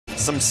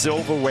some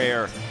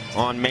silverware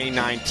on May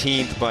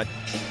 19th, but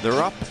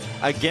they're up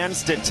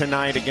against it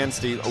tonight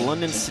against a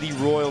London City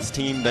Royals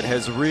team that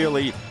has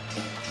really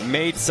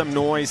made some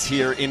noise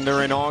here in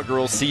their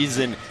inaugural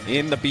season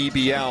in the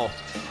BBL.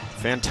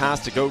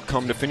 Fantastic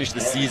outcome to finish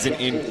the season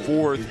in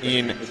 4th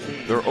in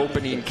their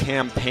opening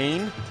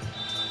campaign.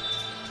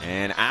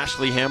 And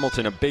Ashley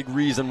Hamilton, a big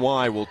reason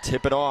why, will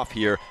tip it off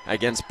here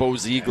against Bo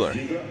Ziegler.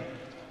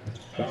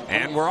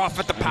 And we're off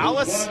at the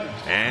Palace,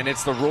 and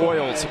it's the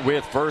Royals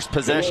with first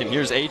possession.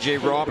 Here's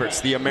AJ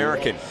Roberts, the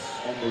American,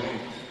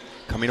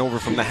 coming over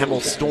from the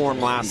Hemel Storm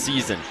last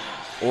season.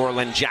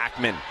 Orlin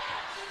Jackman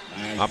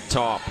up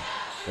top.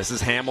 This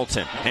is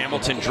Hamilton.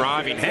 Hamilton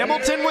driving.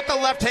 Hamilton with the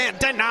left hand,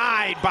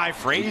 denied by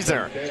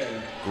Fraser.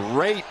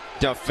 Great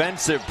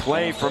defensive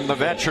play from the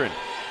veteran.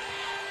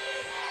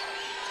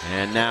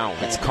 And now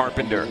it's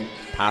Carpenter.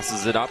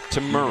 Passes it up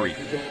to Murray.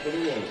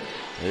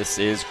 This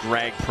is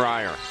Greg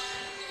Pryor.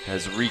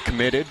 Has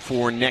recommitted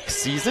for next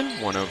season.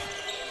 One of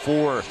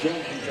 4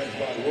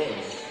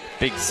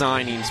 big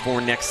signings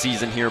for next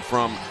season here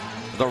from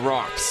the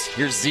Rocks.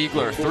 Here's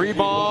Ziegler,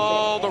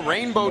 3-ball, the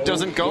rainbow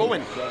doesn't go,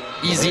 and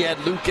Easy Ed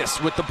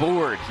Lucas with the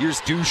board.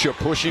 Here's Dusha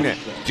pushing it.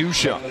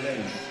 Dusha,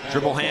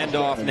 dribble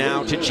handoff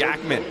now to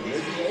Jackman.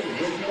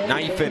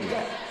 Knifing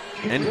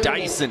and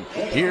Dyson.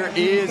 Here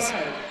is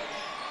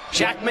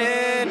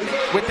Jackman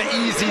with the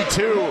easy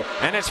 2,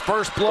 and it's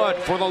first blood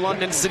for the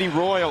London City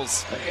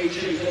Royals.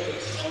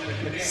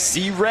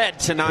 See red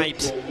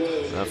tonight.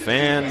 The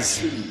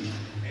fans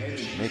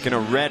making a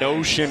red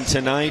ocean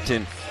tonight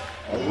in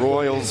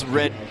Royals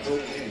red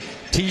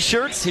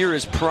t-shirts. Here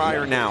is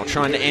Pryor now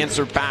trying to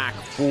answer back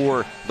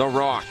for the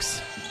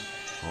Rocks.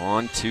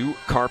 On to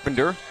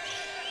Carpenter.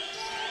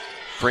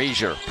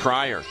 Frazier,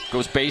 Pryor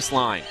goes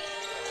baseline.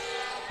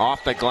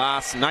 Off the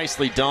glass,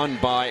 nicely done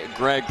by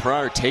Greg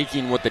Pryor,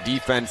 taking what the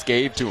defense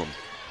gave to him.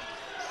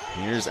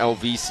 Here's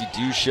LVC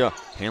Dusha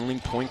handling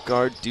point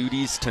guard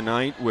duties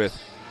tonight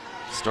with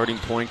starting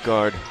point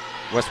guard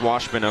Wes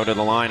Washburn out of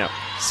the lineup.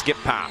 Skip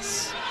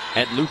pass.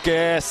 Ed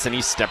Lucas, and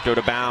he stepped out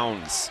of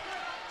bounds.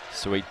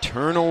 So a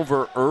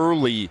turnover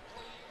early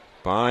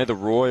by the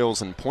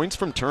Royals, and points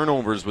from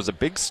turnovers was a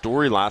big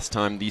story last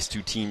time these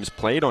two teams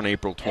played on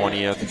April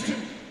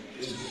 20th.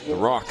 The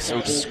Rocks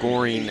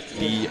outscoring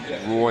the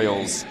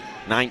Royals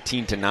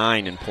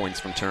 19-9 in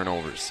points from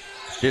turnovers.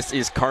 This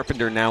is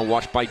Carpenter now,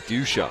 watched by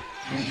Dusha.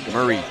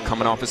 Murray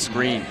coming off a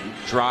screen,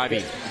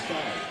 driving.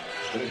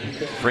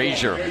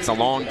 Frazier, it's a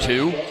long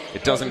 2.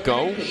 It doesn't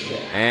go.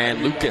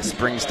 And Lucas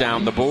brings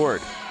down the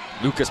board.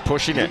 Lucas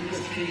pushing it.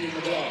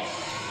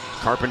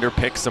 Carpenter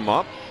picks him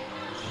up.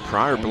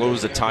 Pryor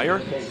blows a tire.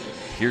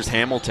 Here's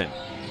Hamilton.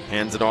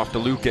 Hands it off to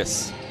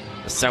Lucas.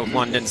 The South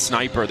London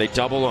sniper, they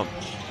double him.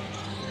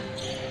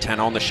 10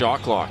 on the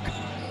shot clock.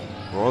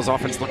 Royals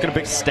offense looking a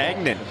bit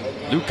stagnant.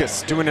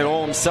 Lucas doing it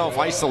all himself.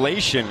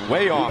 Isolation,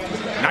 way off.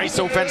 Nice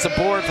offensive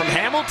board from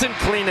Hamilton,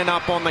 cleaning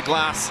up on the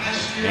glass.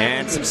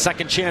 And some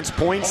second chance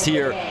points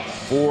here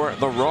for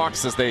the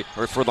Rocks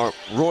or for the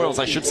Royals,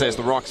 I should say, as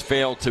the Rocks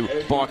fail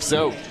to box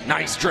out.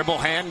 Nice dribble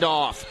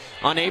handoff.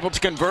 Unable to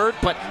convert,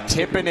 but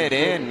tipping it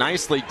in.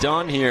 Nicely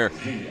done here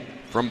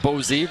from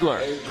Bo Ziegler.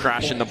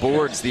 Crashing the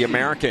boards, the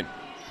American.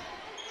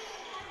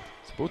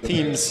 Both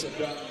teams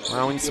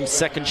allowing some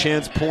second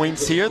chance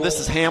points here. This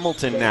is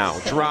Hamilton now,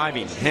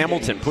 driving.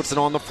 Hamilton puts it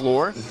on the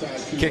floor.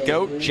 Kick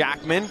out,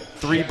 Jackman,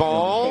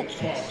 3-ball.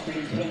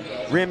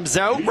 Rims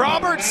out.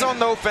 Roberts on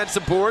the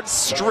offensive board,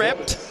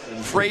 stripped.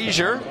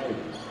 Frazier.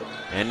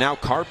 And now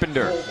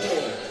Carpenter.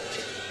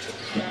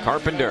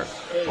 Carpenter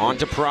on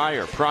to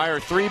Pryor. Pryor,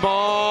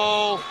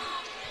 3-ball.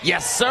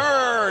 Yes,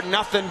 sir.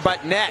 Nothing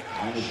but net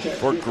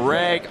for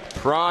Greg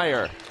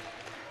Pryor.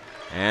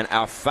 And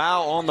a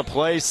foul on the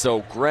play,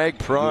 so Greg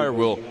Pryor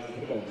will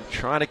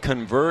try to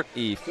convert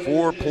a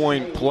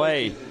 4-point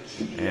play.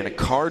 And a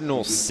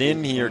cardinal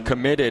sin here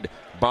committed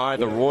by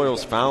the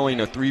Royals, fouling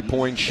a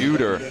 3-point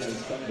shooter.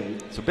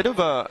 It's a bit of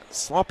a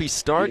sloppy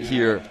start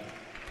here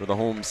for the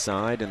home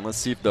side, and let's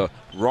see if the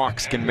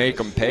Rocks can make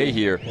them pay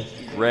here.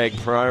 Greg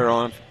Pryor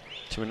on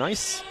to a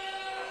nice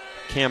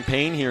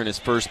campaign here in his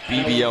first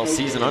BBL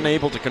season,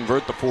 unable to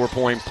convert the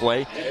 4-point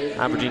play,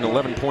 averaging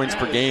 11 points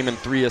per game and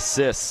 3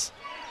 assists.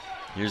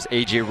 Here's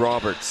AJ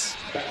Roberts.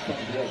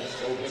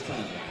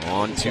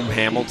 On to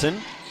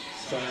Hamilton.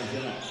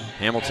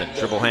 Hamilton,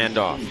 dribble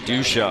handoff.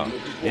 Dusha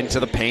into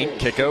the paint.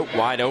 Kick out,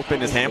 wide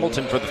open is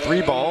Hamilton for the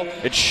 3-ball.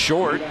 It's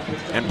short,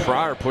 and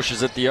Pryor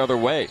pushes it the other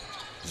way.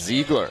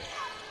 Ziegler.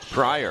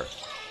 Pryor.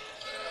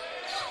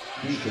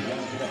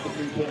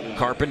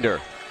 Carpenter.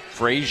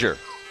 Frazier.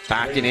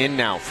 Backing in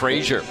now.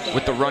 Frazier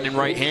with the running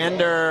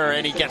right-hander,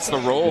 and he gets the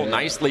roll.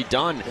 Nicely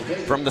done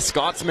from the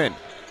Scotsman.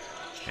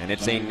 And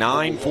it's a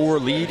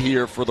 9-4 lead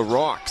here for the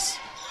Rocks.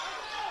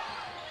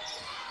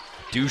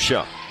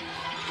 Dusha.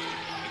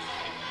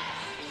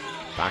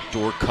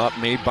 Backdoor cut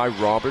made by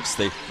Roberts.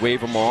 They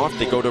wave him off.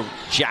 They go to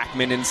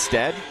Jackman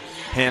instead.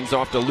 Hands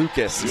off to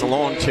Lucas. It's a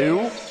long 2.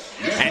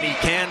 And he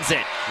cans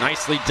it.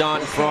 Nicely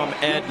done from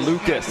Ed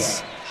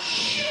Lucas.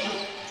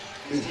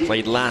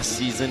 Played last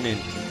season in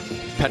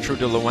Petro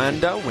de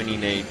Luanda,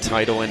 winning a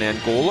title in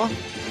Angola.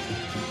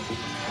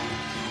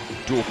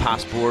 Dual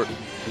passport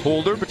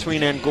holder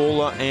between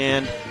Angola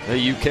and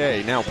the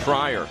UK. Now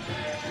Pryor,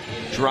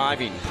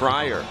 driving.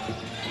 Pryor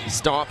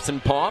stops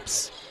and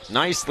pops.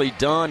 Nicely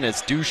done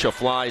as Dusha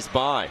flies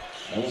by.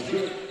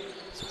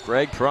 So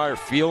Greg Pryor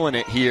feeling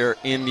it here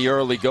in the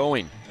early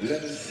going.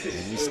 And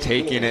he's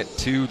taking it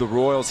to the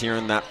Royals here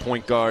in that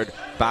point guard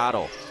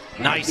battle.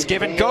 Nice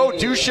give and go.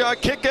 Dusha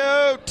kick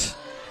out.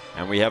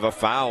 And we have a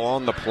foul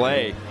on the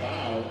play.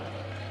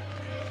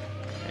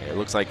 It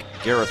looks like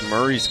Gareth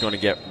Murray's going to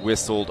get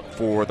whistled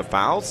for the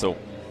foul. So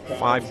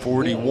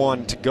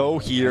 5:41 to go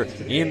here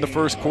in the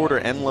first quarter.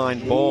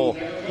 End-line ball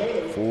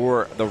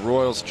for the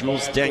Royals.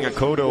 Jules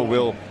Dangakoto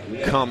will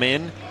come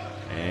in.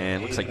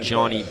 And looks like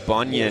Johnny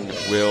Bunyan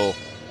will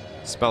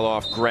spell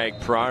off Greg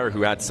Pryor,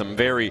 who had some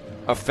very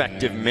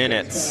effective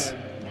minutes.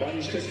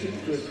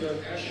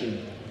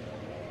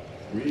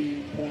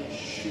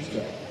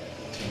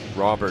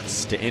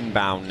 Roberts to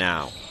inbound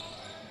now.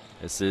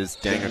 This is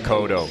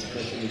Dangakoto.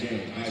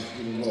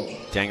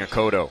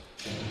 Dangakoto.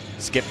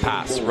 Skip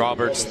pass.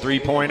 Roberts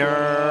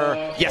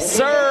three-pointer. Yes,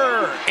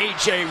 sir!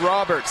 A.J.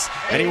 Roberts.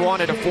 And he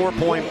wanted a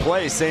four-point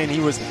play, saying he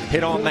was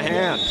hit on the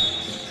hand.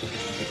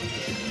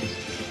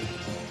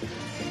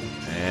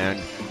 And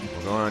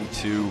we're going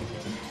to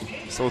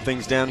slow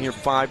things down here.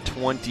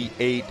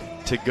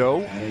 5:28 to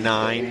go.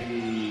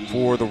 9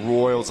 for the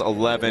Royals,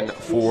 11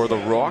 for the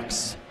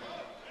Rocks.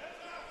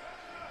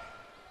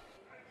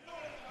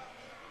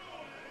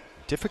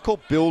 Difficult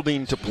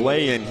building to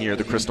play in here,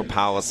 the Crystal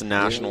Palace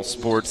National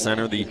Sports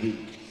Center. The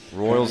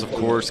Royals, of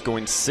course,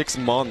 going 6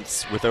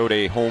 months without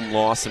a home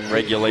loss in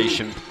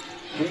regulation.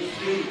 In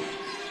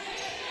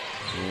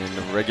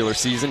the regular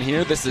season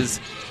here, this is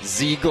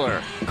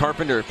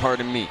Carpenter,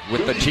 pardon me,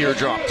 with the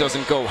teardrop.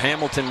 Doesn't go.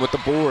 Hamilton with the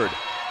board.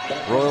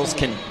 Royals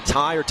can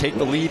tie or take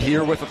the lead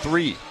here with a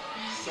three.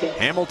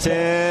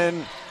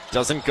 Hamilton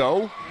doesn't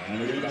go.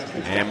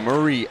 And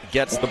Murray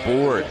gets the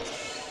board.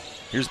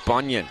 Here's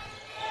Bunyan.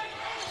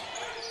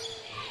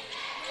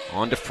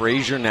 On to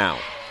Frazier now.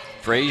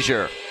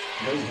 Frazier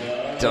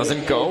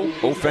doesn't go.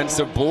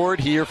 Offensive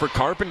board here for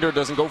Carpenter.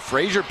 Doesn't go.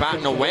 Frazier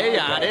batting away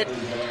at it.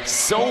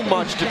 So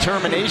much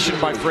determination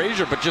by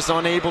Frazier, but just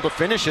unable to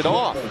finish it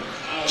off.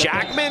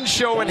 Jackman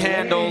showing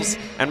handles,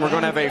 and we're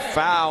going to have a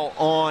foul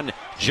on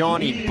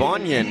Johnny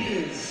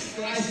Bunyan.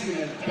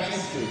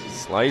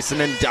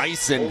 Slicing and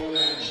dicing.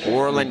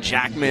 Orland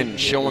Jackman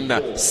showing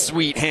the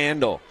sweet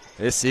handle.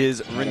 This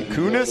is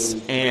Rinkunas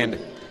and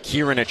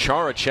Kieran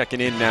Achara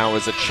checking in now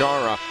as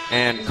Achara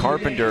and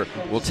Carpenter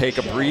will take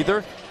a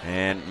breather.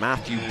 And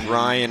Matthew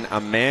Bryan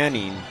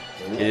Manning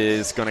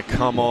is going to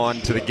come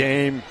on to the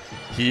game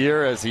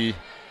here as he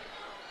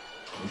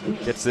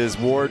gets his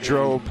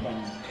wardrobe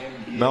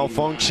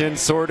malfunction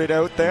sorted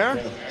out there.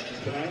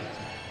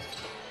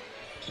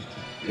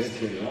 So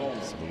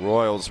the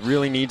Royals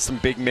really need some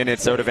big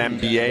minutes out of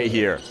NBA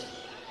here.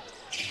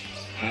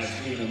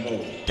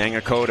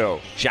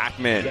 Dangakoto,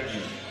 Jackman.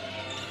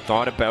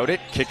 Thought about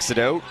it, kicks it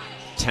out.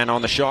 10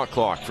 on the shot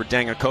clock for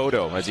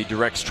Dangakoto as he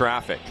directs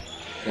traffic.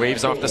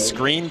 Waves off the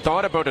screen,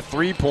 thought about a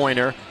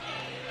three-pointer.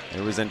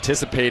 It was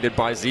anticipated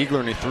by Ziegler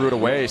and he threw it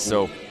away,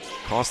 so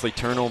costly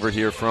turnover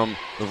here from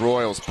the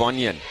Royals.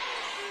 Bunyan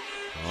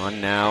on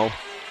now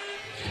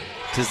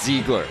to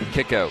Ziegler.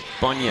 Kick out,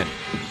 Bunyan.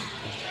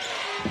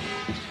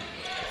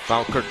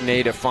 Falkirk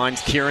native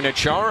finds Kieran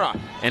Achara,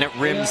 and it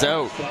rims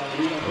out.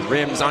 The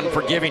rim's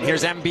unforgiving.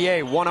 Here's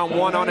NBA,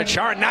 one-on-one on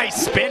Achara.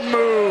 Nice spin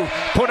move.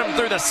 Put him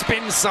through the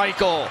spin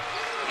cycle.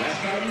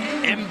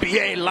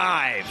 NBA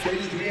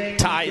Live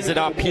ties it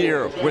up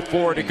here with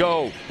 4 to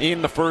go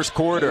in the first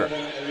quarter.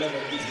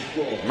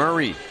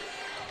 Murray,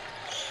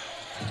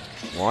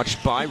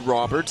 watched by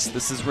Roberts.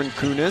 This is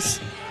Rinkunas.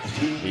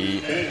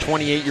 The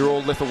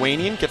 28-year-old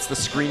Lithuanian gets the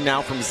screen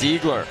now from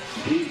Ziegler.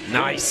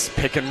 Nice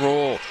pick and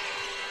roll.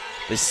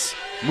 They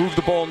move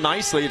the ball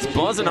nicely. It's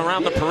buzzing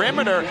around the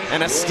perimeter,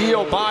 and a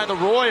steal by the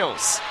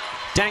Royals.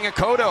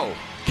 Dangakoto,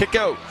 kick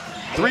out.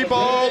 Three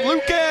ball,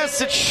 Lucas,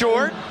 it's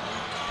short.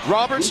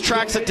 Roberts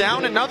tracks it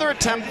down. Another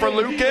attempt for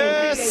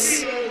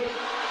Lucas.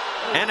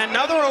 And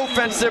another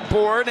offensive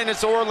board, and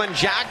it's Orland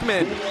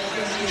Jackman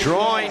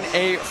drawing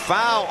a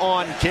foul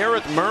on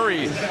Gareth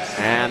Murray.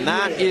 And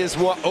that is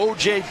what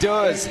OJ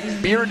does.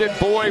 Bearded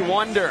boy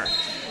wonder.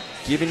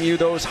 Giving you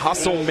those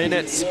hustle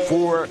minutes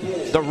for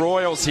the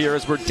Royals here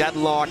as we're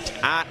deadlocked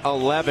at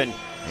 11.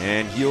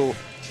 And he'll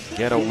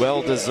get a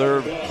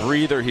well-deserved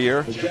breather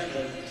here.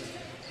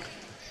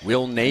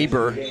 Will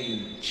Neighbor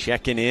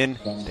checking in.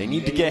 They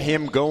need to get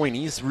him going.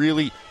 He's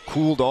really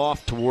cooled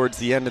off towards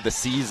the end of the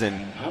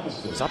season.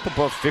 He was up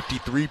above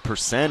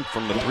 53%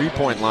 from the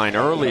three-point line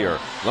earlier.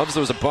 Loves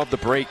those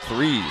above-the-break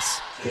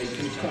threes.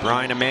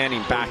 Bryan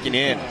Manning backing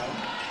in.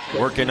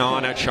 Working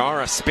on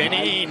Achara,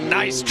 spinning,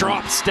 nice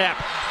drop step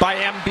by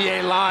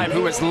NBA Live,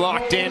 who is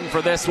locked in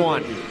for this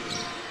one.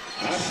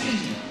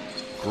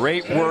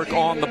 Great work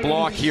on the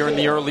block here in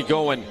the early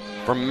going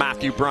from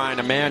Matthew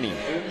Bryan Manning.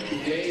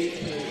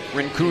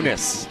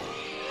 Rinkunas,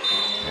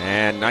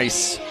 and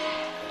nice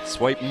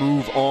Swipe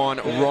move on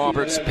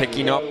Roberts,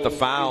 picking up the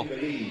foul.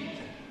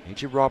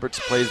 A.J. Roberts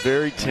plays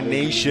very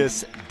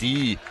tenacious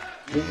D,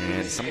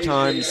 and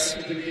sometimes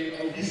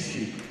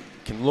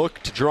can look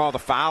to draw the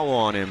foul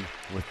on him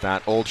with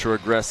that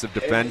ultra-aggressive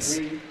defense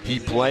he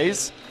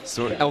plays.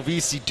 So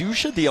Elvisi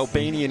Dusha, the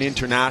Albanian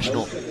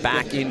international,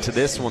 back into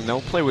this one.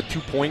 They'll play with 2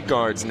 point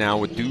guards now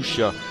with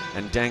Dusha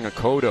and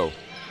Dangakoto.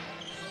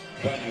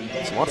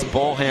 So lots of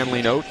ball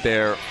handling out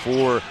there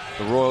for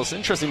the Royals.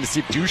 Interesting to see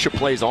if Dusha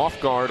plays off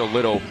guard a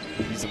little.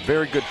 He's a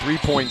very good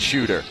 3-point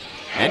shooter.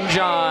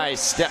 Njai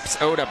steps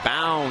out of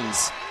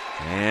bounds.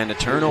 And a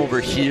turnover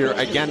here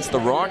against the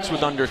Rocks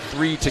with under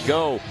 3 to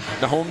go.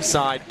 The home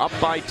side up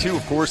by 2.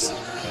 Of course,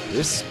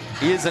 this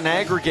is an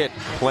aggregate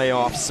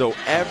playoff, so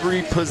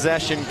every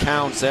possession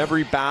counts,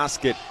 every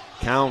basket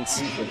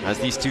counts as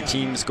these two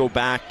teams go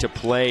back to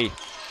play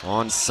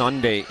on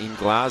Sunday in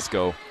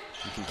Glasgow.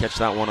 You can catch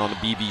that one on the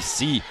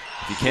BBC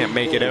if you can't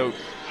make it out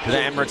to the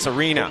Emirates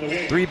Arena.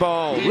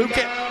 3-ball,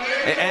 Luka,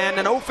 and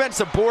an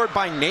offensive board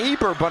by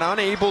Neighbor, but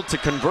unable to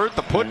convert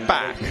the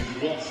putback.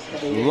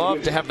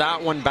 Love to have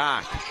that one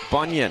back.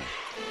 Bunyan,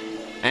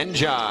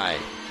 Njai,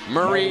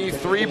 Murray,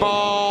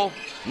 3-ball,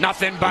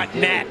 nothing but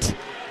net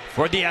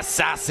for the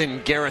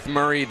assassin, Gareth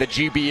Murray, the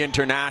GB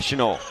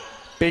international.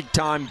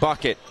 Big-time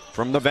bucket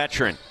from the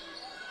veteran,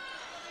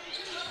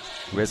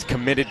 who has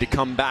committed to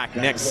come back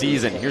next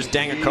season. Here's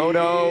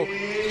Dangakoto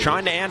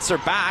trying to answer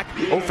back.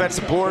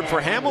 Offensive board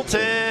for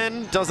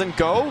Hamilton. Doesn't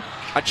go.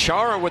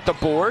 Achara with the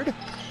board.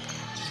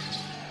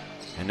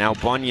 And now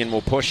Bunyan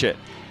will push it.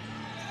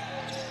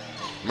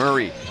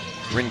 Murray,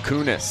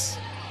 Rinkunas.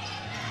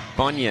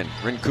 Bunyan,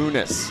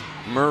 Rinkunas,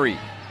 Murray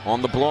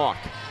on the block.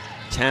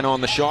 10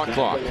 on the shot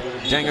clock.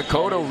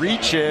 Dangakoto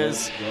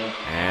reaches.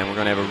 And we're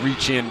going to have a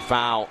reach-in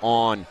foul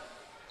on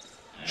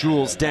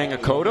Jules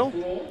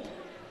Dangakoto.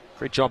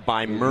 Great job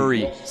by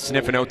Murray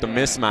sniffing out the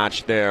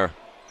mismatch there.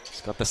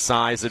 He's got the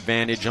size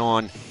advantage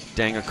on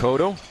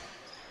Dangakoto.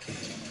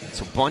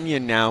 So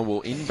Bunyan now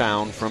will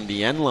inbound from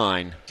the end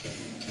line.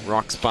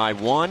 Rocks by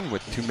 1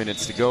 with 2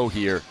 minutes to go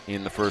here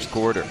in the first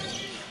quarter.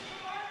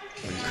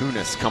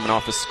 Kunis coming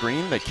off a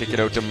screen. They kick it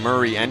out to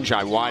Murray.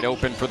 Njai wide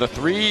open for the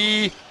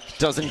 3.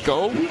 Doesn't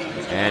go.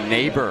 And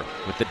Neighbor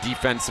with the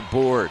defensive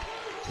board.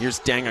 Here's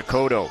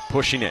Dangakoto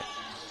pushing it.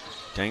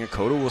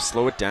 Dangakoto will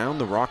slow it down.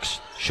 The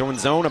Rocks showing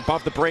zone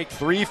above the break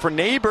 3 for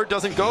Neighbor.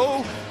 Doesn't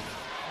go.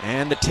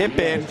 And the tip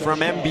in from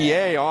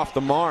NBA off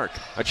the mark.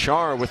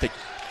 Achara with a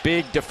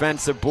big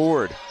defensive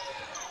board.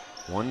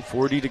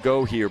 1:40 to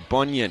go here.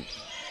 Bunyan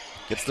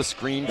gets the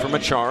screen from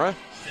Achara.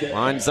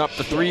 Lines up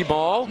the 3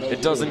 ball.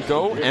 It doesn't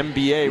go.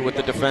 NBA with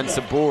the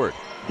defensive board.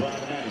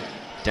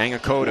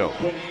 Dangakoto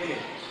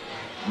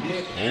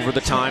over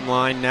the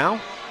timeline now.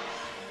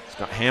 He's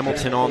got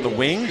Hamilton on the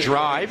wing.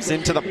 Drives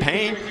into the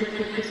paint.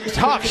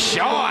 Tough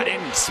shot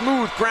and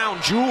smooth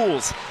ground.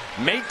 Jules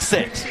makes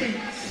it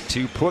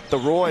to put the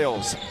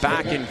Royals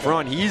back in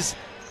front. He's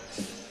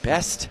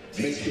best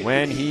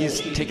when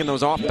he's taking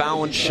those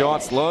off-balance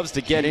shots. Loves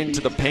to get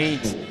into the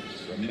paint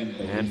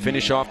and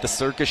finish off the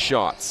circus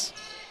shots.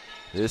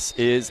 This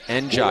is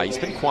Njai. He's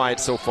been quiet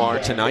so far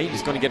tonight.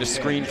 He's going to get a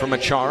screen from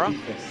Achara.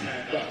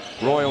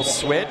 Royals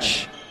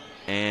switch.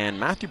 And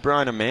Matthew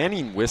Bryan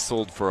Manning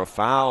whistled for a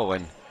foul.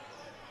 And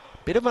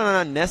a bit of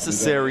an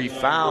unnecessary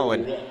foul.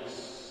 And you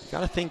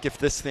got to think if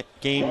this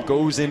game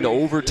goes into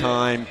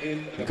overtime,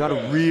 you got to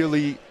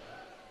really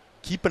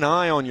keep an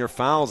eye on your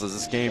fouls as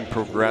this game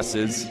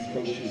progresses.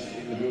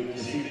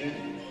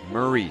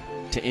 Murray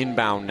to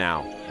inbound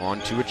now.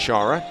 On to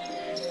Achara.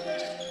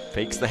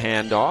 Fakes the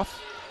handoff.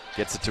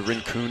 Gets it to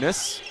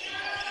Rinkunas.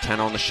 10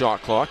 on the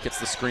shot clock. Gets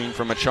the screen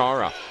from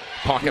Achara.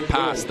 Pocket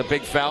pass. The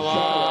big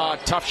fella.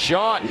 Tough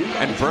shot.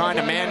 And Brian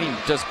Manning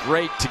does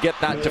great to get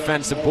that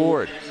defensive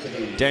board.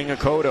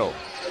 Dangakoto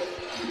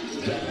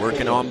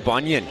working on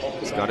Bunyan.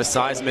 He's got a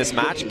size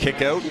mismatch.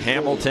 Kick out.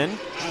 Hamilton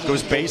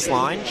goes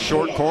baseline.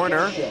 Short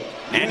corner.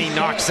 And he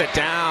knocks it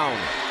down.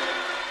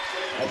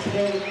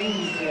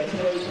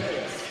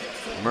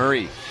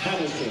 Murray.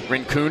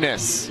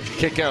 Rinkunas.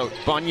 Kick out.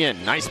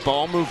 Bunyan. Nice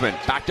ball movement.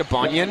 Back to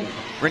Bunyan.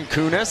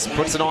 Rinkunas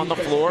puts it on the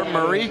floor.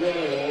 Murray.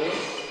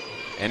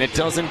 And it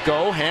doesn't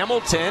go.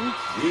 Hamilton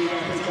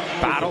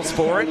battles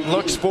for it.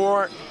 Looks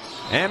for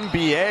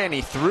NBA. And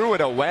he threw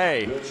it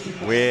away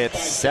with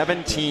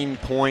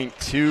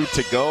 17.2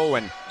 to go.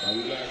 And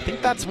I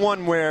think that's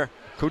one where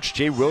Coach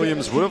Jay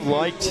Williams would have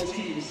liked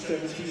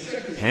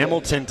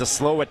Hamilton to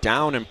slow it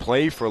down and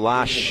play for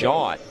last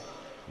shot.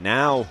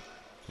 Now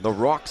the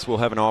Rocks will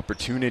have an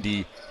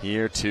opportunity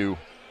here to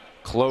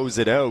close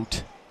it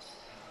out.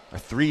 A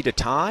 3 to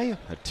tie,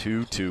 a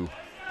 2 to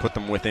put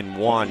them within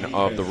 1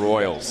 of the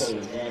Royals.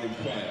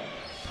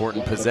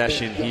 Important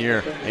possession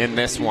here in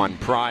this one.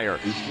 Pryor,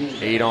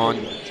 8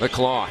 on the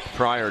clock.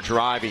 Pryor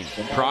driving.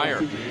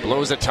 Pryor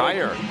blows a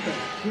tire.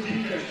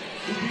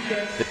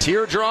 The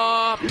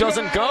teardrop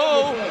doesn't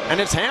go, and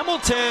it's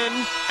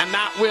Hamilton, and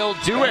that will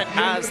do it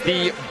as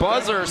the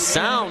buzzer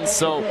sounds.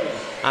 So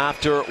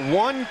after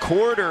one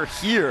quarter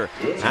here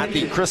at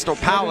the Crystal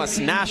Palace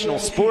National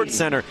Sports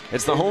Centre,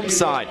 it's the home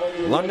side.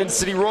 London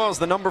City Royals,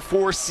 the number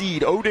 4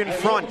 seed, out in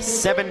front,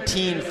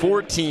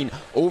 17-14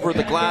 over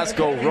the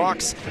Glasgow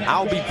Rocks.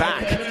 I'll be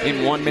back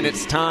in 1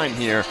 minute's time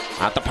here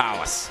at the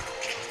Palace.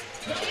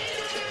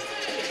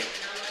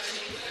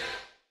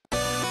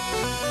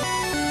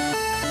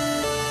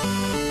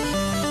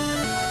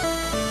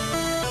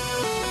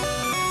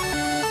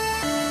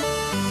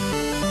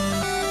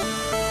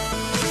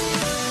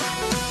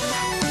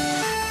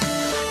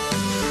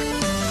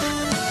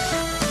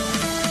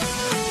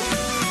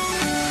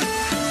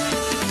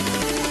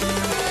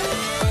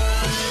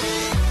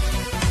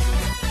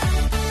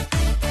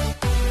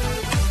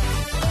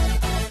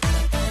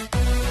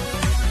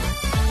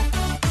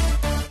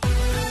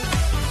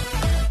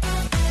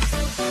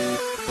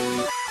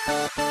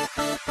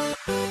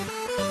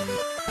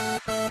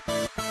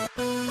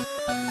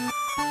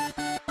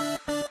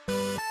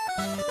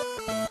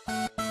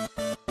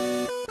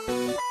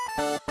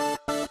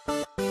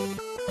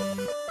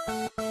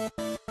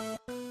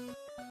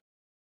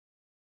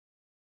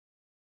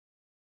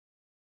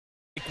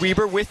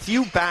 Weber with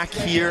you back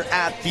here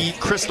at the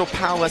Crystal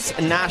Palace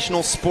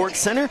National Sports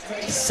Centre.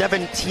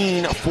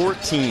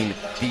 17-14.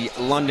 The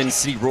London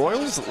City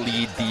Royals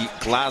lead the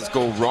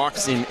Glasgow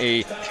Rocks in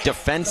a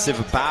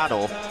defensive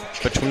battle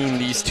between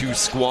these two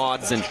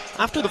squads. And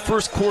after the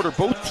first quarter,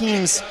 both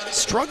teams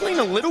struggling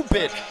a little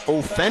bit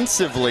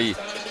offensively.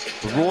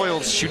 The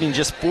Royals shooting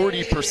just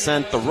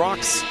 40%. The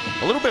Rocks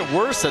a little bit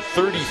worse at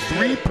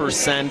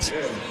 33%.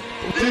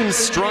 Both teams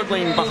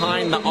struggling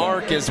behind the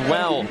arc as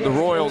well. The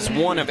Royals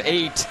 1 of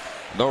 8,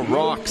 the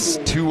Rocks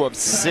 2 of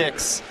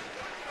 6.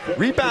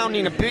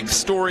 Rebounding a big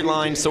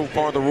storyline so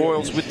far. The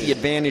Royals with the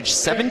advantage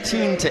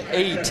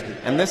 17-8,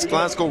 and this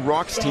Glasgow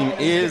Rocks team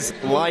is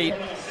light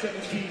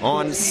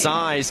on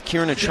size.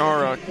 Kieran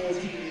Achara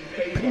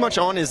pretty much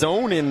on his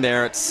own in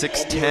there at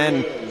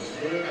 6'10".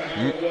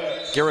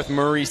 Gareth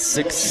Murray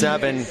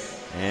 6'7".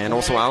 And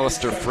also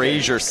Alistair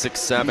Fraser,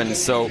 6'7".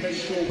 So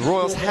the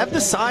Royals have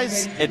the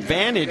size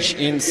advantage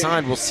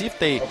inside. We'll see if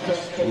they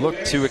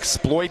look to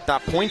exploit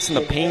that. Points in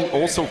the paint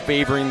also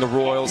favoring the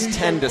Royals,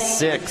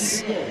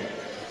 10-6.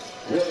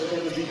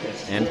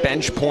 And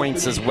bench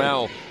points as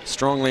well,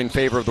 strongly in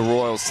favor of the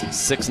Royals,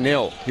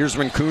 6-0. Here's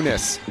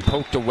Rinkunas,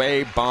 poked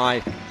away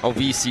by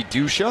Elvisi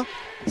Dusha.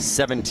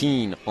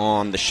 17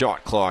 on the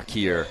shot clock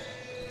here.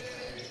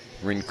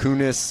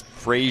 Rinkunas,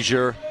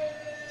 Fraser,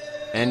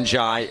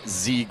 Njai,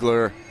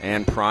 Ziegler,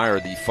 and Pryor,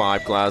 the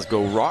 5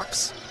 Glasgow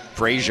Rocks.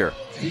 Fraser,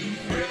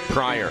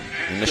 Pryor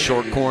in the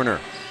short corner.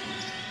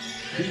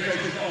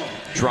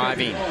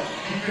 Driving.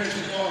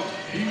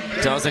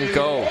 Doesn't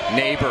go.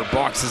 Neighbor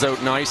boxes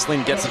out nicely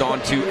and gets it on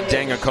to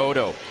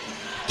Dangakoto.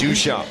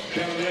 Dusha.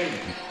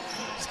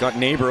 He's got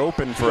Neighbor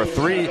open for a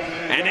 3.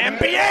 And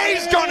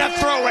MBA's gonna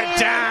throw it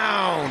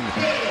down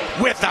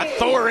with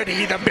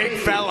authority, the big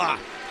fella,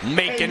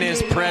 making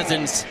his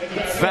presence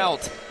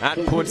felt.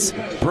 That puts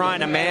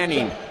Brian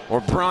Manning,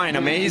 or Brian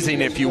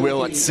Amazing if you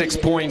will, at 6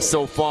 points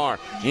so far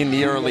in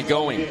the early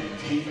going.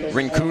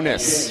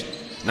 Rinkunas,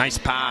 nice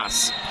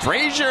pass.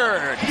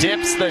 Fraser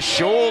dips the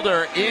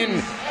shoulder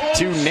in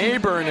to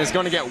Neighbor and is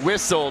going to get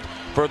whistled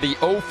for the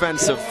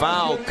offensive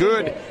foul.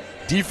 Good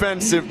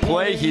defensive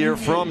play here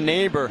from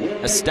Neighbor,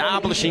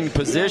 establishing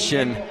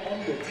position,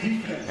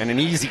 and an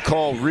easy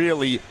call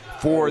really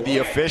for the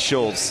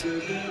officials.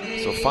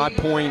 So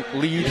 5-point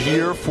lead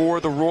here for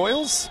the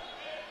Royals.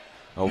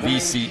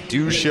 Elvisi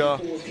Dusha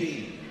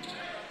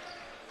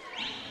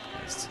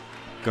is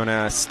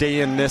gonna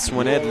stay in this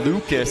one. Ed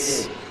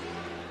Lucas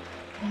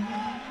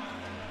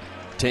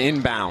to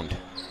inbound.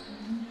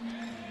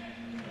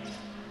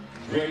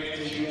 So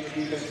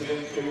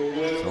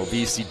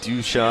Elvisi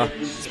Dusha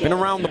has been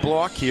around the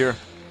block here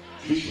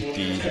with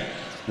the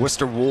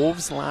Worcester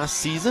Wolves last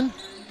season.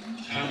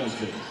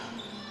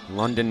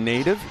 London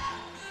native.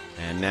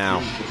 And now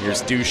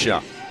here's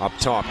Dusha up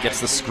top, gets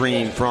the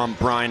screen from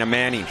Brian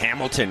Manning.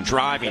 Hamilton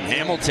driving,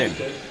 Hamilton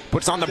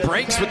puts on the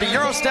brakes with the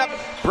Euro step.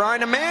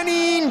 Brian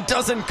Manning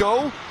doesn't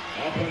go.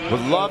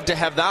 Would love to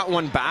have that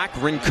one back.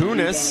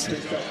 Rinkunas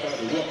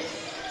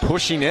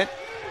pushing it.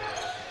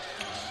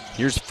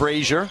 Here's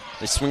Fraser.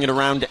 They swing it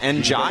around to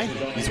Njai.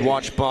 He's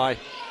watched by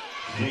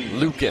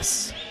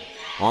Lucas.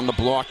 On the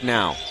block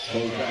now.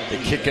 They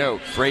kick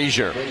out.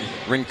 Fraser,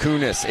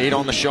 Rinkunas, 8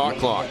 on the shot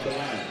clock.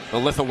 The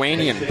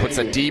Lithuanian puts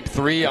a deep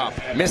 3 up,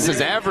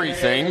 misses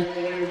everything,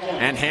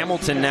 and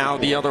Hamilton now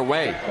the other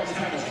way.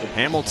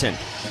 Hamilton,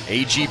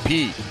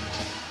 AGP,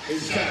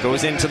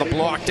 goes into the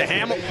block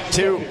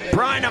to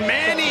Brian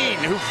Manning,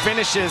 who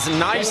finishes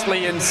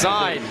nicely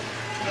inside.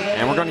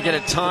 And we're going to get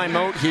a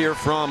timeout here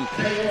from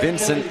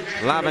Vincent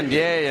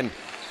Lavandier, and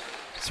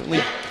certainly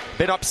a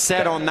bit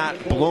upset on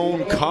that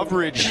blown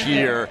coverage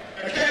here,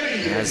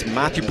 as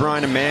Matthew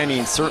Brian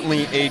Manning,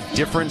 certainly a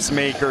difference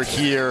maker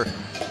here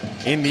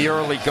in the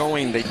early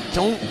going. They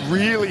don't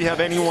really have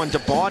anyone to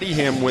body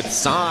him with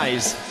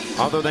size.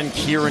 other than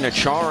Kieran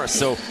Achara.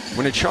 So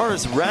when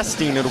Achara's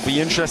resting, it'll be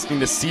interesting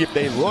to see if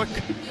they look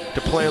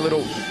to play a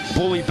little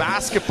bully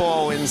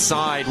basketball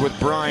inside with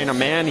Brian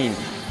Manning,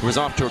 who was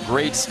off to a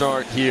great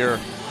start here,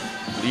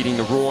 leading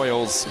the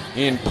Royals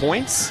in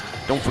points.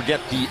 Don't forget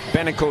the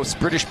Benecos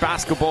British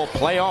Basketball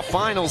Playoff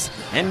Finals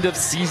end of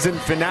season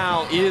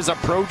finale is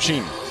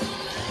approaching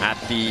at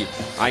the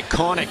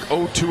iconic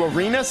O2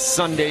 Arena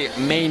Sunday,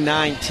 May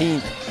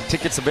 19th.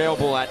 Tickets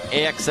available at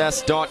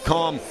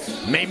AXS.com.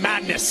 May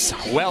Madness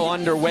well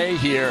underway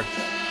here,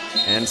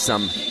 and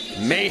some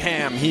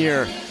mayhem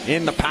here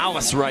in the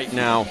Palace right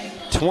now.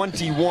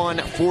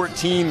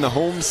 21-14, the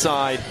home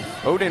side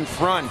out in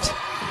front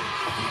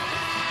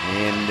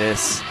in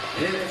this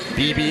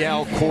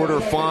BBL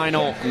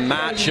quarterfinal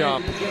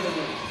matchup.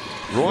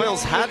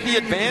 Royals had the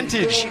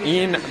advantage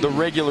in the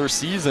regular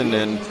season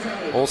and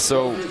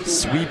also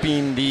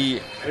sweeping the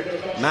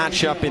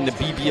matchup in the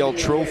BBL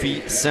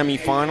Trophy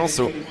semifinal.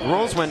 So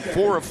Royals went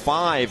 4 of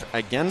 5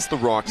 against the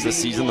Rocks this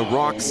season. The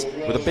Rocks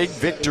with a big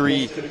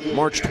victory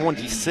March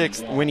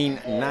 26th, winning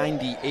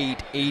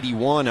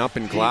 98-81 up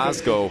in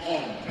Glasgow.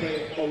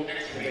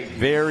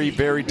 Very,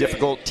 very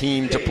difficult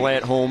team to play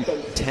at home.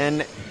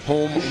 10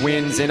 home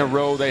wins in a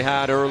row they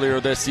had earlier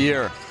this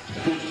year.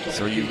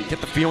 So you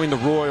get the feeling the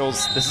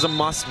Royals, this is a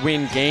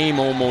must-win game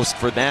almost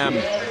for them.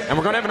 And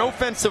we're going to have an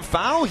offensive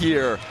foul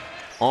here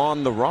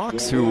on the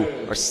Rocks, who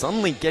are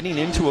suddenly getting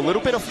into a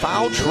little bit of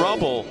foul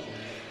trouble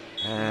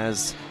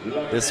as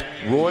this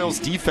Royals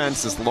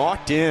defense is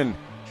locked in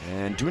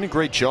and doing a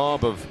great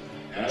job of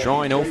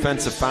drawing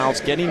offensive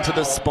fouls, getting to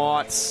the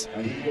spots.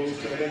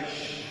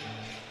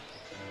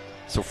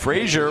 So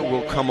Frazier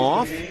will come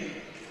off.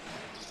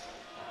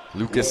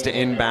 Lucas to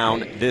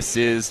inbound. This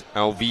is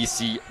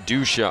Elvisi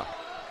Dusha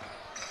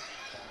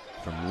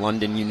from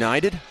London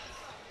United.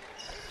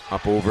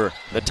 Up over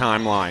the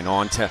timeline,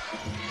 on to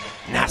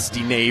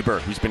Nasty Neighbor,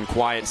 who's been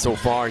quiet so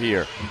far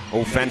here.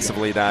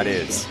 Offensively, that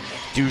is.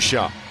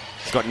 Dusha.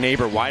 He's got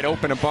Neighbor wide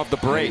open above the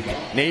break.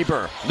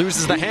 Neighbor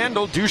loses the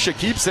handle. Dusha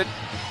keeps it.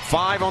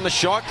 5 on the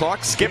shot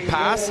clock. Skip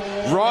pass.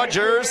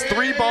 Rogers,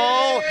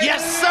 3-ball.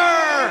 Yes,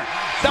 sir!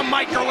 The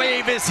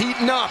microwave is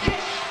heating up.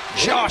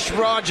 Josh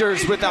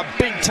Rogers with a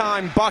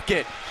big-time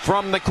bucket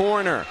from the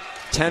corner.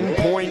 10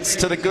 points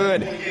to the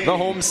good. The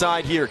home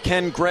side here.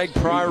 Can Greg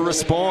Pryor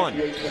respond?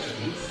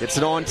 Gets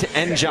it on to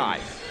Njai.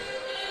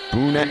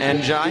 Buna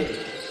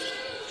Njai.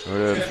 Out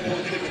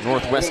of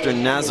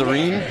Northwestern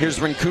Nazarene. Here's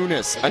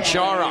Rinkunas.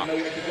 Achara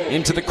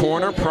into the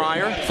corner.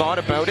 Pryor thought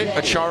about it.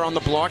 Achara on the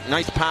block.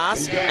 Nice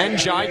pass.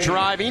 Njai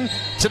driving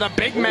to the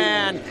big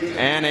man.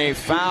 And a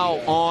foul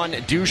on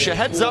Dusha.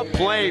 Heads up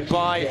play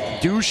by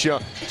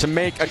Dusha to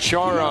make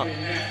Achara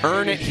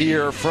earn it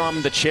here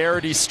from the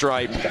charity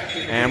stripe.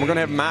 And we're going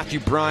to have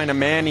Matthew Bryan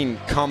Manning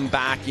come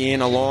back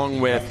in along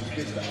with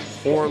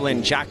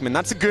Orlin Jackman.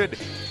 That's a good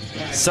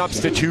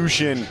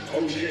substitution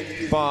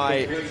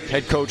by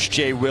head coach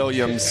Jay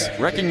Williams,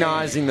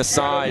 recognizing the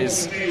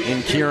size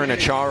in Kieran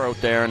Achara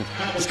out there, and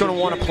he's going to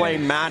want to play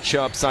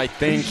matchups, I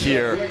think,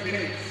 here,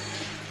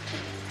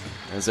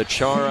 as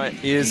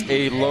Achara is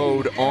a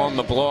load on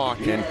the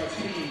block, and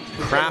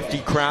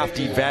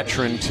crafty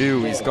veteran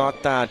too. He's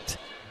got that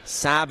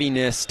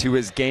savviness to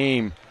his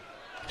game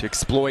to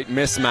exploit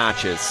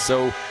mismatches.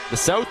 So the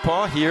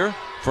southpaw here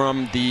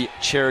from the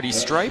charity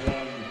stripe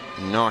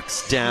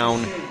knocks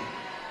down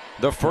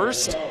the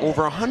first.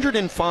 Over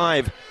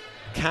 105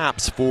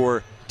 caps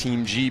for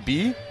Team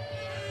GB.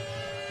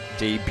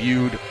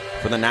 Debuted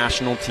for the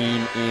national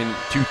team in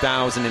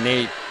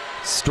 2008.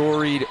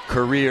 Storied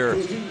career.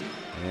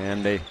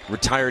 And they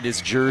retired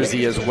his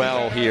jersey as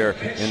well here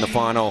in the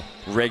final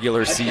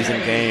regular season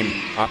game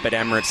up at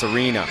Emirates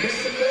Arena.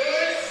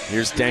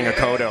 Here's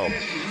Dangakoto.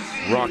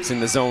 Rocks in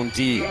the zone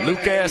D.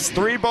 Lucas,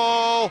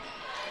 3-ball.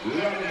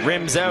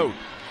 Rims out.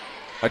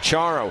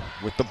 Acharo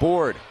with the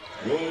board.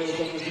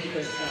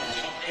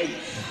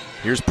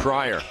 Here's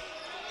Pryor.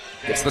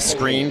 Gets the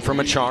screen from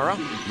Achara.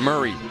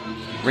 Murray.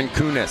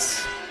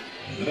 Rinkunas.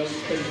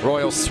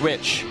 Royal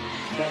switch.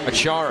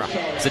 Achara.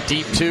 It's a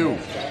deep 2.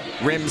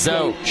 Rims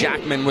out.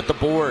 Jackman with the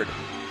board.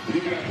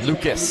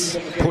 Lucas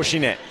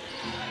pushing it.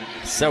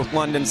 South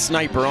London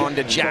sniper on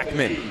to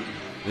Jackman.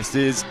 This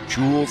is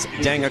Jules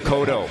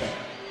Dangakoto.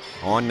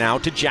 On now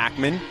to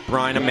Jackman.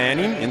 Brian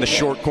Manning in the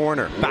short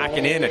corner.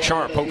 Backing in.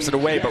 Achara pokes it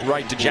away, but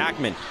right to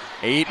Jackman.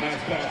 8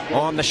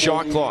 on the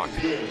shot clock.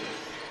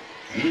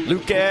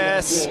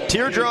 Lucas,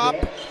 teardrop,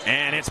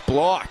 and it's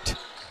blocked.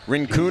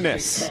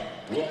 Rinkunas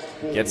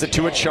gets it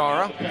to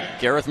Achara.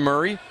 Gareth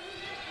Murray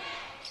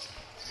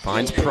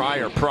finds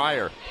Pryor.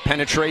 Pryor,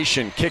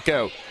 penetration, kick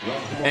out.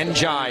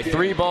 Njai,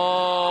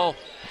 3-ball.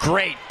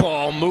 Great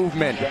ball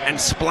movement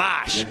and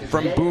splash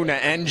from Buna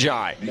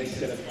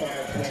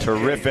Njai.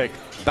 Terrific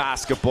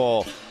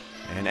basketball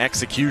and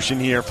execution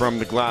here from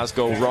the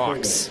Glasgow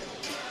Rocks.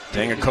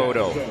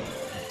 Dangakoto.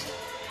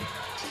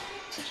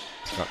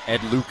 Got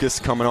Ed Lucas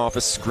coming off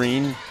a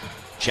screen.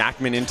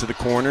 Jackman into the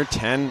corner.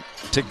 10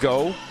 to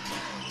go.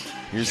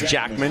 Here's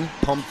Jackman.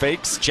 Pump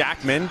fakes.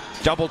 Jackman.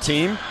 Double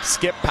team.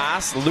 Skip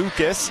pass.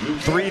 Lucas.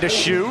 3 to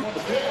shoot.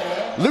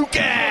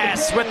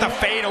 Lucas with the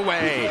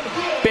fadeaway.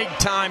 Big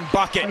time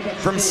bucket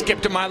from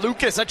Skip to my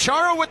Lucas.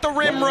 Achara with the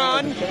rim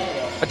run.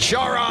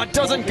 Achara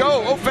doesn't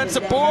go.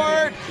 Offensive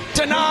board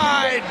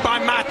denied by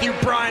Matthew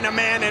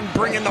Bryan-Aman, and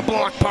bringing the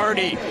block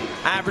party.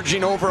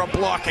 Averaging over a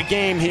block a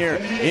game here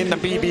in the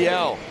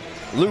BBL.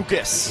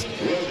 Lucas,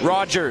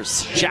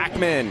 Rogers,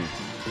 Jackman.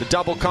 The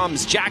double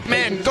comes.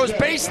 Jackman goes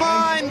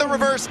baseline. The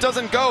reverse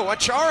doesn't go.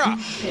 Achara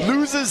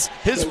loses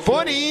his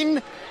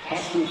footing.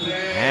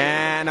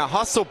 And a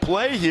hustle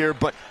play here,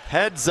 but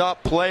heads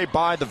up play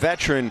by the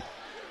veteran.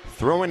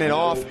 Throwing it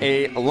off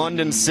a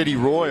London City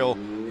Royal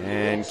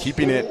and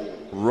keeping it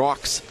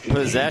Rock's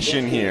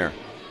possession here.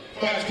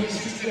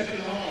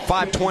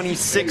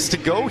 5:26 to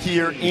go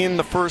here in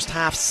the first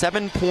half.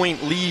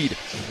 7-point lead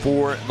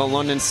for the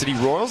London City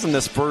Royals in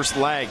this first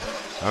leg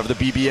of the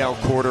BBL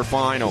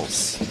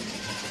quarterfinals.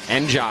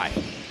 Njai,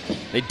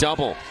 they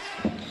double.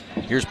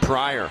 Here's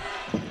Pryor.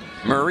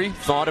 Murray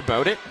thought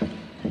about it.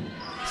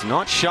 He's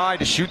not shy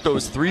to shoot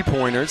those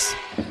three-pointers.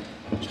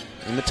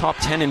 In the top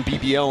 10 in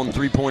BBL in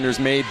three-pointers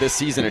made this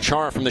season.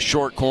 Achara from the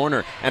short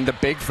corner, and the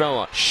big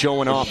fella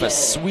showing off a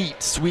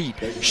sweet, sweet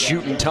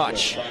shoot and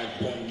touch.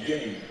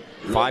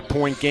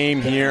 5-point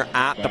game here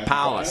at the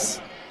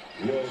Palace.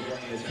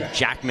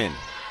 Jackman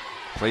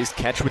plays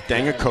catch with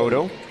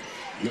Dengakoto.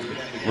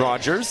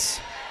 Rogers.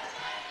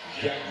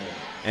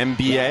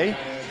 MBA.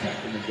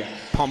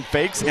 Pump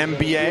fakes.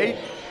 MBA.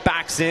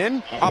 Backs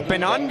in. Up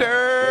and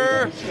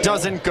under.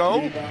 Doesn't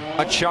go.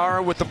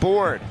 Achara with the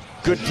board.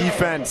 Good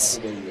defense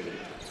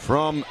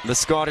from the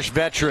Scottish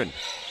veteran.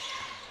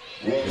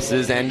 This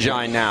is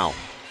Njai now.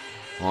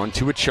 On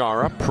to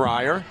Achara.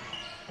 Pryor.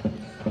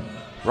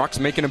 Rock's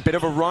making a bit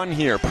of a run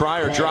here.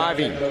 Pryor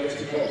driving.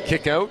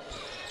 Kick out.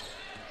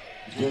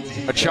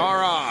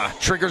 Achara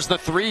triggers the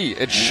three.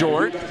 It's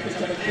short.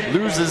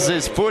 Loses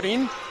his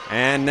footing.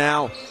 And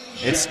now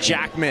it's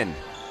Jackman.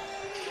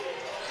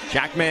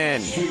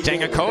 Jackman.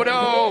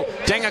 Dengakoto.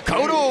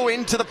 Dengakoto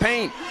into the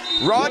paint.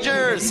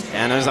 Rogers.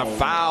 And there's a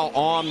foul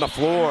on the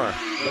floor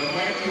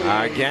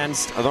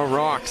against the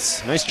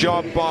Rocks. Nice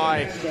job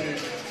by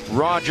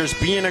Rogers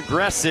being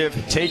aggressive,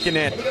 taking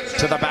it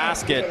to the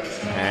basket.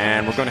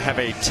 And we're going to have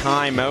a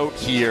timeout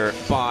here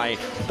by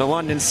the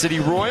London City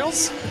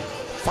Royals.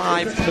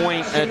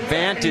 5-point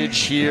advantage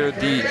here.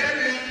 The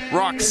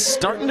Rocks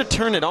starting to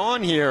turn it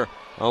on here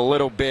a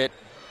little bit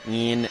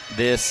in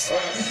this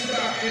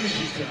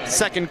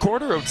second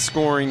quarter,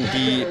 outscoring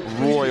the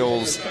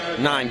Royals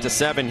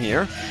 9-7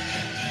 here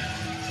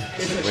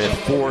with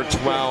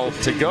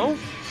 4:12 to go.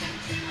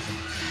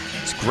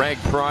 It's Greg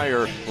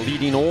Pryor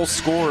leading all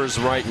scorers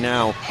right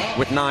now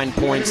with 9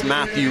 points.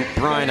 Matthew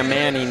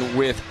Bryan-Aman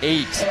with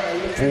 8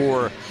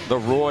 for the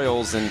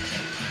Royals, and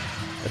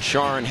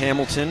Achara and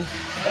Hamilton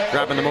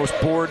grabbing the most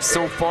boards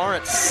so far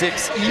at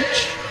 6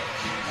 each.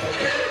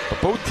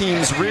 But both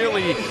teams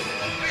really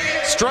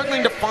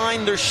struggling to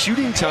find their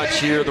shooting touch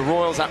here. The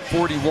Royals at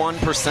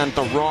 41%,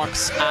 the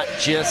Rocks at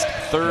just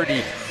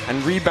 30%.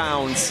 And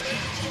rebounds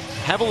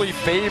heavily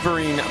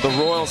favoring the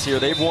Royals here.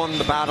 They've won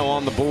the battle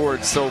on the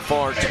board so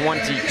far,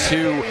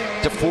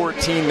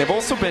 22-14. They've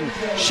also been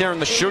sharing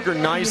the sugar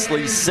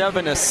nicely.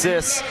 7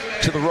 assists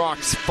to the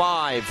Rocks,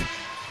 5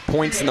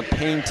 points in the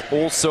paint.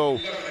 Also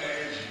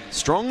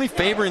strongly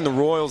favoring the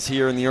Royals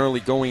here in the early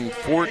going,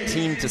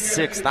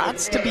 14-6.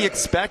 That's to be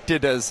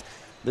expected as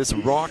this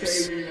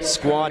Rocks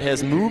squad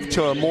has moved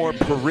to a more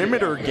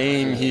perimeter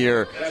game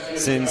here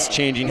since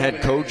changing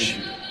head coach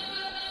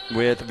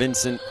with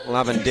Vincent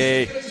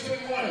Lavandais,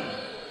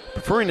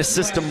 preferring a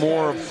system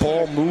more of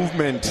ball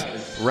movement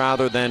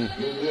rather than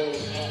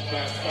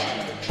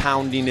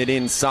pounding it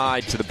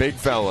inside to the big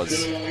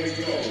fellas.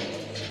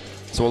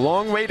 So a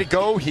long way to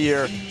go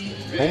here.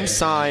 Home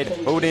side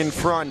out in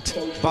front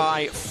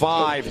by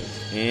 5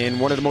 in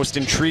one of the most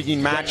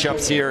intriguing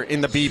matchups here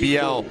in the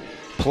BBL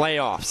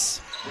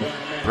playoffs.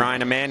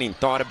 Bryan-Aman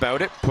thought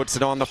about it, puts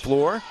it on the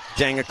floor.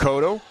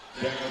 Dengakoto.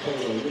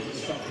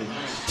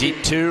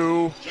 Deep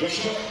 2,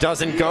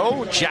 doesn't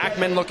go.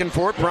 Jackman looking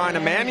for it.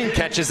 Bryan-Aman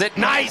catches it.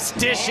 Nice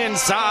dish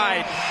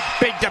inside.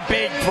 Big to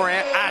big for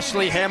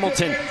Ashley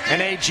Hamilton. And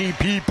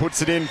AGP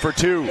puts it in for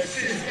 2.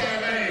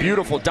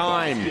 Beautiful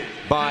dime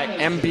by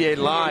NBA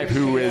Live,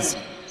 who is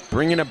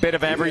bringing a bit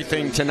of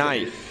everything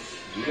tonight.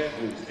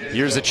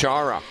 Here's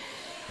Achara.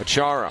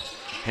 Achara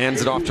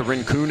hands it off to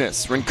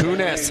Rinkunas.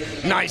 Rinkunas,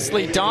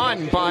 nicely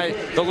done by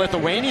the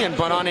Lithuanian,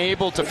 but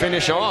unable to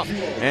finish off.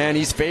 And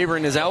he's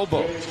favoring his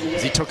elbow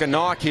as he took a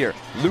knock here.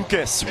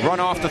 Lucas run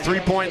off the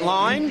three-point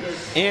line,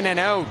 in and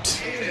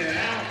out.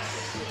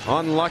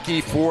 Unlucky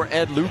for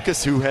Ed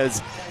Lucas, who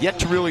has yet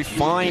to really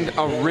find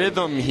a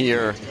rhythm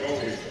here.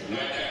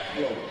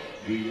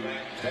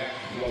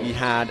 He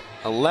had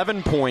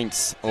 11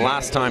 points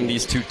last time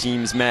these two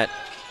teams met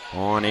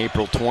on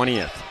April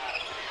 20th.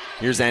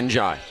 Here's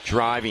Njai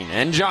driving.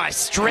 Njai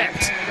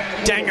stripped.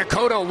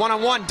 Dengakoto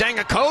one-on-one.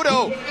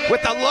 Dengakoto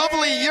with a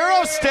lovely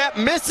Euro step.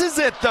 Misses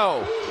it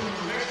though.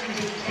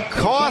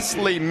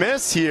 Costly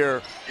miss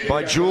here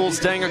by Jules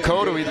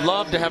Dengakoto. He'd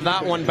love to have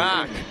that one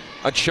back.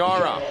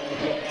 Achara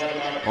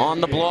on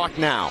the block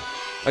now.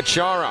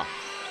 Achara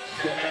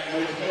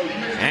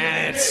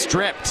And it's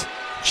stripped.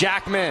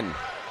 Jackman.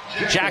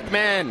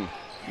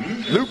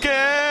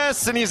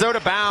 Lucas, and he's out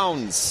of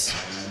bounds.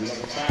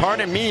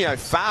 Pardon me, a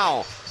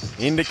foul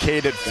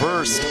indicated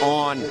first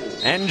on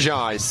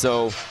Njai.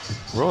 So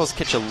Royals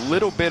catch a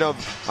little bit of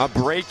a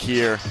break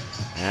here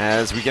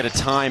as we get a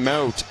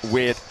timeout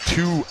with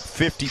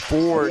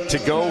 2:54 to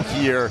go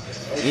here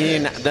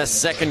in the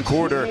second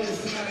quarter.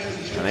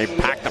 And they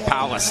pack the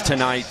Palace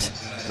tonight.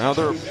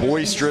 Another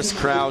boisterous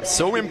crowd.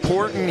 So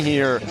important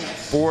here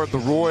for the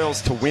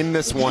Royals to win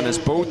this one, as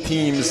both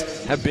teams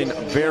have been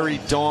very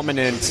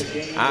dominant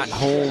at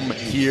home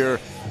here.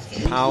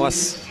 The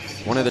Palace,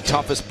 one of the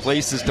toughest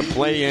places to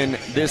play in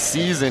this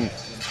season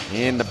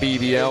in the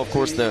BBL. Of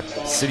course, the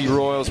City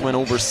Royals went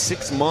over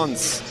 6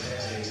 months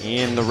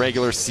in the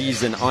regular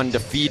season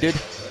undefeated.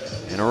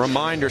 And a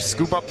reminder,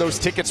 scoop up those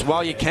tickets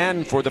while you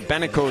can for the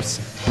Benecos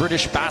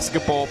British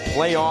Basketball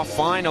Playoff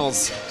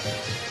Finals.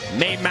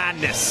 May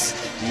Madness,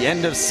 the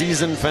end of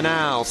season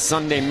finale,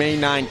 Sunday, May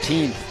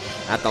 19th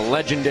at the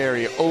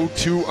legendary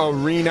O2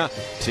 Arena.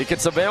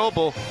 Tickets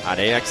available at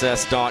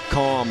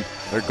AXS.com.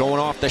 They're going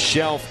off the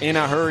shelf in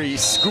a hurry.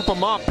 Scoop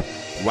them up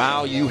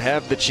while you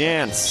have the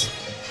chance.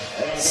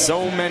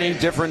 So many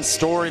different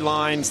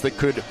storylines that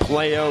could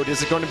play out.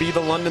 Is it going to be the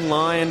London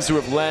Lions, who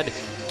have led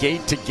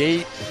gate to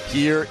gate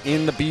here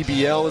in the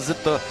BBL? Is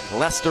it the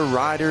Leicester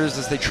Riders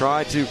as they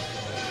try to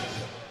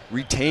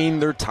retain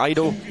their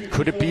title?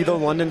 Could it be the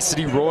London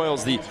City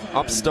Royals, the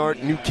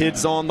upstart new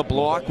kids on the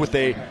block with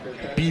a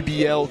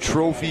BBL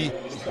trophy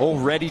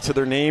already to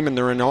their name in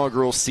their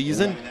inaugural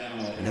season?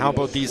 And how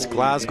about these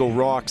Glasgow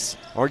Rocks,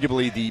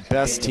 arguably the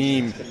best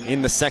team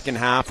in the second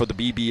half of the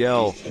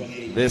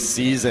BBL this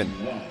season?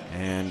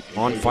 And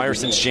on fire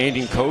since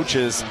changing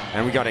coaches,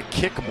 and we got a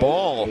kick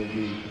ball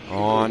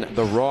on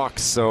the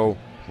Rocks. So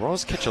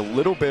Royals catch a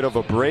little bit of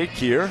a break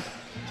here.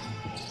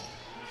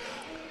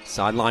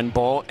 Sideline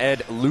ball,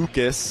 Ed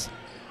Lucas,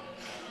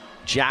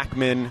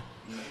 Jackman,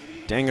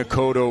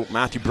 Dangakoto,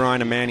 Matthew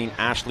Bryan, Manning,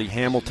 Ashley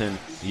Hamilton,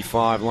 the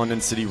 5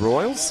 London City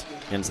Royals,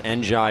 against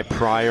Njai,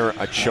 Pryor,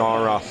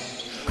 Achara,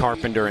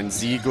 Carpenter, and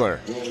Ziegler.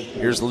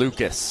 Here's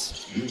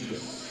Lucas.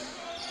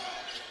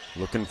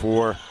 Looking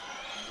for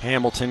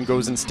Hamilton,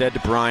 goes instead to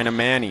Bryan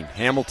Manning.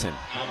 Hamilton,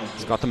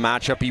 he's got the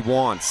matchup he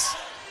wants.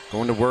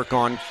 Going to work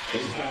on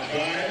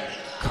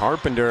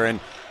Carpenter and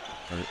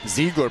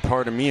Ziegler,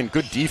 pardon me, and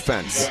good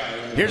defense.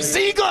 Here's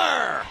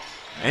Ziegler!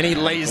 And he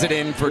lays it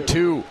in for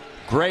 2.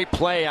 Great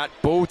play at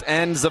both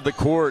ends of the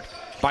court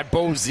by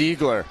Bo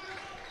Ziegler.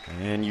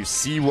 And you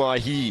see why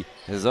he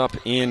is up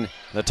in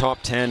the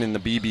top 10 in the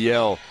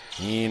BBL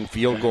in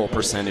field goal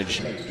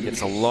percentage.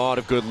 Gets a lot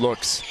of good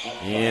looks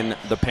in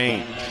the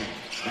paint.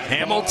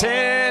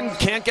 Hamilton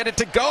can't get it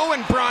to go,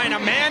 and Bryan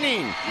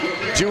Manning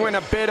doing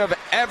a bit of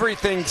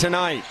everything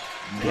tonight.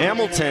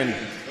 Hamilton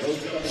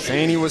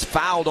saying he was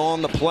fouled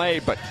on the play,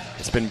 but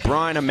it's been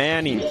Bryan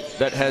Manning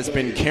that has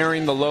been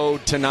carrying the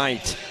load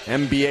tonight.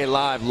 NBA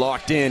Live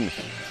locked in,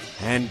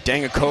 and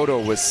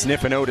Dangakoto was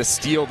sniffing out a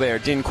steal there.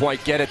 Didn't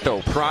quite get it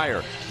though.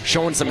 Pryor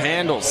showing some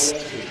handles.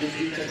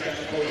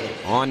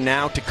 On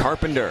now to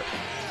Carpenter.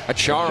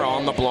 Achara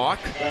on the block.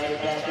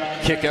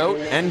 Kick out.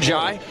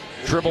 Njai.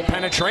 Dribble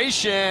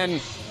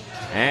penetration.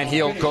 And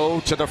he'll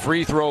go to the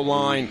free throw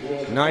line.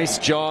 Nice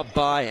job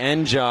by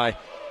Njai.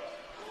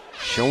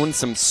 Showing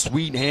some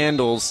sweet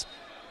handles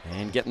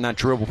and getting that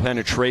dribble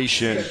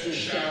penetration.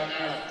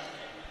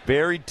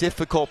 Very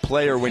difficult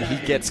player when he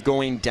gets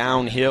going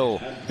downhill,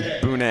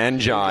 Buna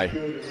Njai.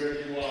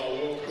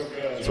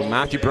 So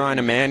Matthew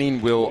Bryan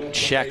Manning will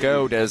check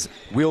out as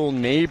Will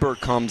Neighbor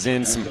comes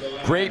in. Some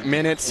great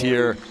minutes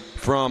here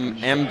from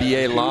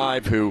NBA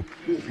Live, who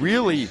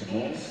really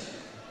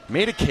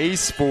made a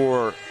case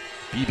for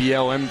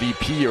BBL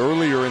MVP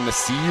earlier in the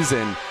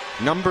season.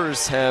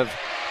 Numbers have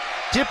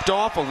dipped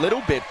off a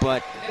little bit,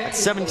 but at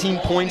 17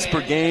 points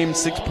per game,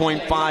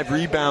 6.5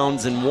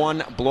 rebounds, and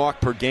 1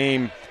 block per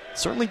game,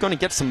 certainly going to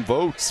get some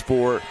votes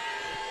for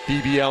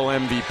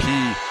BBL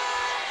MVP.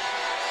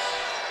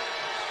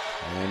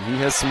 And he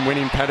has some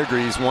winning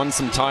pedigrees, won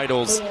some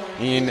titles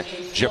in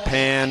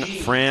Japan,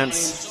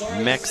 France,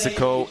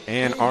 Mexico,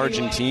 and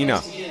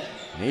Argentina.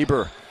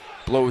 Neighbor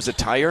blows a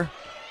tire,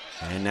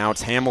 and now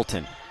it's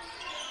Hamilton.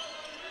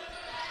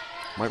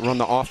 Might run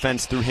the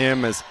offense through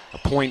him as a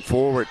point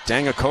forward.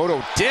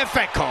 Dangakoto,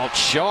 difficult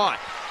shot.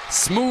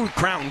 Smooth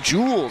crown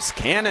jewels,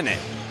 cannon it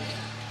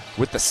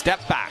with the step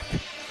back.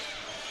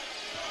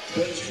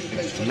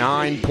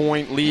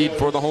 9-point lead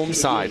for the home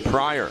side.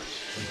 Pryor.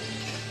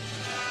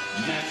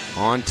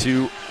 On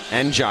to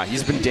Njai.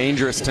 He's been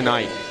dangerous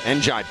tonight.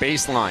 Njai,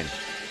 baseline.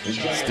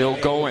 Still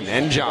going.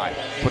 Njai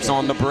puts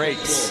on the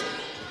brakes.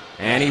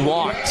 And he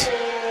walked.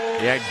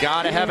 You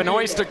gotta have an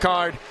Oyster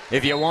card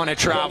if you want to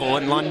travel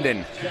in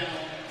London.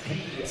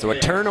 So a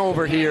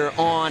turnover here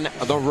on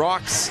the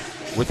Rocks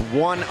with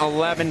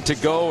 1:11 to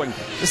go. And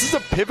this is a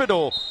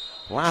pivotal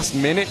last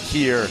minute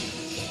here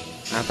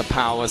at the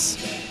Palace.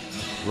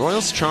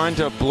 Royals trying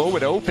to blow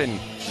it open,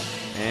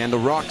 and the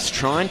Rocks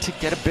trying to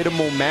get a bit of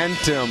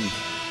momentum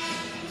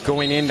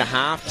going into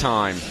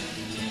halftime.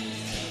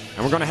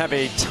 And we're going to have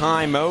a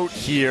timeout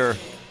here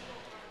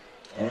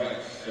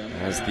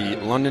as the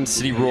London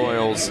City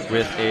Royals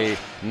with a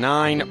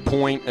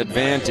 9-point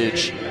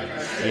advantage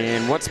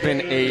in what's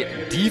been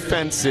a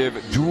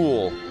defensive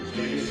duel.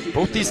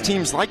 Both these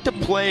teams like to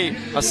play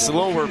a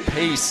slower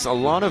pace. A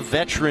lot of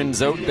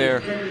veterans out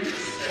there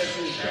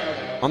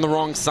on the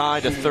wrong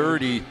side of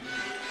 30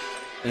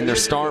 in their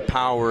star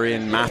power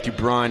in Matthew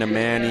Bryan,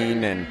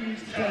 Manning, and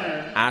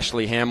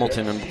Ashley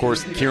Hamilton, and of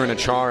course Kieran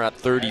Achar at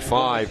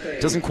 35.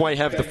 Doesn't quite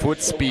have the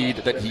foot speed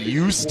that he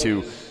used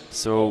to.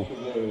 So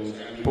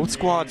both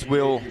squads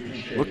will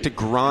look to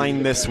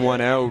grind this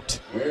one out.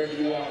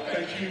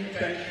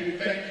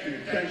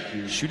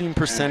 Shooting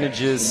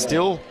percentages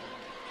still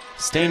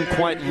staying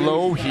quite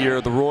low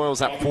here. The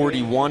Royals at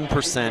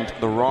 41%,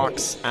 the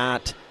Rocks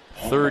at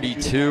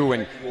 32%,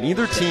 and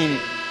neither team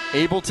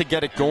able to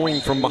get it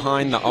going from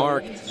behind the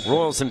arc.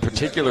 Royals in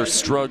particular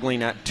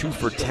struggling at 2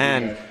 for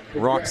 10,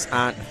 Rocks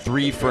at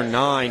 3 for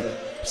 9.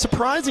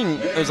 Surprising,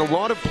 there's a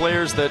lot of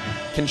players that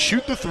can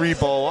shoot the three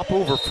ball up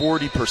over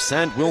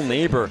 40%. Will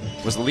Neighbor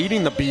was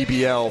leading the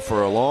BBL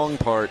for a long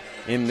part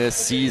in this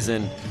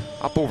season,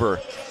 up over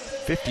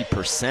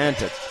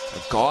 50%,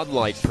 a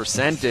godlike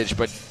percentage,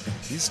 but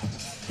he's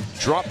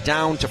dropped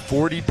down to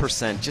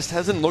 40%. Just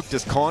hasn't looked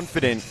as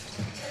confident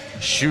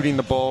shooting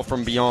the ball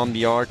from beyond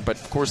the arc. But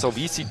of course,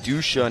 Alvisi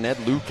Dusha and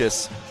Ed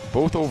Lucas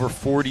both over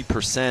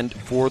 40%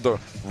 for the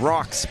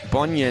Rocks.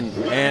 Bunyan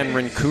and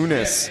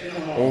Rinkunas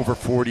over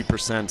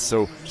 40%.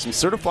 So some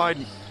certified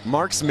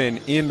marksmen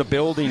in the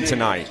building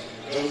tonight.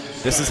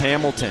 This is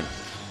Hamilton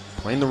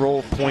playing the role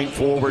of point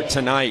forward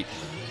tonight.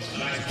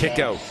 Kick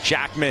out,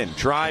 Jackman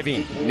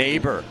driving,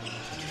 Neighbor.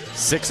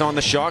 6 on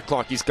the shot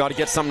clock. He's got to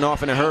get something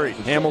off in a hurry.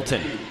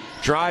 Hamilton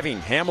driving,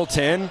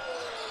 Hamilton.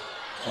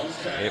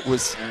 It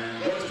was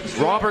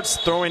Roberts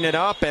throwing it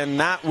up, and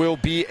that will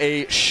be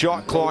a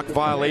shot clock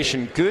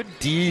violation. Good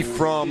D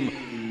from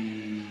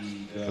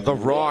the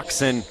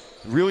Rocks, and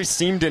really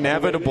seemed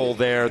inevitable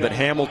there that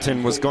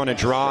Hamilton was going to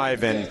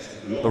drive, and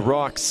the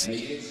Rocks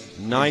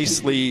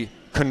nicely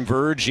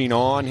converging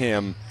on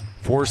him,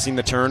 forcing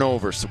the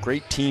turnover. So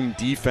great team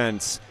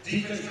defense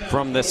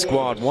from this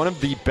squad. One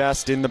of the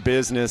best in the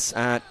business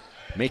at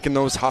making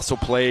those hustle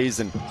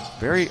plays, and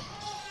very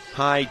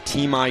high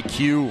team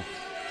IQ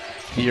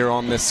here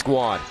on this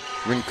squad.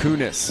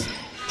 Rinkunas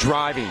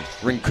driving.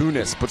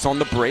 Rinkunas puts on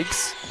the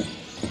brakes.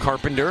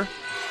 Carpenter,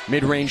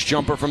 mid-range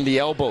jumper from the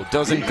elbow.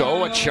 Doesn't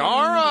go.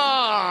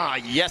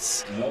 Achara!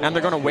 Yes! And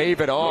they're going to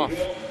wave it off.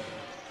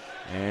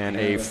 And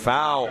a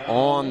foul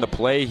on the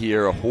play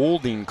here. A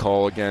holding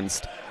call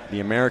against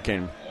the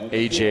American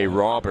A.J.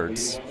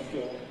 Roberts.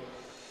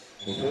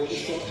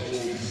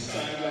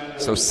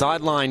 So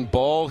sideline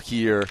ball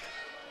here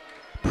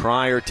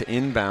prior to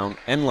inbound.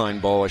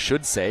 End-line ball, I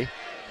should say.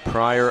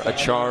 Prior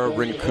Achara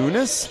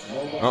Rinkunas.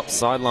 Oh,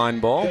 sideline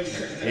ball.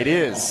 It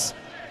is.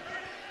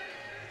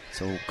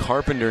 So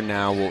Carpenter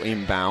now will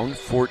inbound.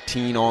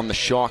 14 on the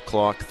shot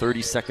clock.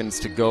 30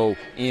 seconds to go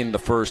in the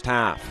first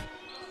half.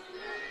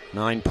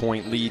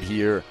 9-point lead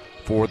here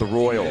for the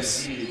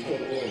Royals.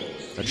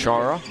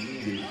 Achara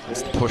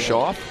gets the push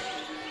off.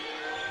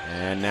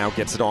 And now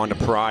gets it on to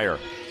Pryor.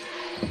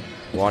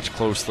 Watched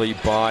closely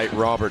by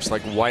Roberts,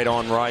 like white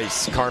on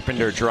rice.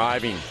 Carpenter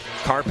driving.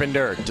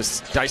 Carpenter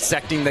just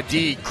dissecting the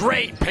D.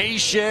 Great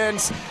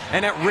patience,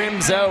 and it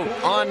rims out.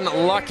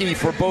 Unlucky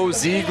for Bo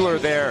Ziegler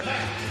there,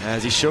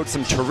 as he showed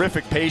some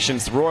terrific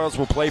patience. The Royals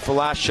will play for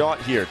last shot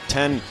here.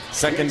 10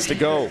 seconds to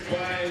go.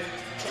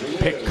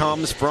 Pick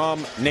comes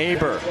from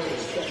Neighbor.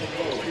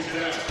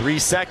 3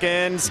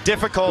 seconds.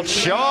 Difficult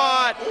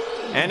shot.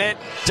 And it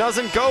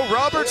doesn't go.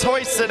 Roberts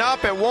hoists it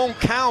up. It won't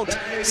count.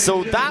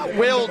 So that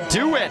will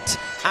do it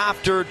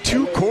after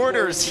 2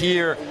 quarters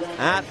here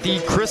at the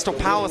Crystal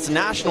Palace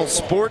National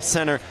Sports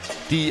Centre.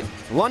 The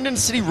London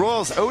City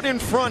Royals out in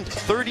front,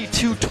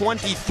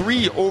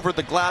 32-23 over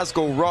the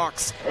Glasgow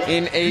Rocks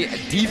in a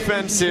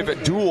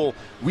defensive duel.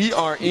 We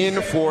are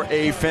in for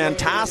a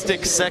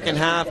fantastic second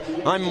half.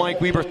 I'm Mike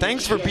Weber.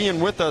 Thanks for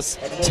being with us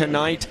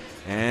tonight.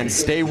 And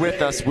stay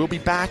with us. We'll be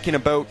back in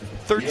about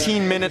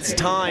 13 minutes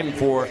time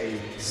for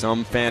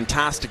some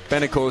fantastic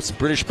Benecos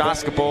British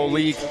Basketball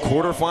League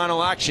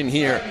quarterfinal action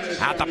here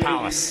at the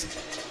Palace.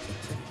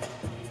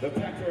 The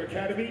Packer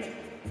Academy.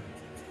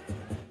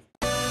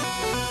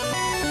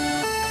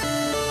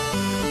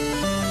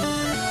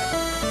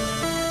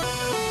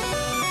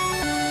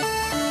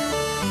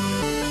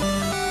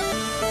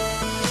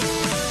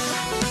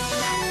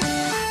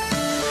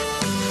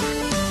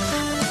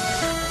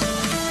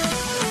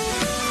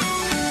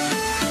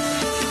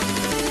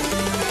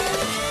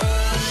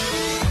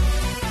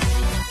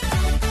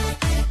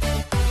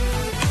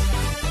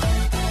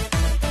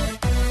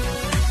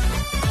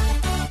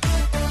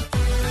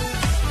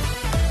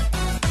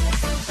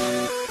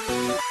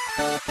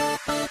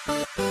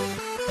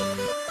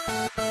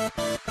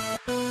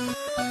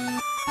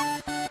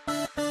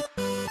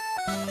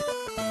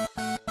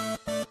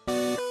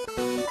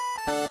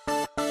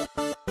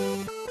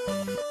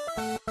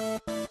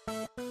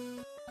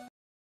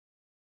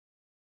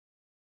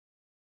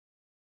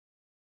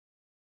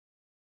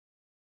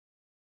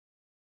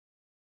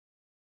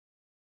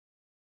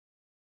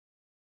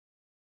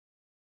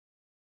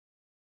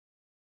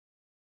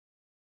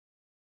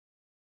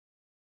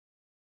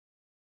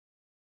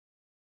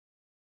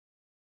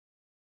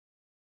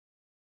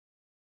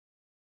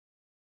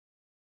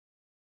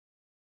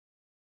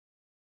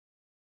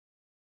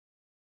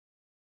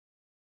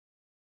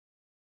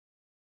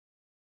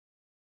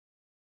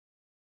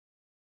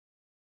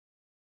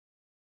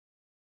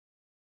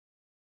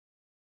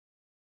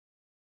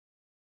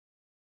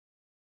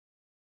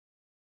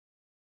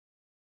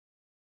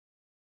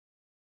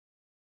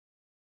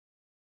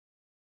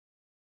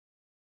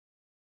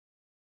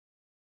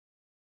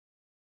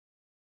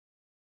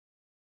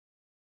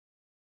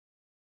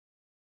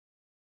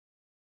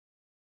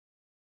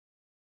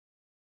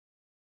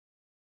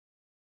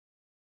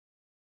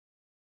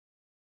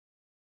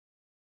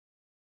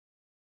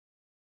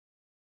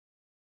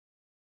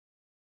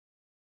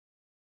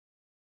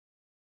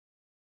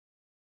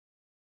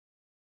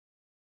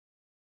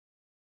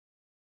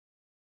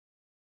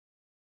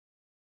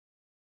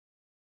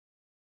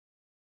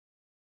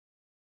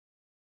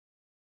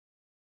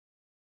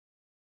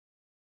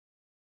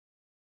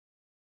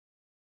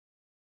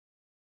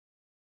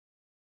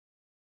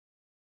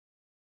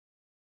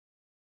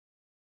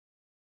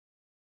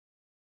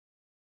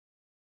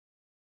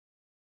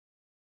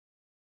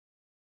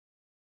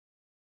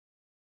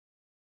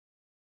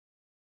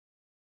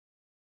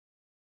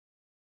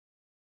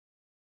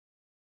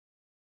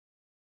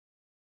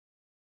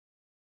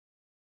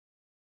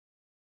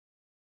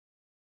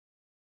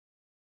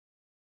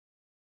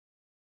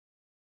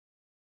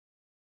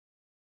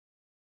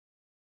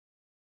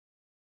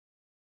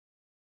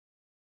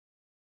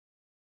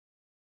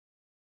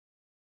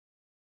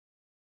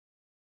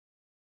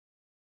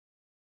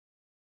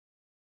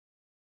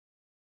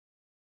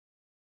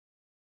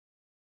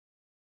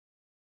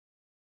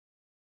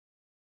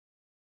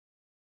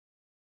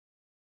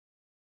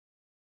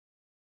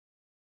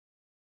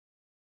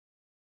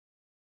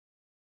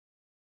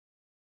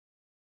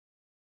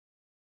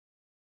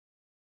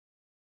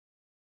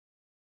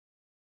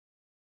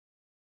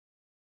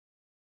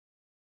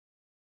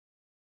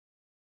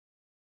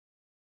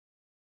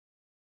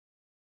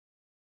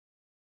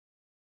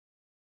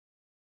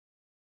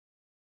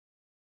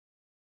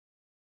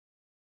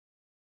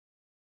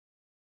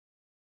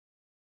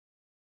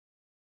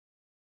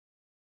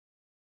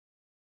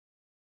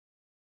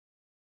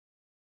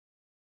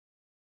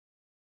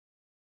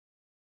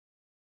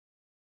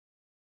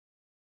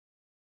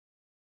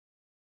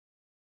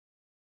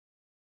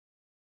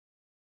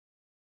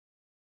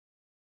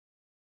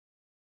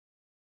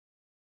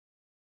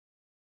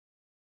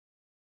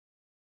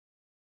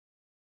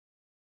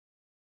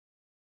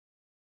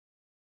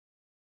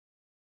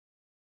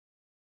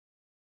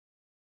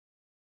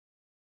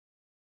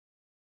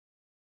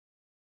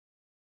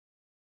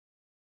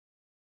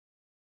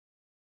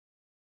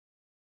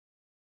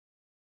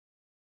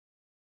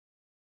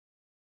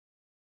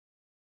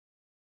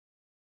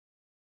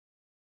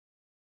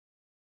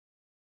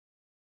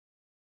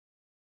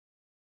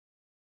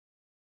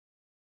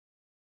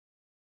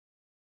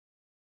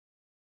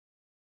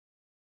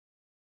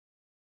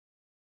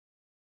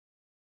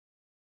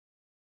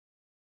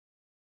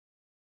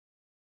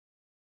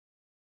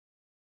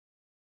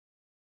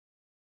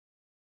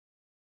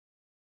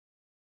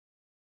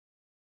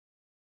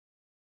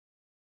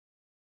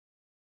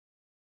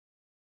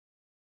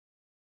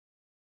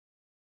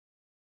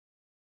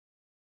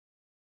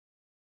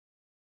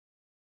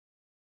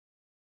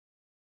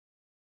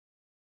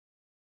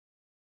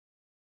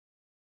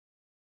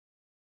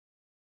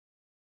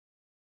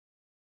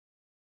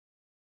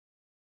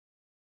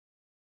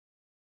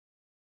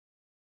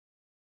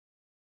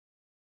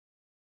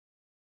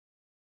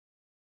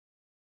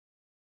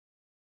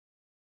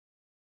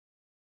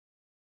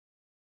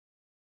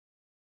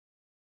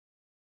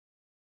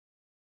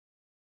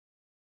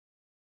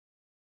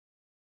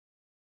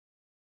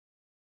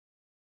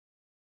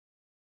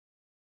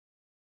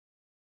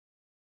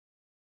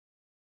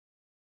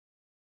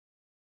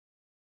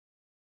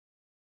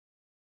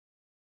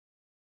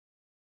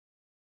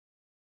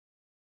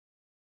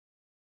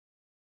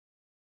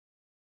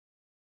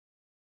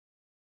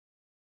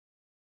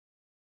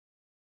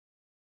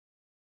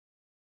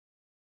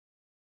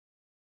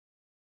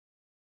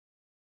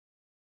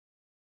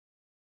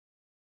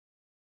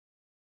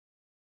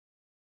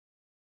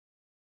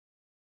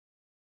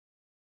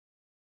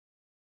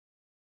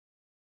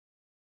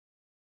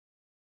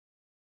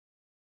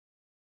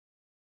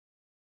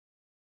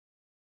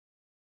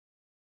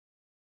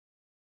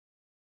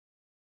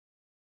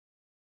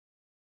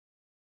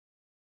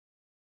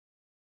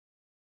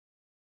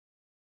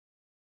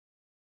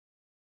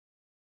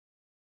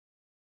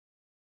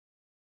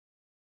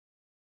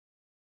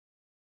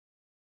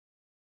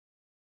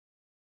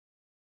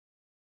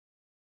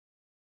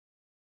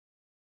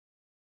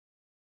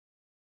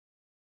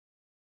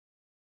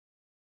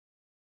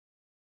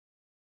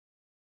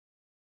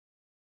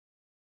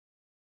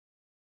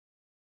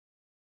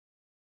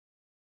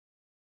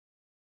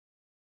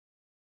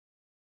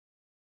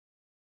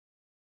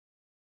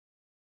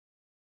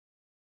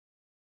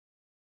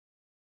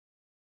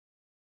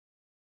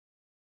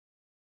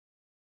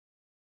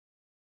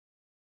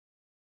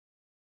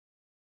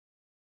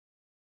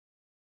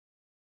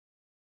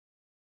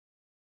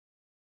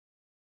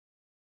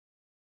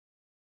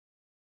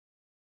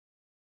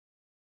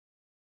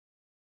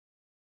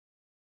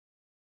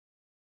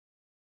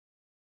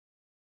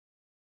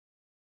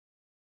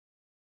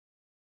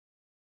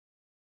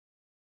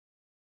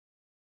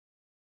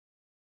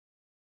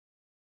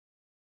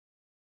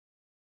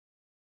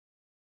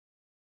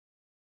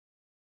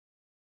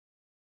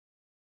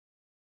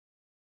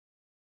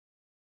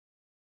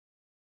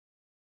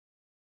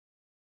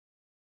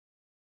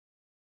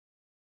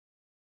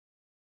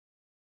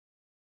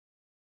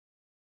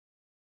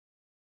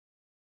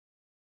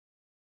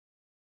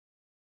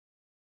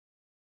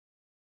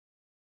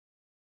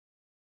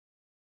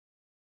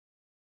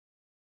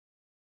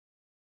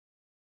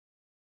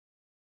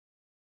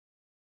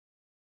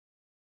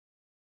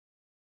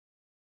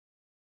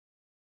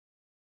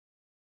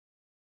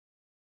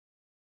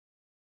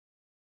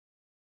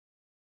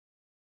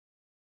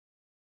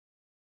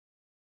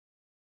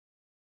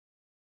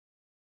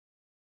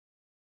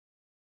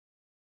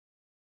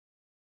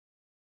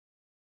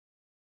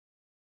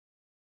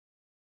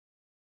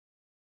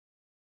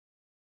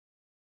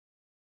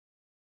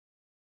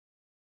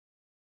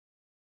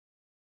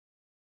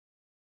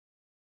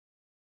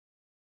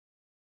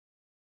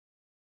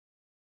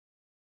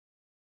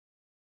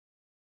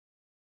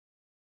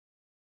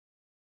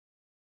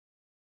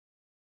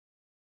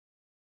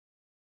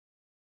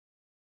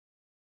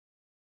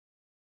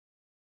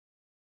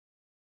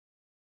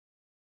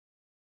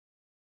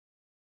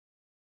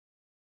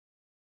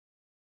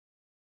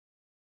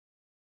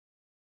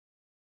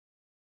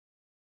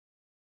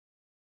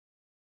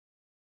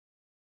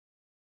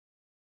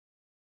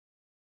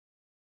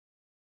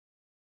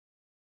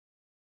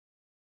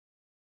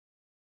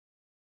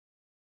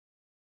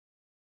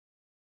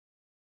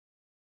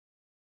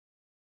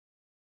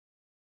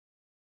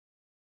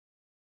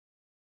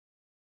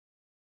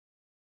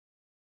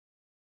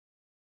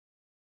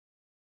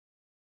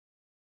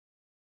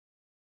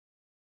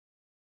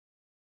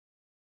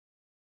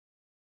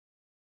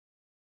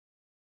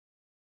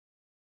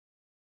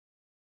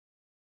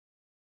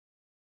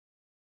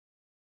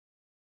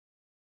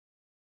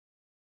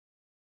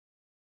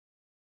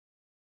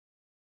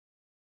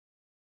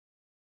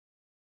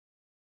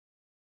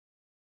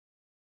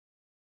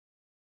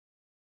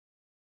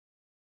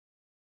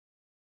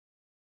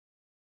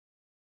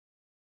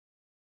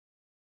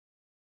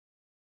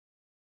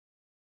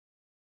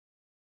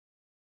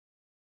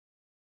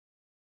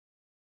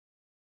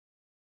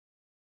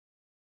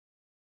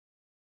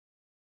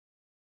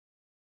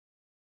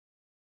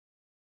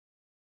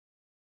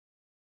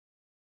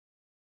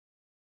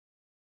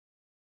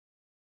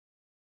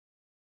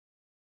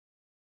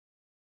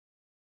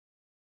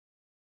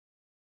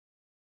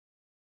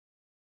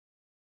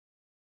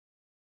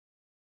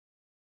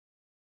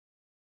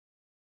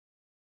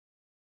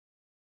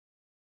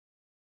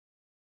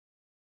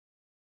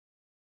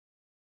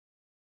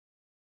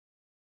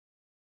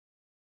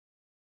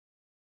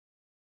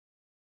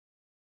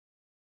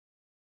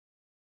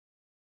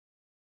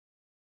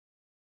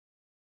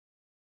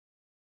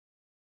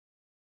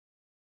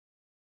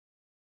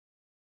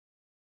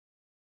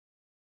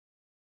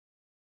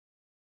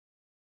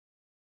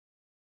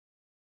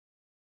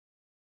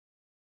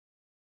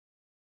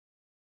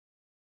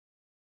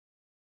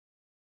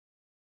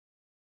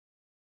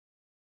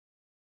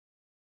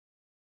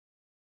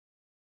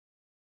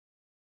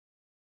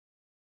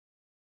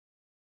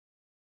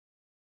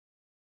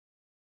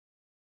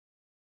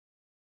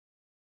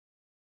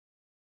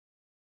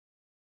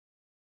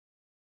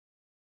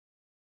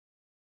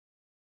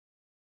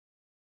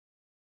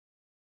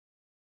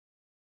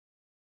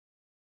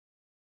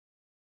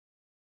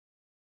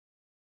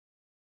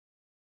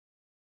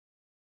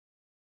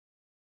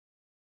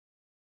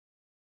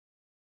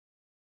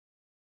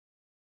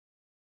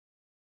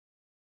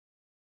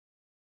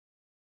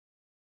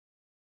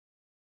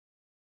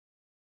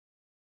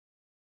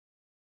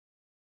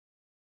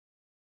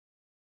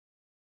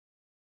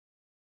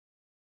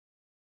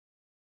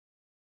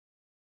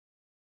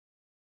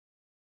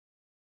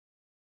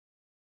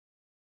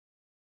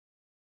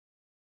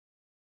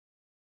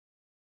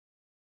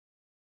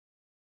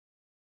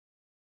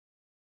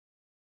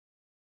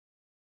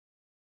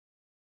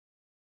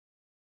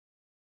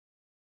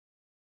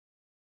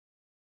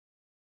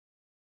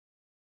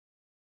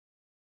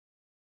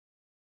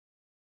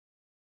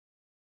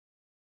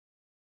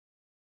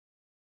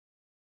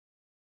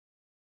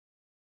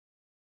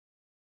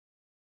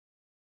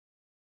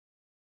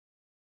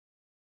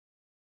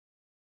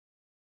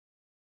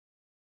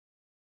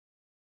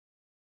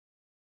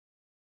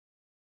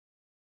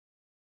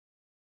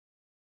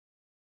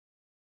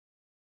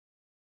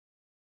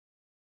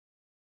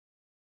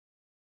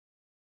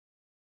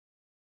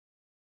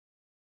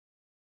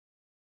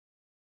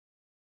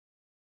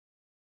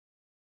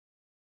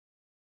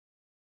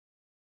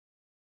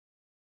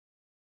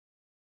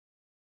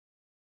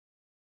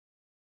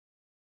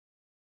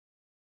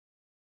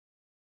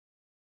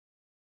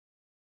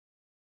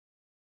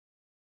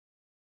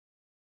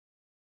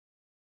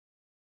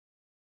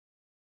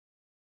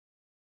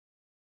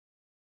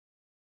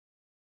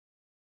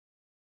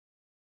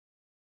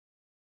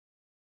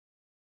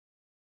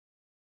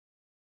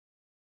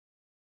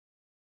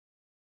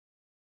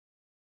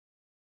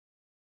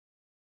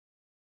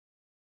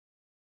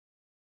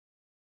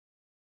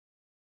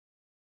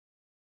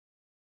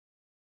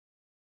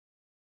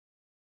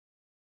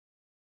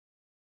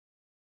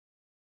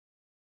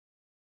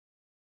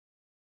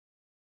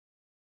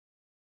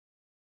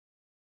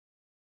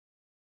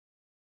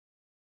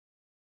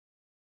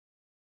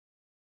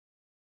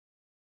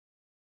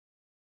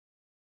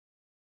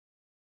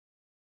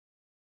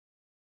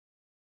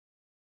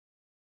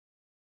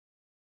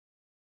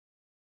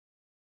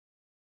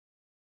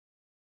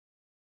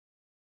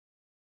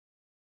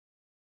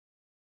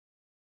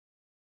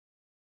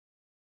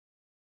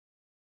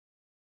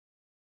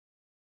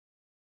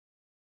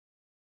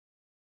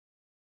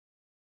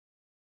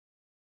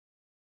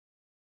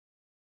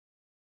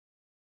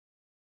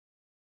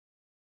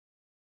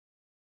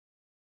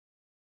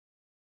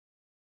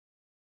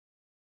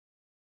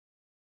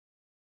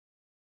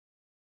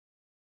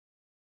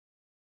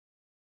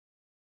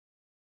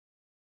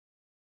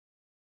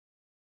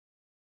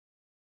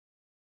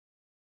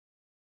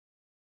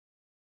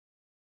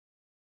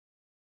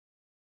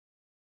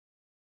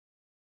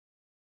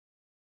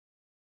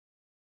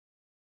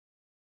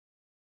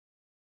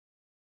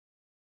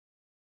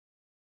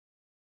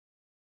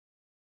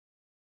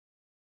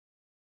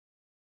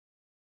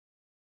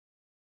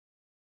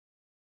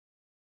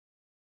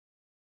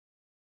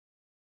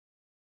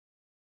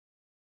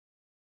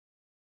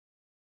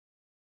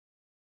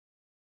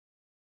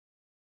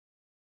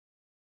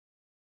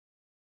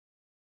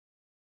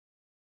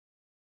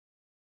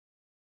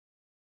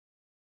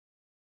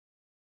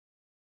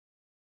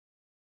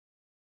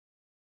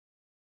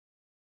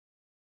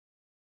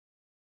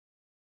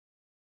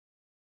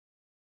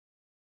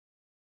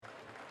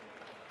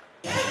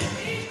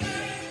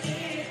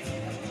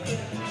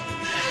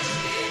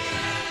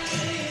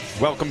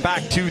 Welcome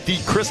back to the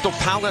Crystal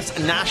Palace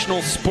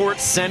National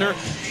Sports Centre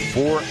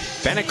for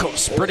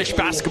Benecos British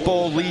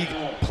Basketball League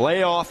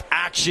playoff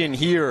action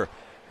here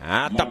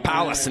at the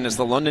Palace. And as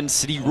the London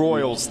City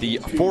Royals, the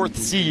 4th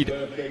seed,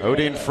 out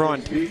in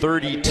front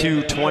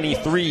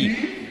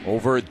 32-23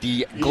 over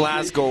the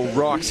Glasgow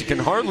Rocks. You can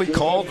hardly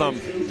call them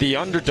the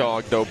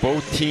underdog, though.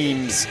 Both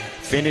teams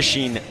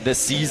finishing the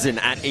season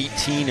at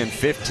 18 and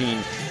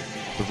 15.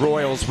 The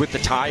Royals with the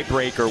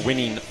tiebreaker,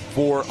 winning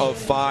 4 of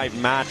 5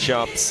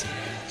 matchups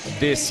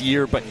this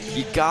year, but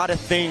you gotta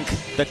think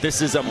that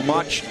this is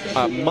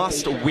a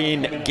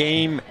must-win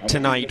game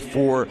tonight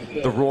for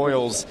the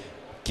Royals,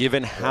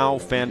 given how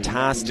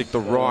fantastic the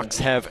Rocks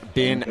have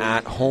been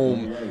at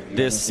home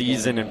this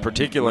season, and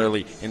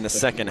particularly in the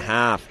second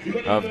half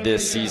of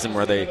this season,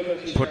 where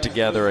they put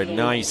together a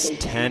nice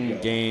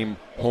 10-game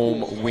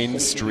home win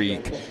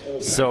streak.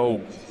 So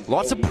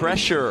lots of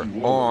pressure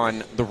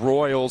on the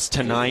Royals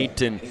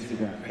tonight. And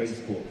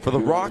for the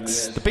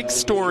Rocks, the big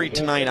story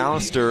tonight,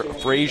 Alistair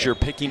Fraser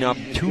picking up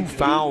 2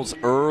 fouls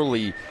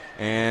early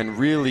and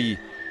really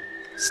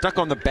stuck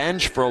on the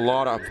bench for a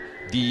lot of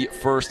the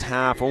first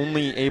half,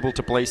 only able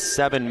to play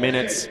 7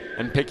 minutes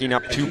and picking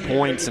up 2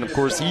 points. And of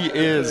course, he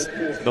is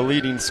the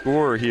leading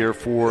scorer here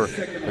for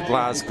the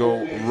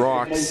Glasgow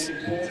Rocks.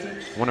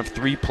 One of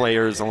 3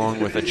 players,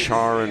 along with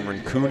Achar and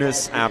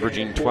Rinkunas,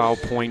 averaging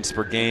 12 points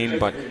per game.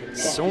 But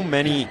so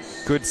many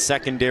good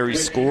secondary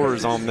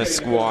scorers on this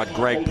squad.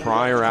 Greg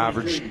Pryor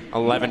averaged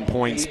 11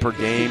 points per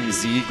game,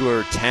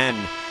 Ziegler 10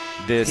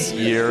 this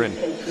year,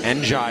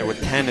 and Njai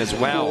with 10 as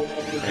well.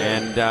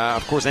 And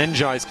of course,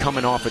 Njai's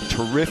coming off a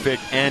terrific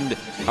end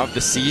of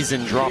the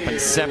season, dropping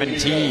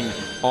 17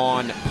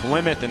 on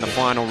Plymouth in the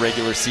final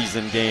regular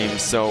season game.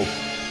 So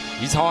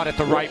he's hot at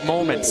the right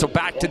moment. So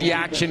back to the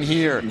action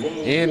here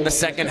in the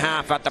second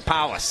half at the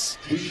Palace.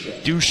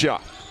 Dusha,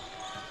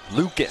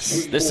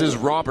 Lucas, this is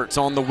Roberts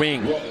on the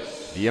wing.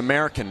 The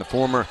American, the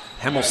former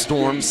Hemel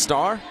Storm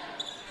star.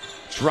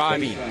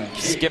 Driving,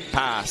 skip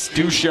pass,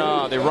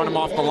 Dusha, they run him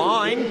off the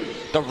line.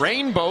 The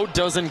rainbow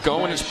doesn't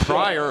go, and it's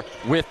Pryor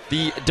with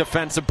the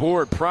defensive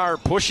board. Pryor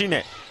pushing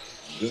it.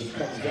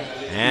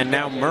 And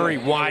now Murray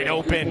wide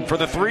open for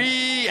the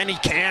 3, and he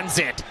cans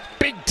it.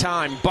 Big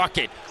time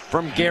bucket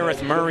from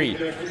Gareth Murray.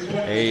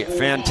 A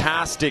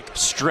fantastic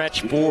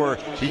stretch 4.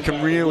 He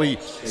can really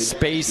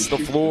space the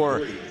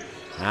floor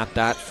at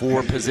that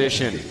 4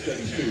 position.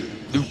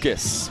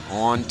 Lucas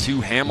on to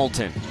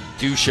Hamilton.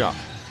 Dusha.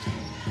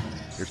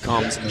 Here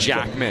comes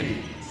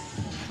Jackman.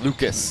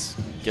 Lucas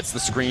gets the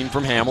screen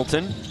from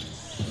Hamilton.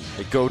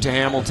 They go to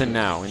Hamilton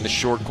now in the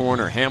short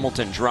corner.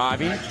 Hamilton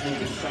driving.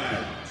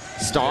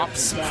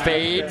 Stops,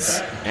 fades,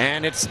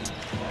 and it's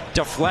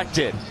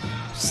deflected.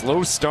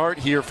 Slow start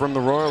here from the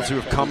Royals, who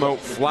have come out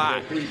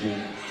flat.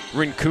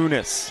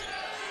 Rinkunas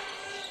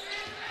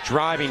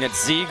driving at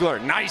Ziegler.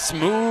 Nice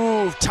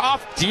move.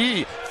 Tough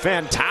D.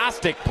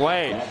 Fantastic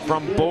play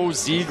from Bo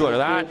Ziegler.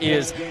 That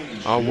is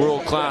a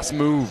world-class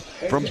move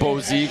from Bo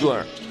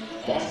Ziegler.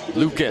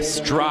 Lucas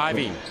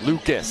driving.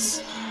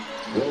 Lucas.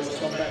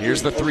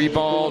 Here's the 3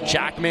 ball.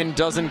 Jackman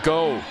doesn't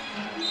go.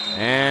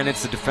 And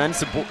it's a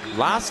defensive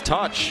last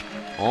touch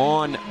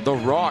on the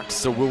Rocks,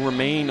 so will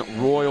remain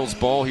Royals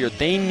ball here.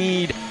 They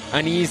need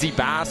an easy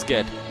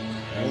basket.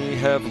 They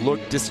have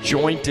looked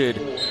disjointed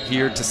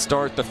here to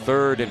start the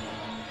third, and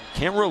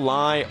can't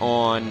rely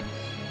on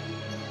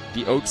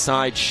the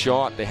outside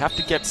shot. They have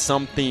to get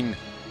something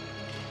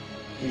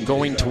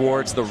going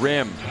towards the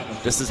rim.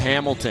 This is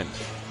Hamilton.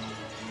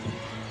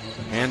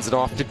 Hands it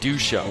off to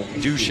Dusha.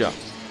 Dusha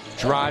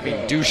driving.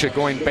 Dusha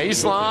going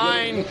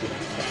baseline.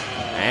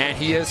 And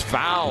he is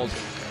fouled.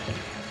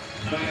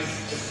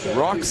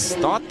 Rocks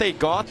thought they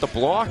got the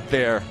block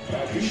there.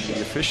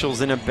 The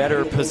officials in a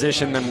better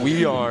position than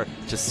we are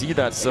to see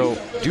that. So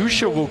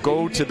Dusha will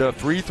go to the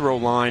free throw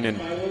line, and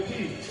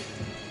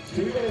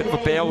bit of a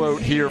bailout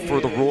here for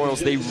the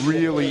Royals. They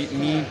really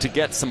need to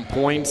get some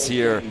points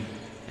here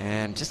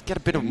and just get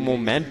a bit of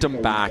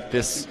momentum back.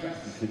 This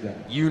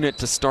unit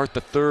to start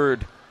the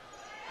third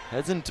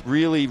hasn't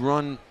really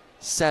run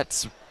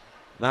sets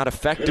that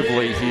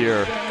effectively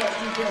here.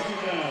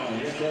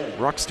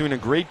 Rock's doing a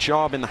great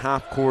job in the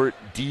half-court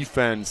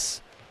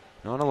defense,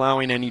 not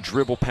allowing any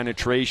dribble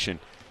penetration.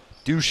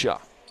 Dusha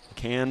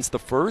cans the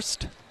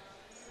first.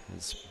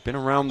 Has been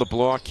around the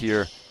block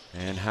here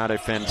and had a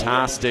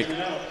fantastic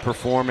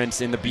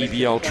performance in the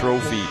BBL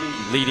trophy,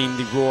 leading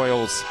the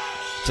Royals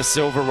to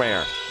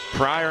silverware.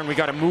 Pryor, and we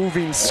got a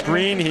moving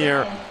screen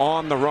here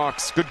on the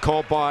Rocks. Good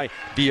call by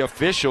the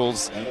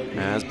officials,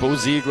 as Bo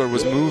Ziegler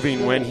was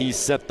moving when he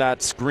set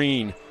that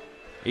screen.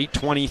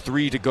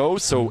 8:23 to go,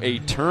 so a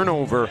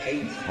turnover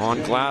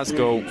on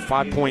Glasgow.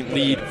 5-point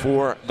lead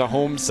for the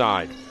home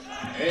side.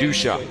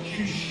 Dusha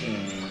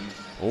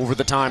over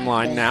the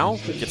timeline now,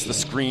 gets the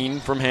screen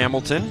from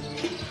Hamilton.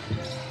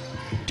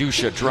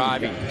 Dusha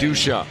driving,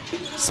 Dusha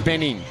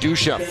spinning,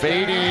 Dusha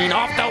fading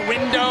off the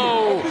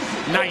window.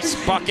 Nice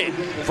bucket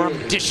from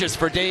Dishes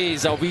for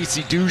Days,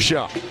 Alvisi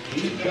Dusha,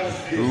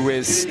 who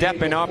is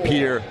stepping up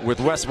here with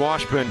Wes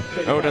Washburn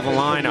out of the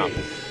lineup.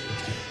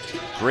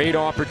 Great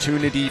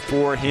opportunity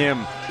for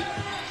him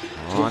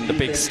on the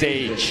big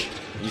stage.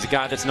 He's a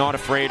guy that's not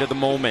afraid of the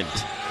moment.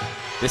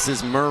 This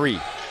is Murray.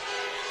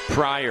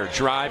 Pryor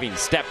driving,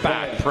 step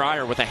back.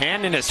 Pryor with a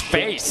hand in his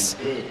face.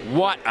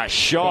 What a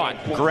shot,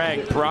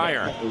 Greg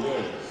Pryor.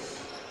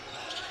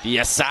 The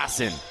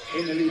assassin.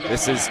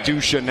 This is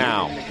Dusha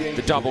now.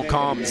 The double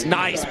comes.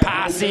 Nice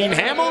passing.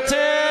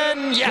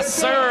 Hamilton! Yes,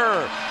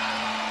 sir!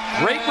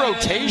 Great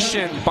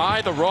rotation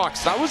by the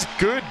Rocks. That was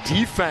good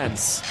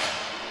defense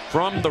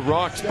from the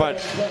Rocks,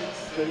 but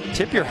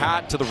tip your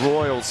hat to the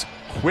Royals.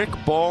 Quick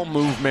ball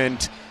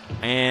movement,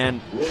 and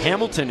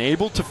Hamilton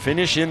able to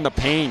finish in the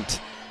paint.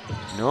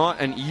 Not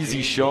an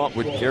easy shot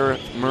with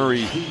Gareth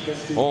Murray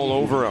all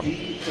over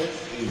him.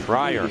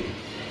 Pryor.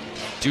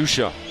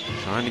 Dusha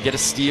trying to get a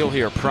steal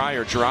here.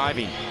 Pryor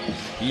driving.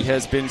 He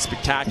has been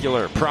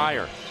spectacular.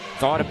 Pryor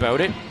thought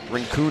about it.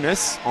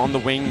 Rinkunas on the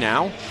wing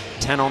now.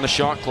 10 on the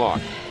shot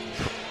clock.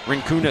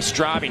 Rinkunas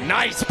driving.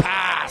 Nice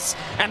pass!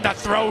 And the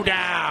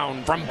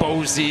throwdown from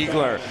Bo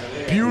Ziegler.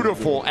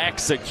 Beautiful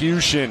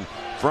execution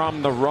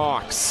from the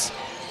Rocks.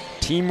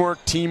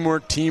 Teamwork,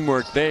 teamwork,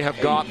 teamwork. They have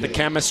got the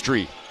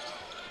chemistry.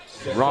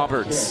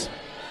 Roberts.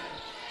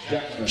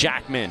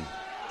 Jackman.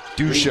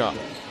 Dusha.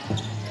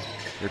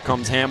 Here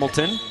comes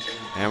Hamilton.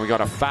 And we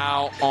got a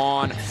foul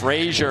on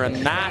Frazier, and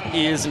that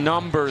is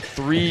number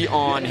 3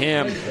 on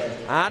him.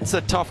 That's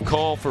a tough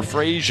call for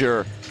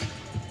Frazier.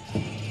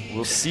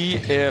 We'll see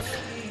if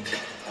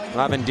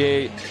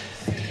Lavendale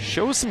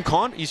shows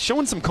some he's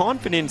showing some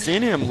confidence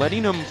in him,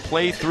 letting him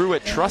play through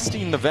it,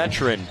 trusting the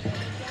veteran.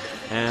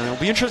 And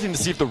it'll be interesting to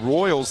see if the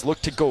Royals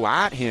look to go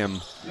at him,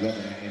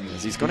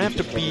 as he's going to have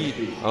to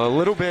be a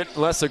little bit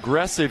less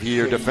aggressive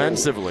here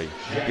defensively.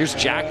 Here's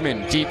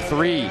Jackman, deep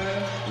 3,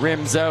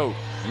 rims out.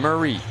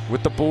 Murray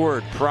with the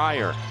board.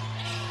 Pryor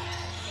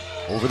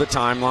over the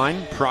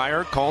timeline.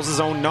 Pryor calls his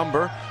own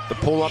number. The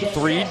pull-up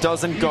 3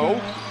 doesn't go.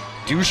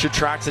 Dusha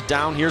tracks it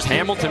down. Here's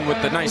Hamilton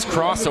with the nice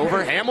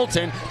crossover.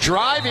 Hamilton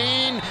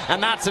driving,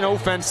 and that's an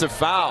offensive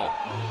foul.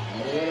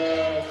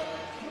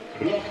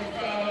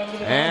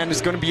 And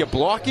it's going to be a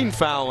blocking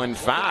foul, in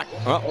fact.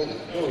 Oh,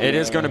 it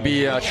is going to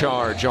be a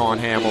charge on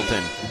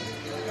Hamilton.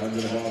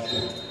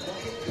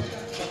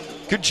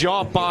 Good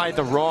job by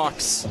the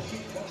Rocks.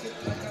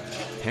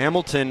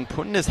 Hamilton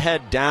putting his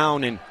head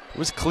down, and it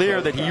was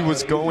clear that he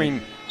was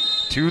going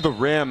to the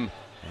rim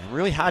and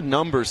really had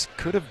numbers,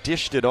 could have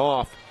dished it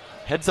off.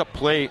 Heads up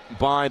play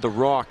by the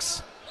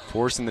Rocks,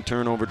 forcing the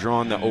turnover,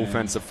 drawing the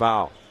offensive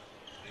foul.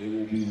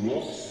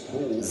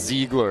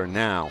 Ziegler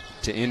now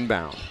to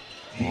inbound.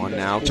 On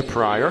now to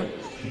Pryor.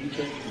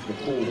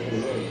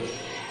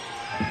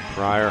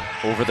 Pryor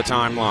over the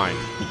timeline.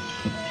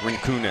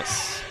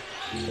 Rinkunas.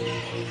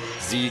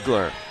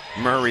 Ziegler.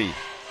 Murray.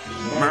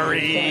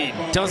 Murray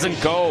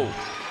doesn't go.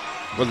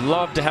 Would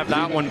love to have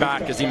that one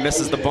back as he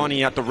misses the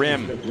bunny at the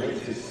rim.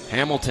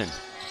 Hamilton,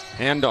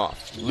 handoff.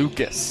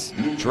 Lucas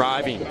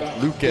driving.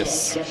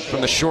 Lucas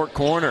from the short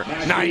corner.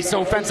 Nice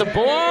offensive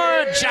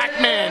board.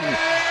 Jackman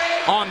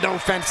on the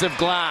offensive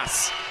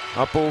glass.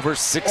 Up over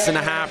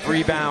 6.5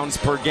 rebounds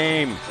per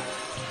game.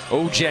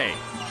 OJ.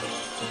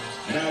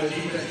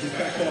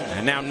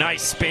 And now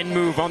nice spin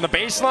move on the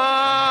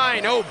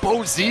baseline. Oh,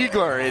 Bo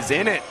Ziegler is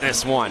in it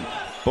this one.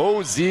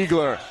 Bo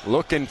Ziegler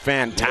looking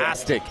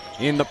fantastic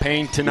in the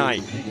paint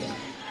tonight.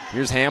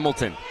 Here's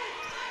Hamilton.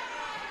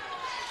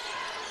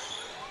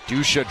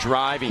 Dusha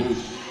driving.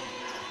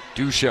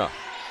 Dusha,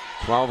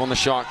 12 on the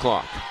shot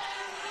clock.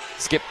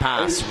 Skip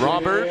pass.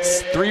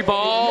 Roberts, 3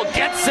 ball,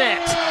 gets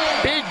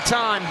it! Big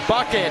time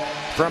bucket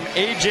from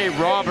A.J.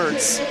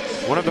 Roberts.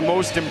 One of the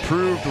most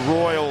improved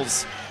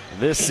Royals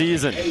this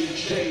season.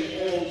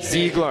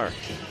 Ziegler.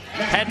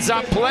 Heads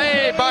up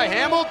play by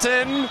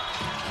Hamilton,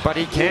 but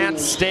he can't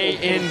stay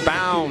in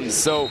bounds.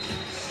 So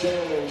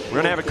we're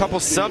going to have a couple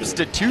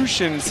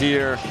substitutions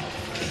here.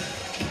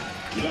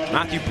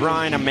 Matthew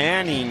Bryan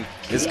Manning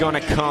is going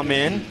to come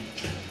in,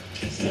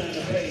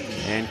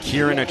 and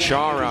Kieran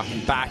Achara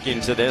back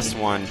into this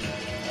one.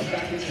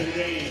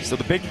 So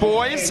the big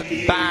boys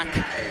back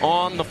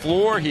on the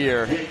floor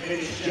here.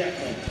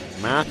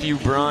 Matthew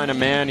Bryan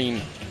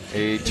Manning,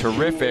 a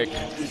terrific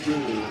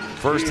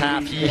first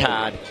half he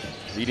had,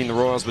 leading the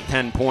Royals with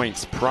 10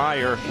 points.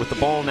 Pryor with the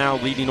ball now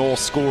leading all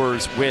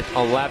scorers with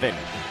 11.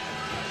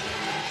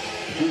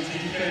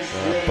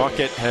 The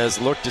bucket has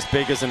looked as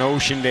big as an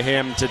ocean to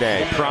him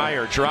today.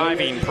 Pryor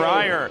driving.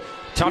 Pryor,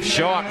 tough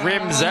shot,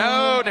 rims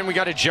out, and we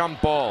got a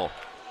jump ball.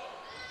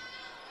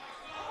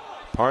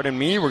 Pardon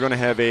me, we're going to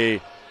have a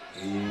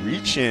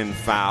reach-in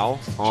foul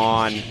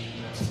on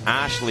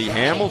Ashley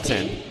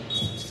Hamilton.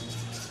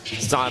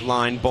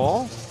 Sideline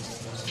ball.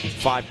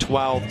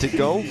 5:12 to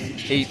go.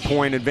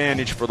 8-point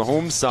advantage for the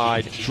home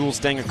side. Jules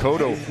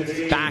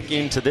Dengakoto back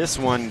into this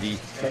one. The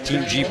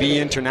Team GB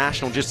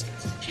International, just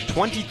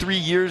 23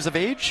 years of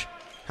age.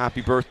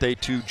 Happy birthday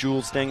to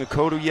Jules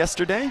Dengakoto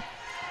yesterday.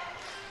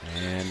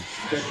 And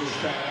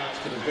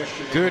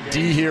good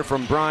D here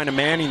from Bryan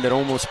Manning that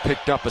almost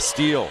picked up a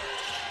steal.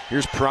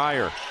 Here's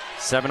Pryor.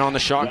 7 on the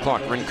shot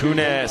clock.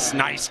 Rinkunas,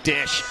 nice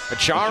dish.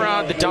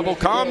 Achara, the double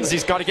comes.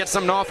 He's got to get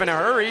something off in a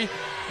hurry.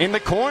 In the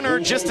corner,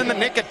 just in the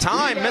nick of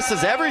time,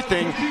 misses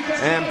everything.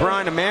 And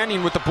Brian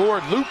Manning with the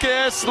board.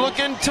 Lucas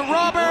looking to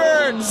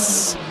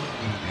Roberts.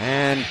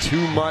 And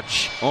too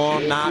much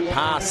on that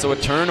pass, so a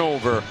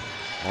turnover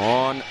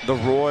on the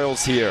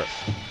Royals here.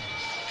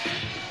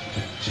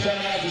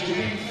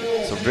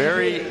 So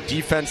very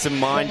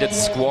defensive-minded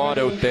squad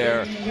out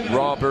there.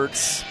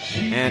 Roberts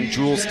and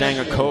Jules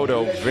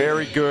Dangakoto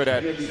very good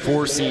at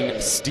forcing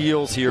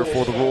steals here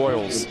for the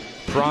Royals.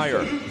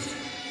 Pryor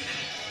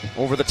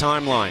over the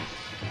timeline.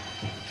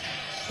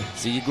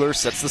 Ziegler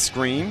sets the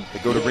screen. They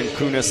go to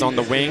Rinkunas on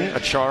the wing.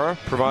 Achara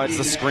provides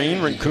the screen.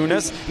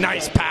 Rinkunas,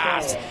 nice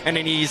pass and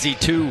an easy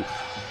 2.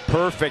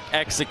 Perfect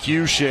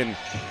execution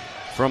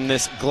from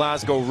this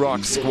Glasgow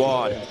Rock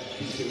squad.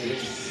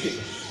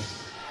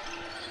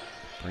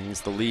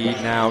 Brings the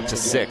lead now to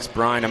 6.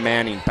 Brian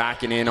Manning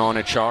backing in on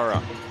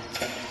Achara.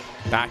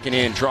 Backing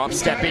in, drop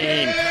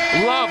stepping.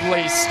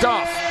 Lovely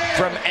stuff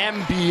from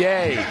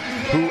MBA,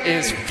 who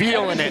is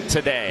feeling it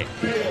today.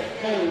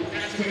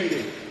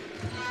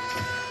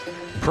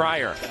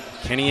 Pryor,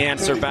 can he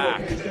answer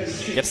back?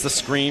 Gets the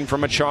screen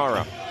from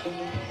Achara.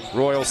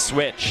 Royal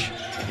switch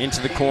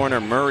into the corner.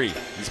 Murray,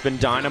 he's been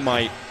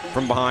dynamite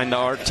from behind the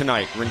arc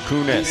tonight.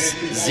 Rinkunas,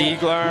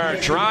 Ziegler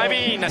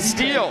driving, a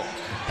steal.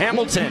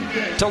 Hamilton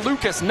to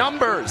Lucas,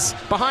 numbers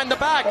behind the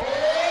back.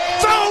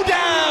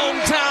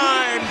 Throwdown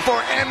time for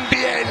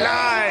NBA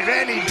Live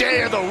any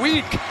day of the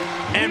week.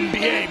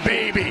 NBA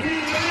baby.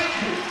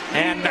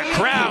 And the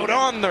crowd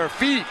on their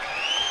feet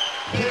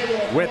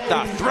with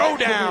the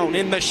throwdown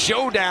in the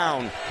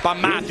showdown by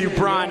Matthew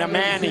Brian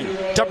Manning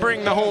to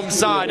bring the home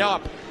side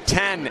up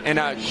 10, and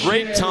a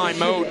great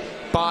timeout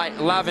by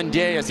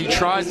Lavendie as he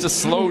tries to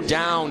slow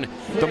down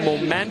the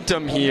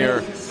momentum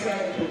here.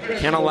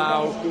 Can't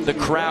allow the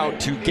crowd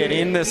to get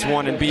in this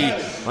one and be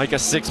like a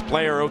 6th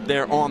player out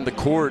there on the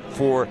court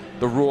for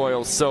the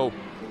Royals. So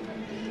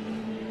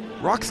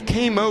Rocks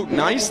came out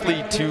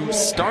nicely to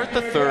start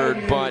the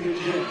third, but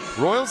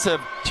Royals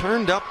have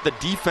turned up the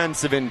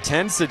defensive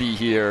intensity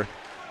here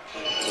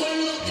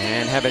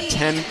and have a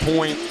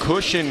 10-point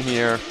cushion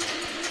here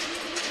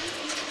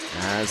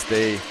as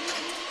they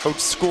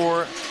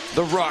outscore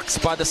the Rocks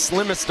by the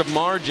slimmest of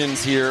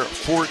margins here,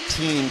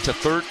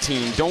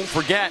 14-13. Don't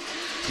forget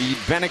the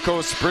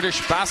Benecos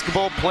British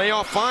Basketball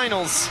Playoff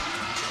Finals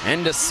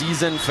and a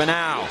season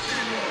finale.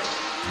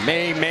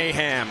 May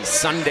Mayhem,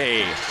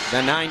 Sunday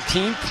the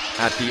 19th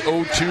at the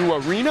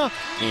O2 Arena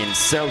in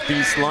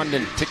Southeast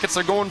London. Tickets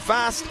are going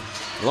fast.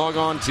 Log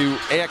on to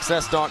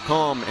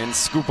AXS.com and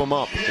scoop them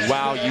up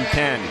while you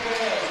can.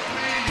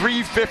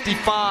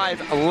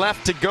 3:55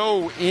 left to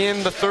go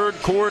in the third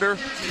quarter.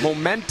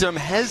 Momentum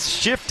has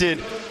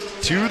shifted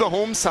to the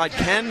home side.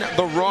 Can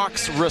the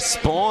Rocks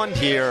respond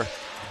here?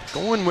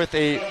 Going with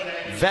a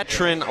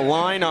veteran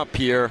lineup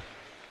here.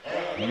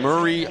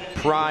 Murray,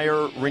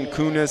 Pryor,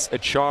 Rinkunas,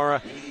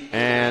 Achara,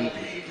 and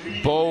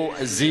Bo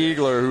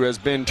Ziegler, who has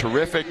been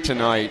terrific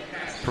tonight,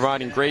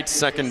 providing great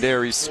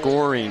secondary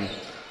scoring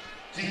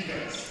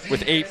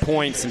with 8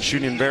 points and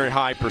shooting very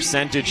high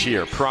percentage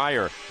here.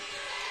 Pryor.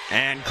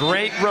 And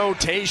great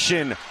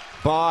rotation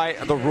by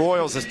the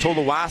Royals as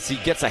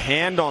Tolawasi gets a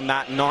hand on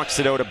that and knocks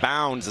it out of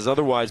bounds, as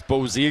otherwise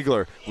Bo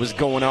Ziegler was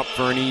going up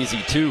for an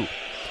easy 2.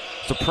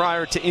 So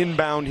Pryor to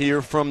inbound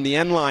here from the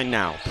end line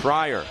now.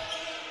 Pryor.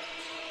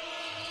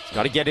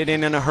 Got to get it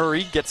in a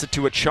hurry. Gets it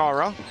to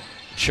Achara.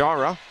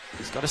 Achara.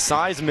 He's got a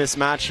size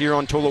mismatch here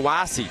on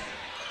Tolawasi.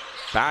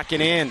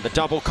 Backing in. The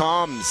double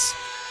comes.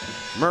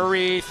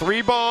 Murray,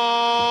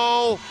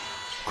 3-ball.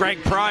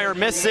 Greg Pryor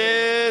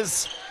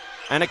misses.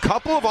 And a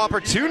couple of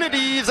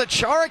opportunities.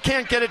 Achara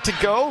can't get it to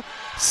go.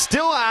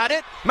 Still at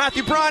it.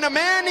 Matthew Brian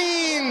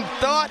Manning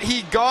thought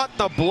he got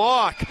the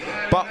block,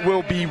 but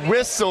will be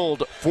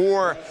whistled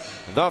for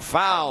the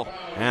foul.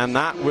 And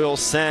that will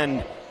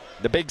send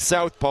the big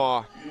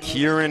southpaw,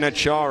 Kieran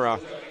Achara,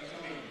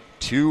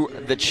 to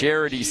the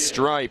charity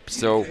stripe.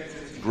 So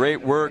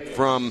great work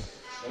from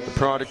the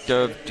product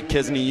of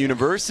Duquesne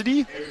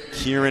University,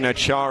 Kieran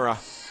Achara,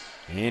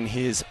 in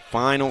his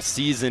final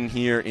season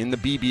here in the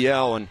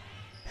BBL, and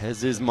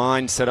has his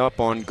mind set up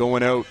on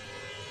going out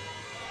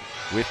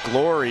with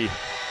glory.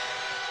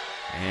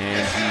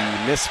 And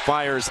he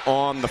misfires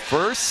on the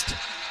first.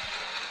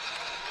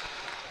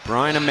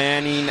 Brian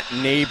Manning,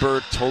 Neighbor,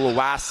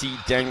 Tolawasi,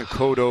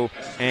 Dangakoto,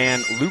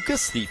 and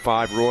Lucas, the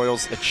 5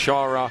 Royals,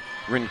 Achara,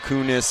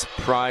 Rinkunas,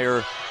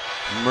 Pryor,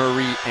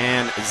 Murray,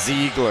 and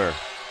Ziegler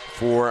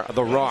for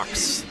the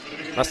Rocks.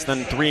 Less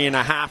than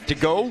 3.5 to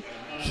go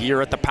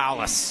here at the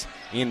Palace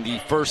in the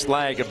first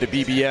leg of the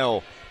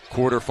BBL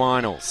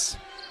quarterfinals.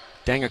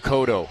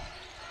 Dangakoto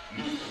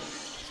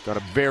got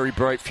a very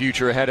bright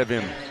future ahead of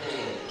him.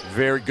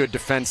 Very good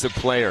defensive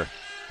player.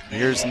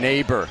 Here's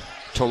Neighbor.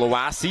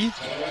 Tolawasi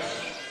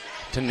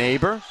to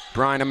Neighbor.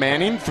 Brian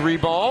Manning,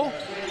 3-ball.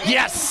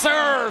 Yes,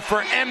 sir,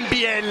 for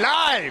NBA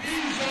Live,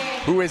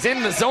 who is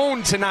in the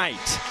zone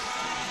tonight.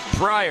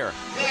 Pryor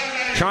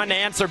trying to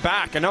answer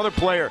back. Another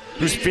player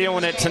who's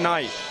feeling it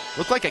tonight.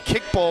 Looked like a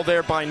kickball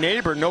there by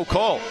Neighbor, no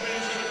call.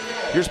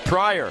 Here's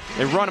Pryor.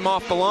 They run him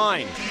off the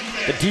line.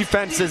 The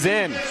defense is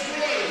in.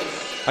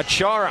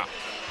 Achara,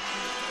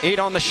 8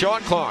 on the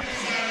shot clock.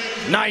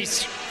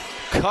 Nice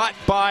cut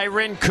by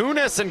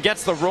Rinkunas and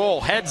gets the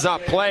roll. Heads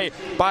up play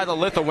by the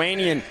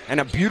Lithuanian and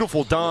a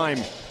beautiful dime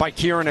by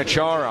Kieran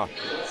Achara.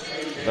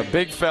 The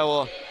big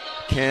fella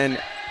can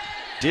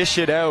dish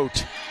it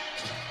out.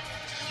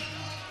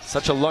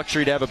 Such a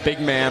luxury to have a big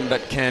man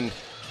that can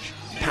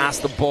pass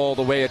the ball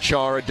the way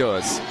Achara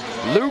does.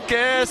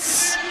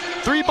 Lucas,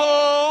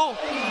 3-ball,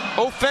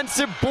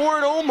 offensive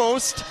board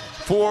almost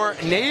for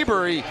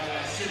Neighbor. He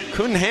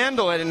couldn't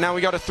handle it, and now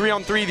we got a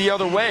 3-on-3 the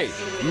other way.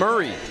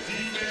 Murray,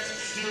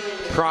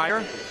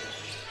 Pryor,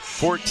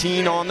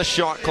 14 on the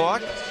shot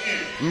clock.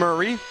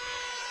 Murray,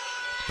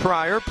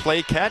 Pryor,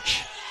 play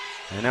catch.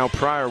 And now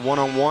Pryor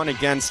one-on-one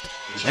against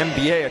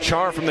NBA.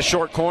 Achara from the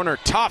short corner.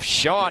 Tough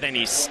shot, and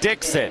he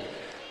sticks it.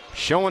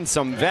 Showing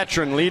some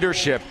veteran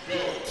leadership.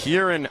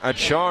 Kieran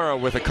Achara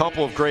with a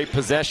couple of great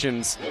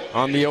possessions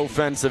on the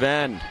offensive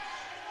end.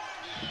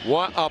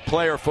 What a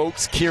player,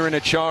 folks. Kieran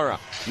Achara.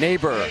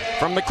 Neighbor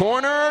from the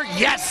corner.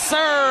 Yes,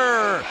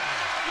 sir!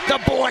 The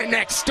boy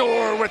next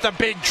door with a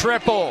big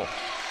triple.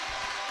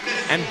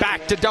 And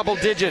back to double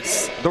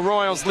digits. The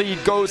Royals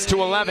lead goes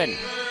to 11.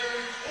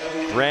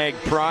 Greg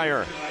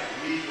Pryor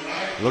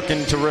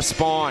looking to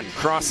respond.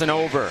 Crossing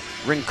over.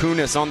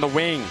 Rinkunas on the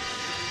wing.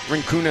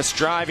 Rinkunas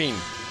driving.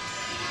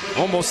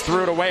 Almost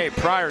threw it away.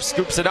 Pryor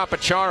scoops it up.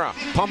 Achara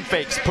pump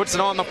fakes, puts it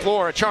on the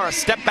floor. Achara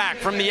step back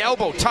from the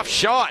elbow. Tough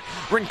shot.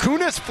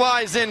 Rinkunas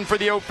flies in for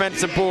the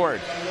offensive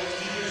board.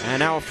 And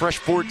now a fresh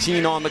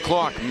 14 on the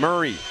clock.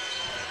 Murray,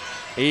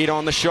 8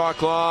 on the shot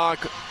clock.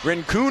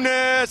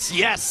 Rinkunas,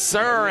 yes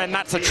sir, and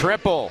that's a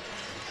triple.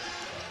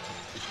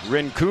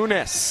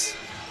 Rinkunas,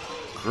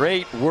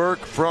 great work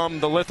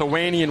from the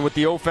Lithuanian with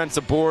the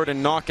offensive board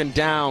and knocking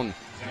down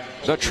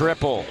the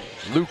triple.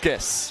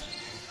 Lucas,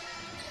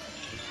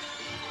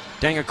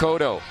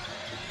 Benecos,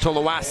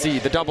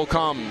 Tolawasi, the double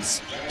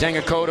comes.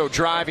 Benecos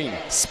driving,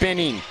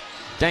 spinning.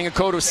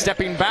 Benecos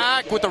stepping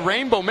back with the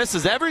rainbow,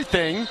 misses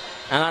everything, and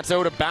that's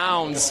out of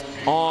bounds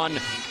on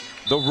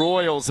the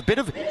Royals. A bit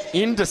of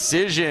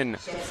indecision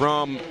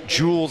from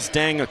Jules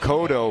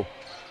Benecos.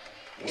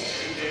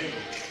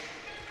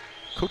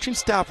 Coaching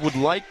staff would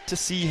like to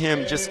see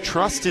him just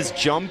trust his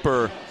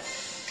jumper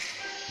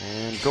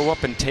and go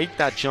up and take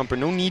that jumper.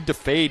 No need to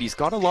fade. He's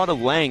got a lot of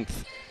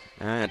length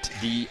at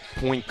the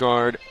point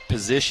guard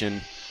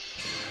position.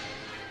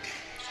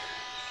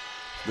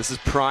 This is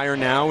Pryor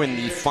now in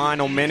the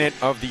final minute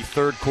of the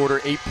third quarter.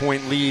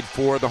 8-point lead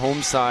for the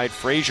home side.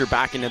 Frazier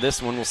back into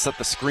this one will set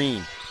the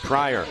screen.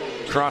 Pryor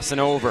crossing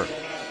over.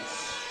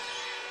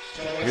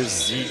 Here's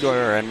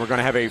Ziegler, and we're going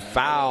to have a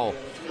foul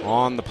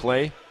on the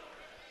play.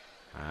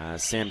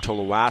 Sam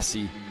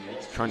Tolawasi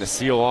trying to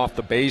seal off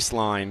the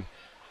baseline.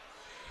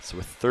 So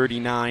with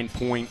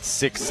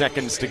 39.6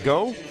 seconds to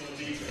go,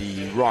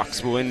 the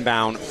Rocks will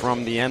inbound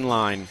from the end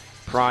line.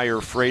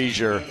 Pryor,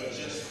 Frazier,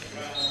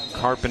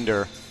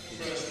 Carpenter,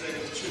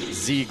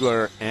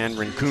 Ziegler, and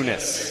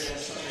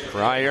Rinkunas.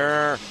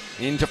 Pryor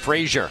into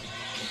Frazier.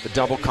 The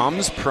double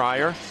comes.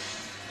 Pryor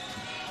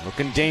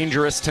looking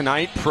dangerous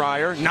tonight.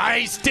 Pryor,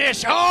 nice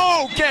dish.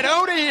 Oh, get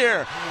out of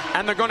here.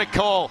 And they're going to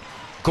call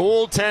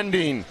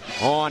goaltending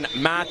on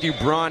Matthew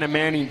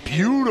Manning.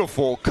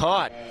 Beautiful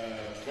cut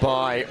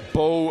by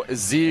Bo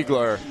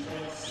Ziegler.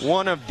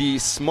 One of the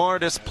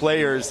smartest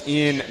players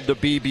in the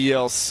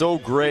BBL. So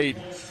great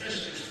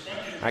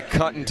at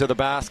cutting to the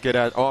basket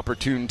at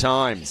opportune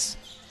times.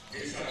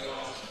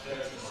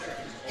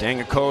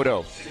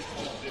 Benecos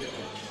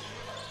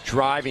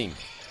driving.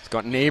 He's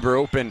got Neighbor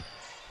open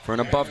for an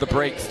above the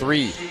break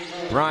 3.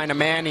 Brian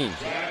Manning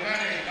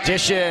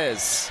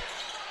dishes.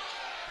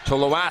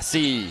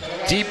 Tolawasi,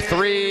 deep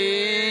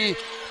 3.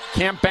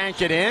 Can't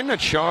bank it in.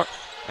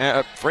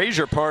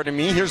 Frazier, pardon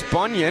me. Here's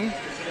Bunyan.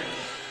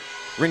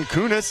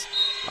 Rinkunas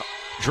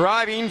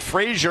driving.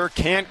 Frazier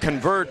can't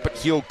convert, but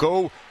he'll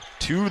go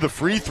to the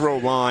free throw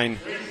line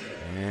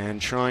and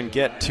try and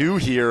get 2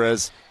 here,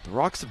 as the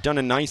Rocks have done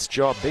a nice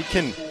job. They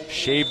can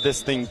shave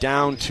this thing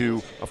down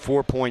to a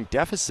 4-point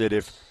deficit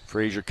if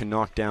Frazier can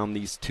knock down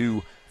these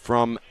 2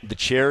 from the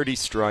charity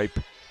stripe.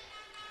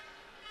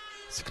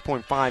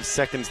 6.5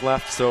 seconds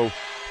left, so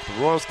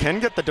the Royals can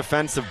get the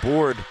defensive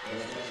board.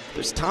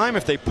 There's time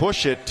if they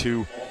push it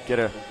to get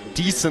a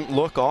decent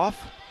look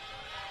off.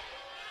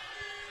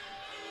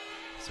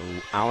 So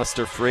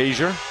Alistair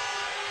Frazier,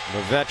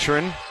 the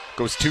veteran,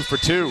 goes 2 for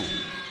 2.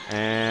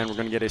 And we're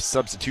going to get a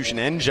substitution.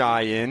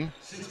 Njai in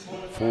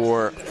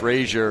for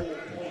Frazier.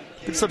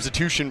 Good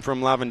substitution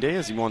from Lavendale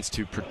as he wants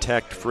to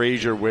protect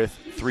Frazier with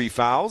 3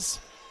 fouls.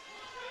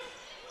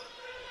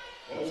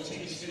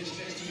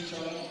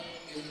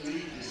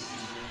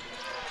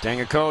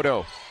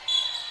 Benecos.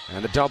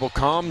 And the double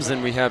comes,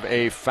 and we have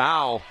a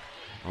foul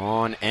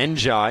on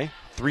Njai.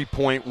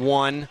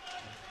 3.1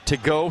 to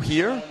go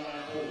here.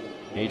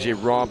 A.J.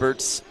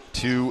 Roberts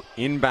to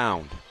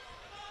inbound.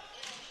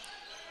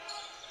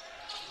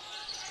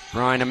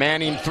 Brian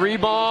Manning,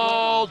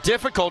 3-ball,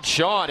 difficult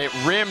shot. It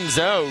rims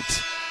out.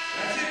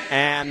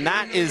 And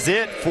that is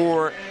it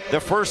for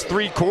the first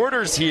 3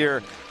 quarters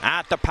here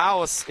at the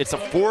Palace. It's a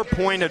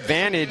 4-point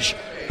advantage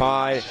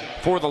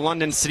for the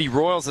London City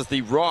Royals as the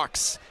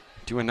Rocks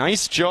do a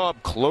nice job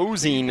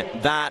closing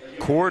that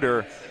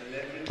quarter.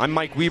 I'm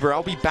Mike Weber.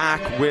 I'll be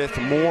back with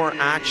more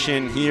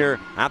action here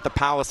at the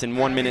Palace in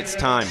 1 minute's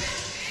time.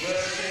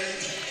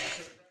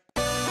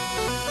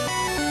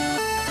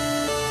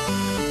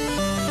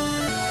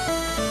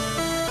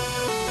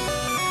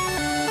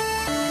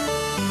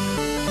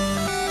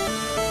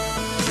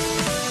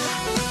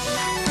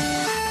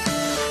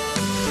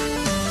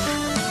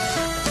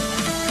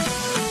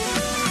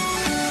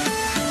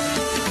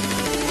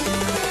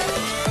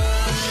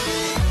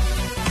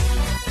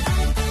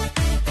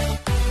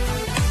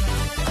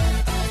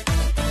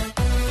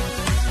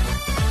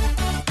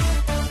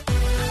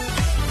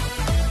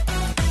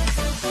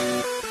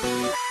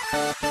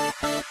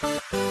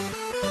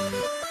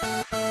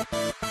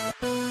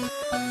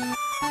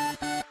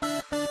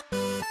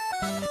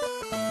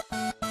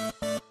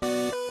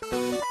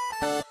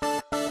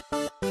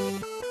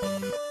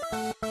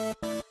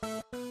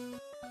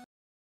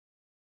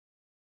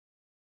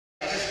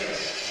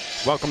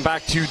 Welcome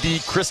back to the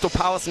Crystal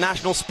Palace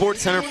National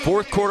Sports Center.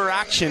 4th quarter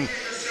action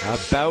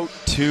about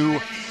to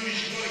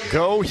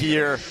go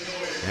here.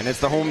 And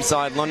it's the home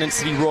side, London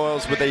City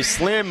Royals, with a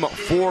slim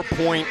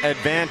 4-point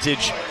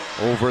advantage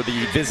over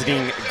the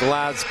visiting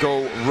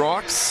Glasgow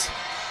Rocks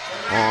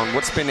on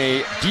what's been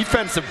a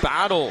defensive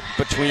battle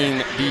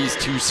between these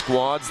two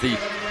squads. The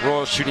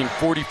Royals shooting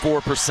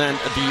 44%,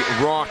 the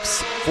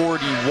Rocks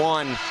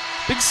 41%.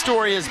 Big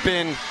story has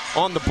been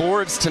on the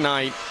boards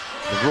tonight.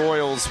 The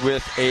Royals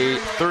with a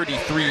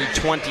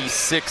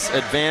 33-26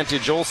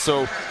 advantage.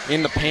 Also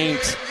in the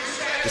paint,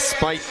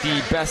 despite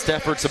the best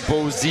efforts of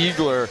Bo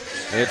Ziegler,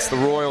 it's the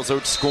Royals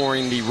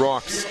outscoring the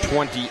Rocks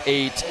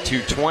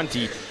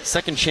 28-20.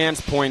 Second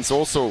chance points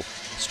also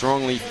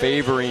strongly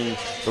favoring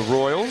the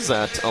Royals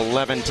at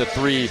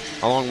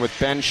 11-3, along with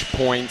bench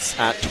points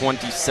at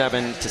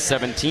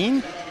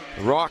 27-17.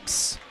 The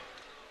Rocks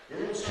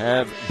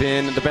have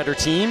been the better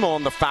team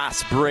on the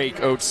fast break,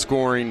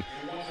 outscoring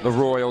the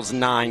Royals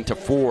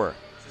 9-4.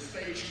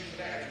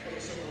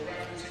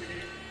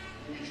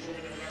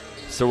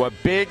 So a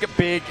big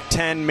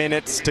 10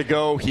 minutes to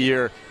go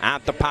here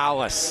at the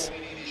Palace.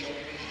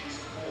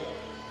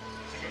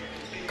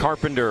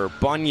 Carpenter,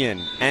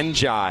 Bunyan,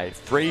 Njai,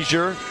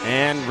 Fraser,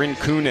 and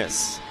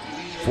Rinkunis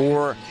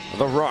for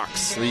the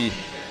Rocks. The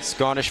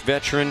Scottish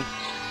veteran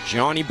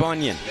Johnny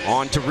Bunyan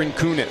on to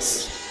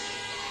Rinkunis.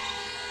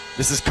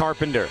 This is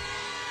Carpenter.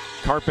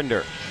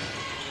 Carpenter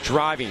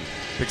driving,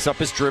 picks up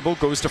his dribble,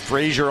 goes to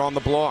Fraser on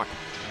the block.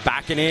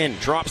 Backing in,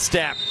 drop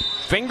step,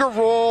 finger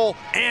roll,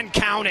 and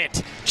count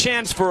it.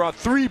 Chance for a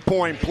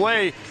 3-point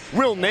play.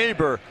 Will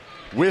Neighbor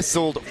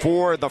whistled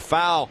for the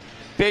foul.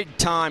 Big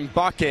time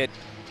bucket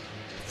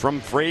from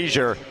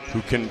Fraser,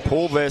 who can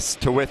pull this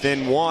to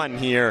within 1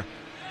 here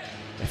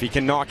if he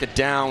can knock it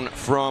down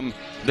from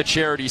the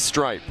charity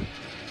stripe.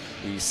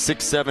 The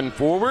 6'7"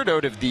 forward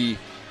out of the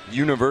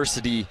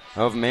University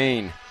of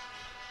Maine.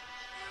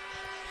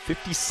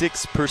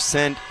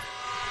 56%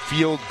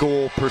 field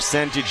goal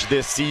percentage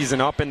this season,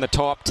 up in the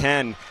top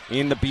 10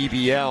 in the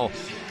BBL.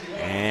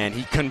 And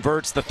he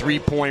converts the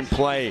 3-point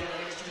play.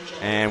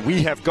 And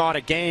we have got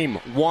a game.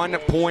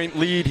 1-point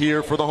lead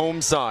here for the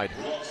home side.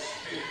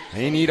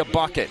 They need a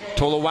bucket.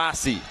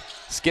 Tolawasi,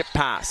 skip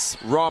pass,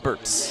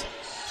 Roberts,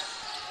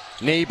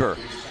 Neighbor,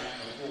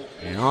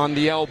 and on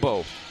the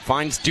elbow,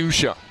 finds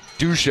Dusha.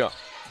 Dusha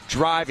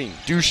driving,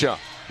 Dusha,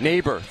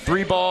 Neighbor,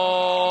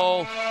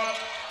 3-ball,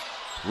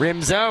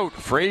 rims out,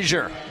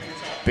 Fraser,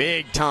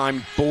 big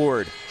time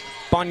board.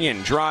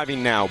 Bunyan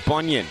driving now,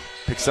 Bunyan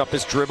picks up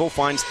his dribble,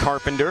 finds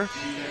Carpenter,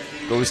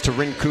 goes to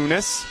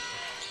Rinkunis,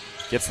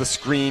 gets the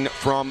screen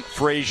from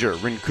Fraser.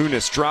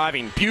 Rinkunis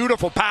driving,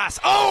 beautiful pass,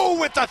 oh,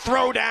 with the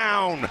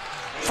throwdown,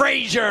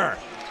 Fraser,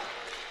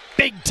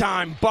 big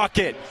time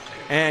bucket,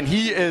 and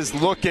he is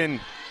looking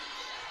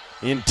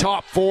in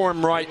top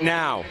form right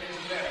now.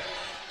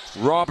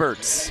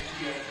 Roberts.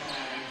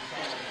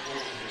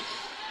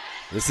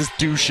 This is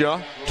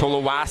Dusha.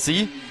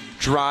 Tolawasi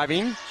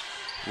driving.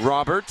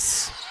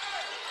 Roberts.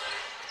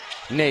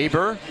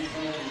 Neighbor.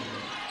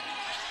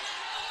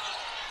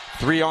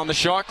 3 on the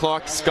shot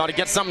clock. He's got to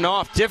get something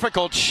off.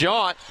 Difficult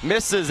shot.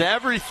 Misses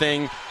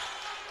everything.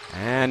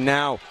 And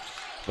now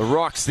the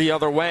Rocks the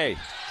other way.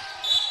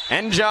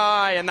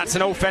 Njai, and that's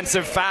an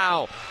offensive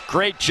foul.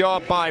 Great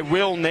job by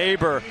Will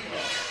Neighbor.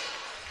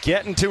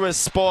 Getting to his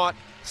spot.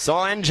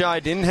 Saw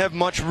Njai didn't have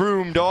much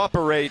room to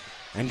operate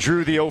and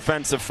drew the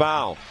offensive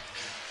foul.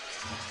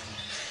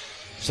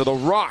 So the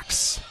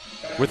Rocks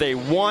with a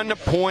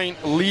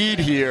 1-point lead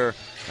here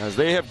as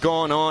they have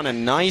gone on a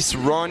nice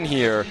run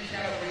here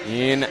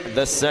in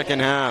the second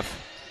half.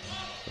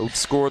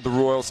 Outscored the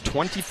Royals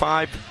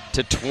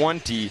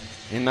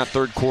 25-20 in that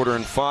third quarter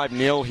and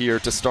 5-0 here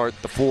to start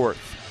the fourth.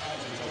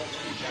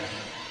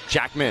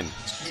 Jackman,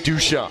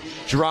 Dusha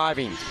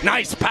driving,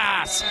 nice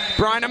pass,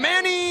 Brian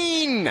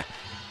Manning!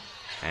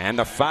 And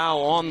the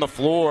foul on the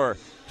floor.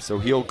 So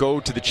he'll go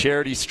to the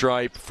charity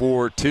stripe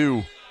for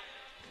 2.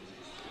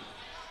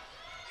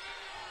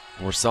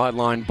 Or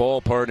sideline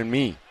ball, pardon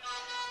me.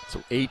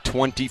 So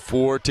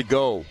 8:24 to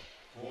go.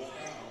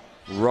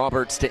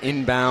 Roberts to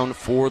inbound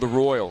for the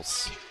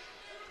Royals.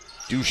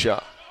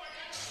 Dusha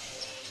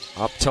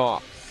up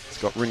top. He's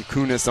got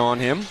Rinkunas on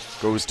him.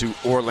 Goes to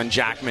Orland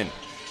Jackman.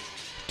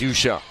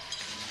 Dusha.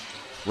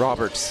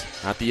 Roberts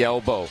at the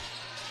elbow.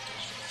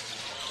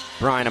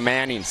 Brian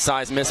Manning,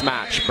 size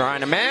mismatch.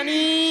 Brian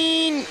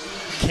Manning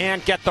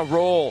can't get the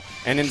roll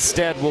and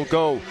instead will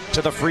go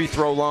to the free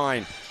throw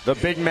line. The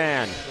big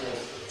man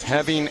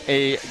having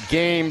a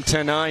game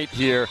tonight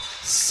here.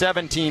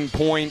 17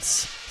 points,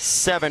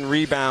 7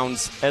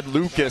 rebounds. Ed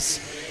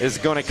Lucas is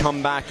going to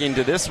come back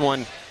into this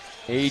one.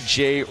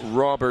 A.J.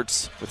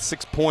 Roberts with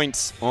 6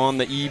 points on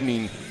the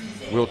evening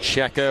will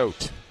check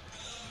out.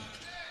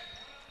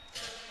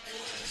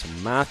 So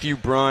Matthew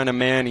Brian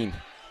Manning,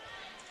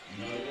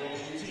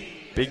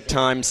 big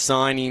time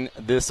signing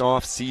this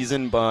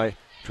offseason by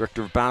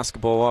Director of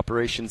Basketball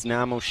Operations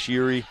Namo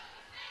Shiri.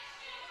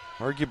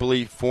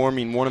 Arguably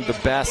forming one of the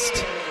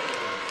best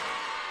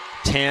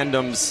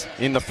tandems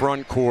in the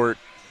front court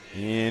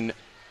in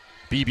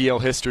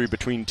BBL history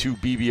between 2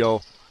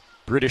 BBL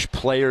British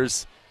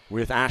players,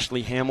 with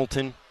Ashley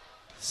Hamilton,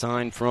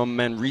 signed from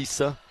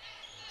Manresa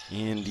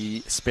in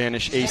the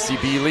Spanish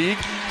ACB League.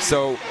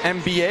 So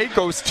NBA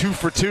goes 2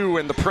 for 2,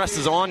 and the press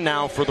is on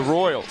now for the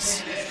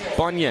Royals.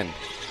 Bunyan,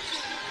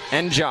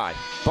 Njai,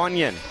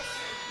 Bunyan,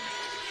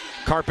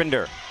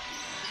 Carpenter.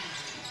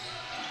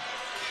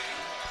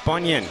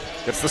 Bunyan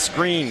gets the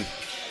screen.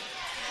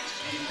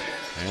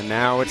 And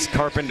now it's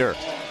Carpenter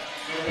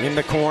in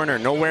the corner,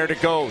 nowhere to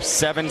go,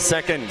 7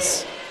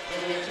 seconds.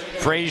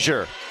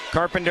 Frazier,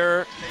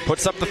 Carpenter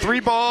puts up the 3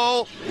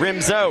 ball,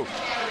 rims out.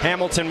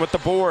 Hamilton with the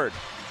board.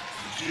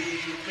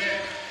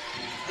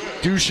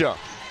 Dusha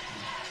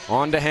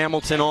on to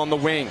Hamilton on the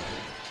wing.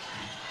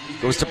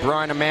 Goes to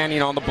Brian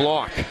Manning on the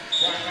block.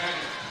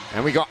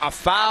 And we got a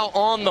foul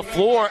on the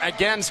floor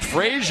against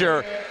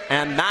Frazier,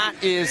 and that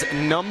is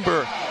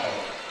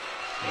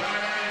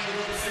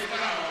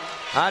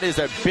That is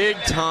a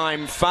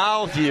big-time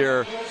foul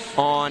here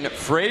on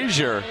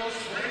Frazier,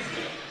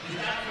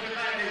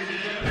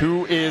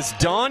 who is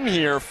done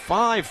here.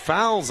 5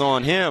 fouls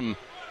on him.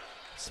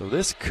 So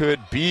this could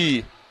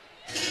be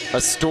a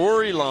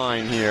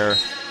storyline here.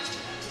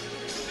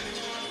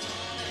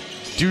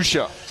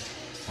 Dusha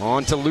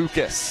on to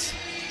Lucas.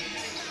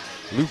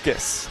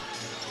 Lucas.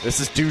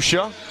 This is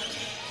Dusha.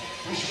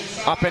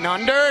 Up and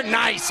under.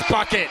 Nice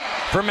bucket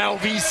from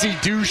LVC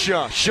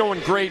Dusha.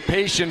 Showing great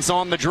patience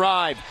on the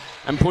drive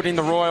and putting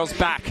the Royals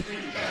back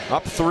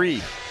up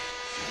 3.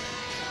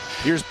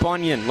 Here's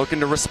Bunyan looking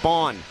to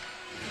respond.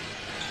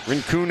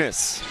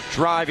 Rinkunas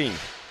driving.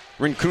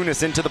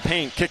 Rinkunas into the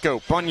paint. Kick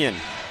out. Bunyan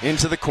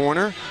into the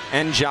corner.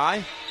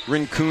 Njai.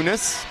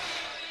 Rinkunas.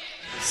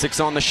 6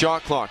 on the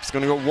shot clock. It's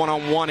going to go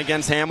 1-on-1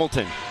 against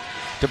Hamilton.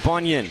 To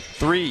Bunyan.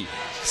 3.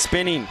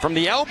 Spinning from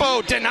the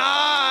elbow.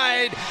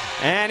 Denied.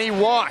 And he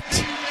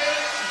walked.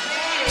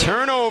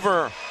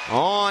 Turnover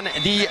on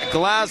the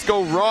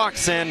Glasgow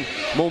Rocks, and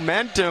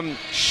momentum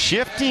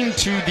shifting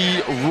to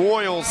the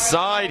Royals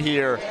side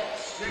here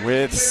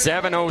with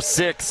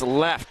 7:06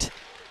 left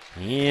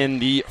in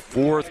the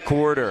 4th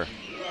quarter.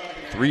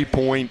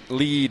 3-point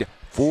lead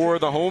for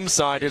the home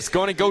side. It's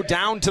going to go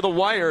down to the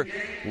wire.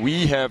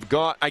 We have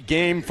got a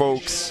game,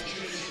 folks.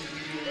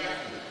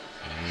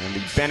 And the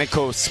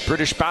Benecos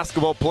British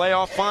Basketball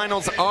Playoff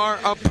Finals are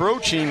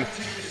approaching.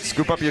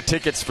 Scoop up your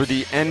tickets for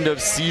the end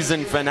of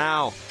season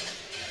finale.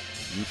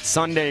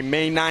 Sunday,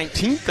 May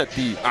 19th at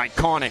the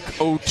iconic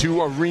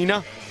O2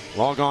 Arena.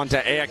 Log on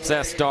to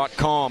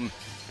AXS.com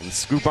and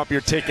scoop up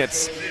your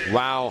tickets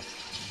while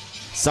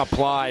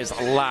supplies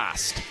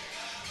last.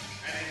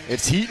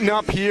 It's heating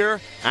up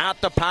here at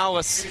the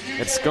Palace.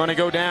 It's going to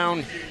go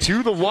down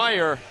to the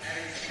wire.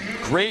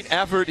 Great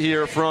effort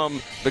here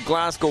from the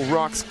Glasgow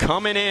Rocks,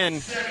 coming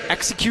in,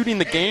 executing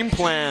the game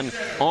plan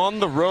on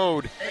the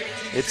road.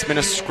 It's been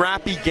a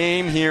scrappy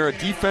game here, a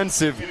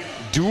defensive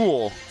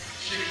duel.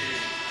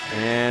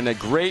 And a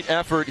great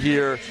effort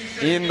here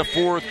in the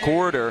 4th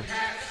quarter.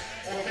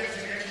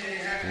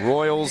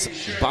 Royals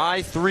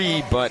by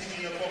 3, but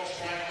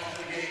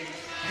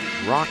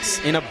Rocks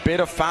in a bit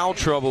of foul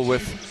trouble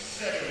with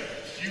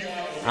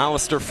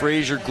Alistair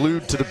Frazier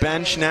glued to the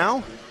bench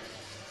now.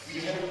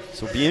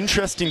 So it'll be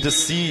interesting to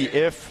see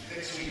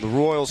if the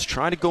Royals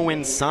try to go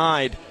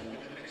inside.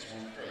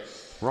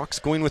 Rocks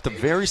going with a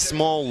very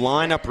small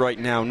lineup right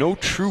now. No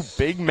true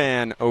big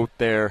man out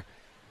there.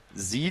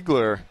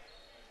 Ziegler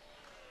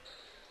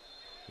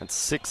at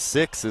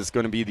 6'6" is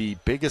going to be the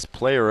biggest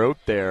player out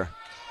there.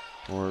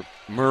 Or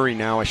Murray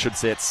now, I should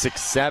say, at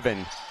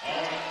 6'7".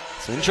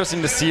 So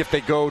interesting to see if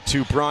they go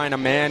to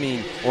Brian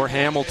Manning or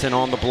Hamilton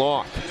on the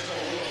block.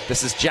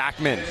 This is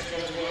Jackman.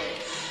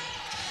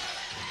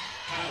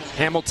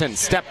 Hamilton,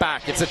 step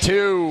back. It's a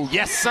 2.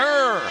 Yes,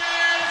 sir.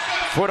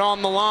 Foot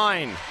on the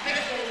line.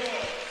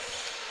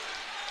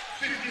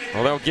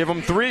 Well, they'll give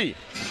him 3.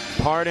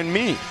 Pardon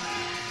me.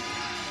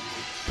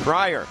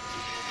 Pryor.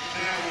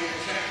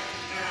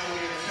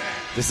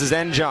 This is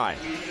Njai.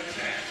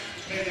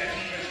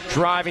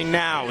 Driving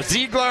now.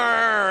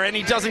 Ziegler, and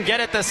he doesn't get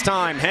it this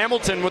time.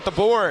 Hamilton with the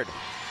board.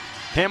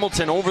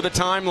 Hamilton over the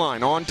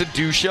timeline. On to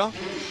Dusha.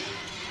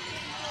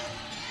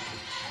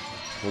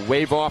 Will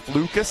wave off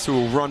Lucas, who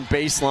will run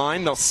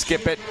baseline. They'll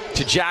skip it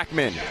to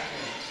Jackman.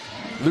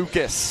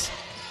 Lucas.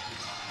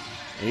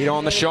 8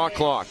 on the shot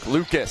clock.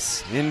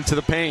 Lucas into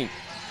the paint.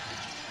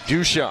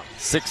 Dusha,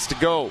 6 to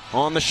go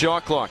on the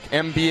shot clock.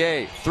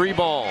 NBA, 3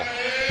 ball.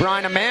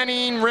 Brian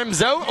Manning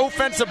rims out,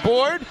 offensive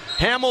board.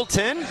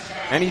 Hamilton,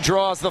 and he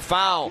draws the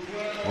foul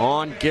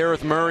on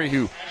Gareth Murray,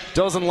 who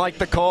doesn't like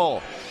the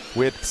call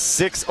with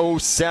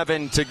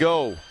 6:07 to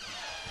go.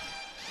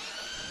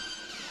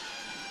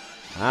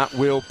 That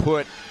will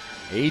put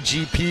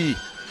AGP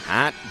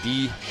at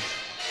the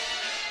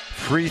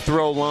free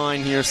throw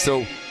line here,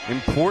 so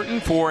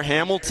important for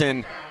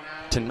Hamilton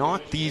to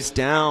knock these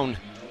down.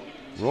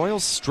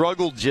 Royals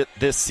struggled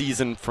this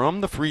season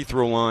from the free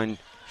throw line,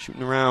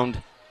 shooting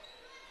around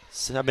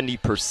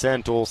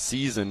 70% all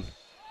season.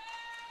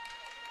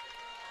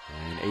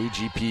 And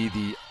AGP,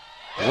 the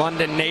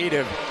London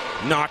native,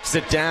 knocks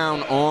it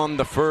down on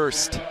the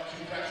first.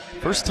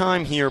 First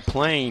time here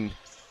playing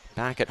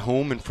back at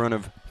home in front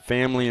of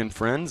family and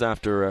friends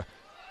after a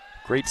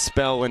great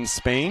spell in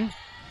Spain.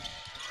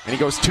 And he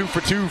goes 2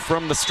 for 2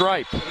 from the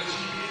stripe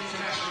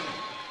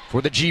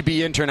for the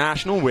GB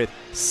International with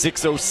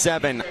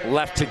 6:07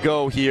 left to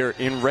go here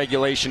in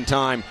regulation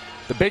time.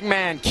 The big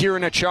man,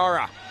 Kieran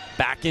Achara,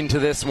 back into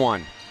this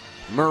one.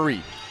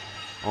 Murray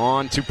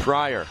on to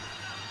Pryor.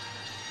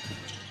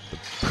 The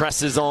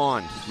press is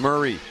on.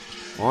 Murray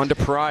on to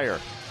Pryor.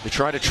 They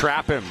try to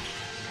trap him.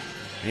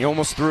 He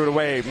almost threw it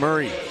away.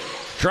 Murray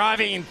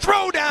driving,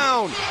 throw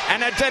down,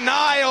 and a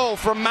denial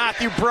from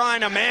Matthew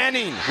Brian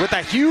Manning with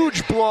a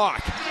huge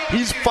block.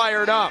 He's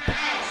fired up.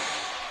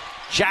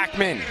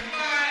 Jackman.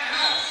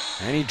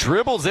 And he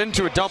dribbles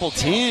into a double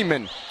team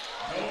and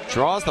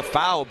draws the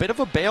foul. A bit of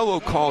a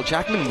bailout call.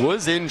 Jackman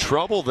was in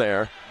trouble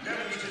there.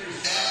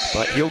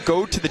 But he'll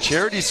go to the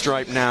charity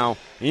stripe now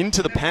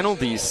into the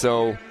penalties.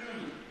 So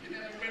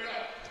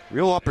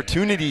real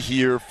opportunity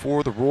here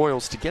for the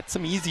Royals to get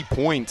some easy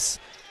points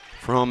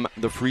from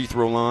the free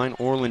throw line.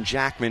 Orlin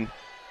Jackman,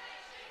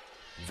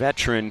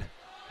 veteran,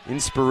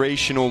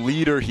 inspirational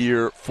leader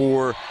here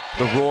for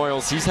the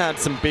Royals. He's had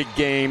some big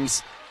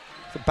games.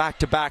 The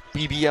back-to-back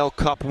BBL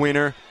Cup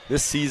winner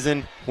this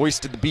season,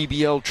 hoisted the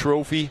BBL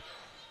trophy.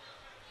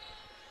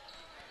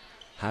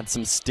 Had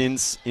some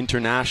stints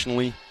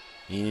internationally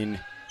in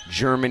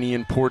Germany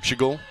and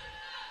Portugal.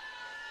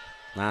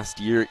 Last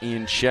year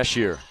in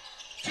Cheshire.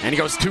 And he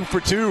goes 2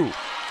 for 2.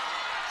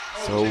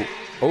 So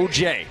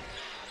OJ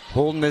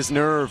holding his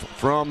nerve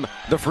from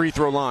the free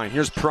throw line.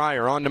 Here's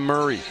Pryor on to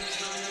Murray.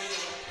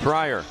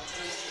 Pryor.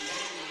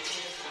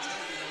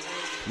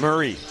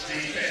 Murray.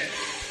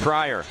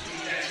 Pryor.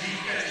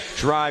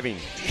 Driving,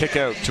 kick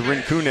out to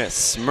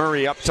Rinkunis.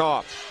 Murray up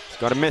top.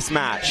 Got a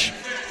mismatch.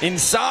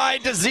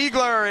 Inside to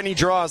Ziegler, and he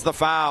draws the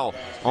foul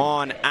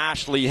on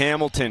Ashley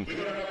Hamilton.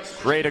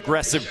 Great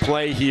aggressive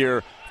play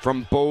here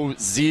from Bo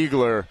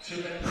Ziegler,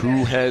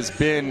 who has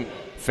been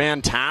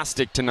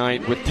fantastic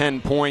tonight with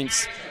 10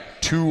 points,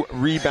 2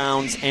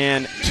 rebounds,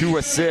 and 2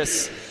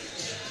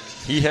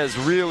 assists. He has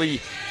really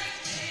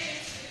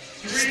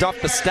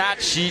stuffed the stat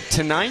sheet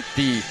tonight.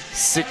 The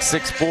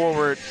 6'6"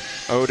 forward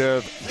out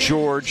of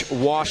George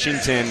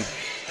Washington.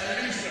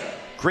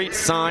 Great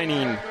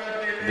signing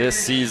this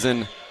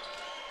season.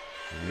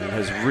 He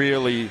has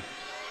really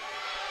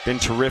been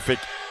terrific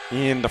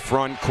in the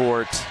front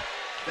court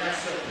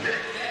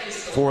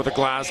for the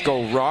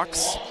Glasgow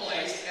Rocks.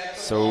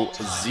 So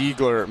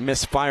Ziegler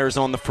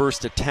misfires on the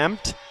first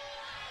attempt.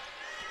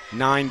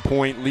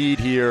 9-point lead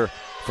here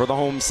for the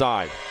home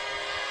side.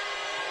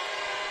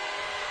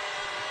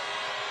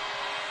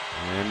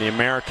 And the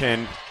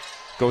American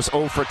goes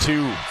 0 for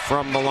 2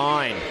 from the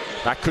line.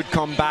 That could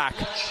come back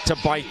to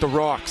bite the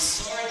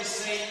Rocks.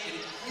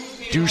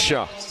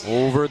 Dusha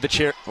over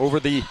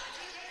the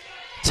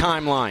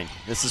timeline.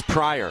 This is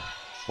Pryor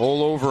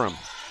all over him.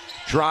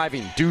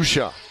 Driving,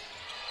 Dusha.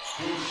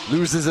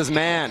 Loses his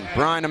man,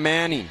 Brian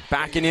Manning.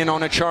 Backing in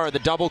on Achara, the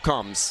double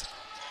comes.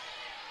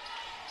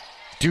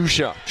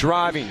 Dusha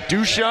driving.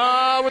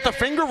 Dusha with a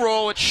finger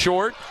roll, it's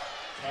short.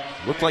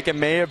 Looked like it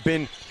may have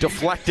been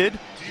deflected.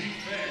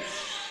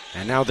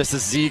 And now this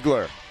is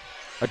Ziegler.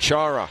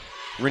 Achara.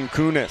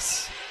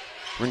 Rinkunis.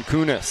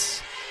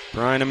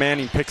 Brian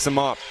Manning picks him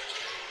up.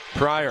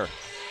 Pryor.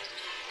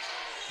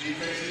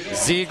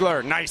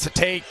 Ziegler, nice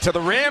take to the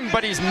rim,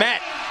 but he's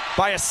met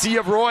by a sea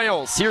of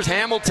Royals. Here's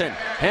Hamilton.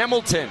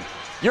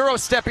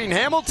 Euro-stepping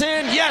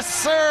Hamilton. Yes,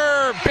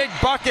 sir! Big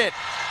bucket.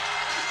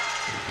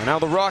 And now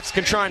the Rocks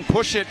can try and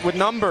push it with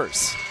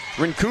numbers.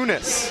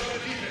 Rinkunis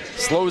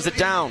slows it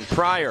down.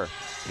 Pryor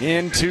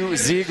into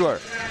Ziegler.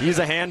 He's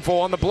a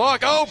handful on the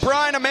block. Oh,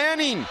 Brian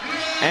Manning.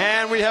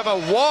 And we have a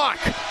walk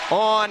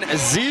on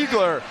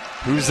Ziegler,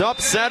 who's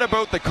upset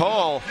about the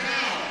call.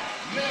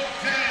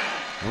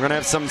 We're going to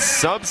have some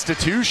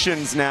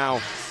substitutions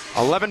now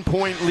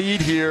 11-point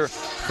lead here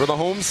for the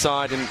home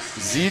side, and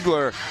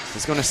Ziegler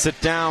is going to sit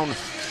down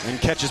and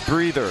catch his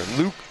breather.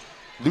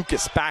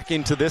 Lucas back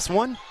into this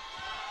one.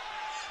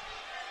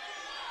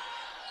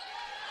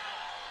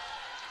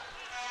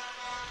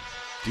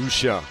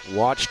 Dusha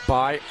watched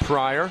by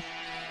Pryor.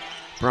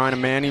 Brian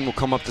Manning will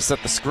come up to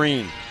set the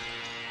screen.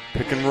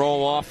 Pick and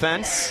roll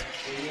offense.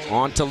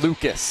 On to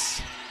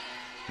Lucas.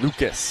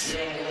 Lucas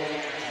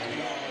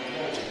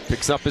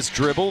picks up his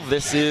dribble.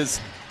 This is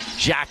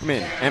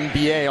Jackman,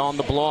 MBA on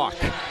the block.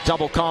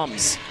 Double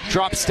comes.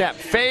 Drop step.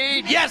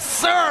 Fade. Yes,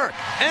 sir!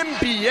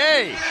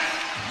 MBA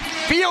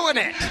feeling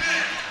it.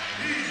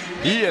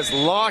 He is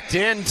locked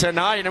in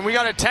tonight, and we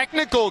got a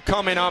technical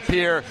coming up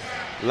here.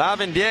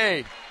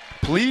 Lavendier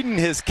pleading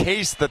his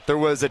case that there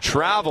was a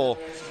travel,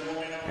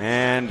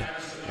 and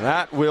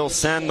that will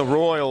send the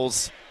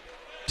Royals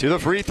to the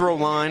free throw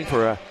line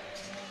for a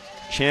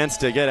chance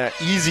to get an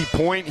easy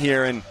point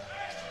here. And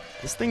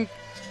this thing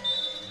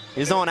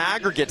is on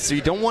aggregate, so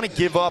you don't want to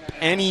give up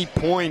any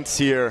points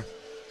here,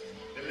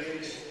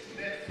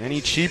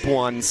 any cheap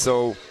ones.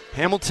 So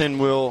Hamilton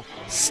will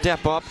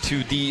step up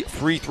to the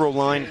free throw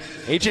line.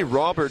 AJ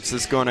Roberts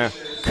is going to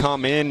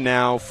come in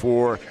now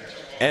for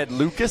Ed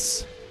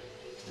Lucas.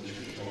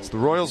 So the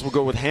Royals will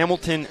go with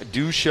Hamilton,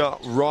 Dusha,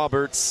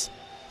 Roberts,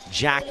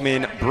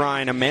 Jackman,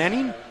 Brian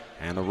Manning,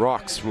 and the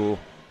Rocks will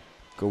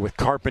go with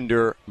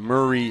Carpenter,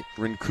 Murray,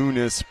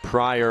 Rinkunas,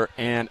 Pryor,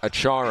 and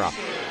Achara.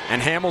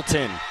 And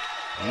Hamilton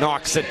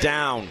knocks it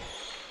down.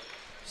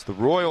 So the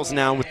Royals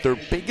now with their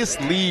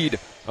biggest lead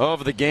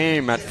of the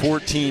game at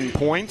 14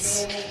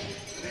 points.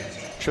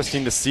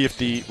 Interesting to see if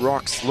the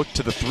Rocks look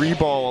to the three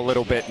ball a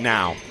little bit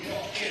now.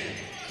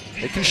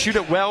 They can shoot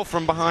it well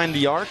from behind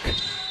the arc.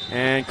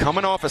 And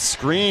coming off a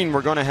screen,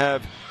 we're going to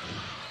have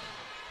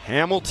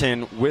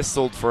Hamilton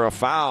whistled for a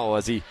foul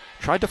as he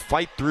tried to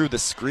fight through the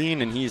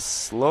screen, and he's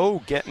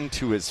slow getting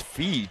to his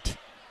feet.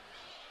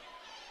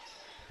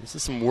 This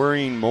is some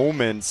worrying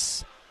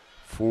moments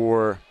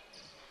for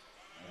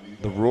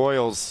the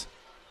Royals.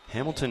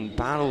 Hamilton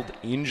battled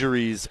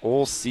injuries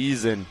all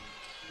season.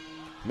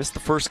 Missed the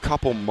first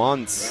couple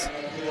months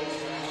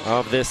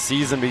of this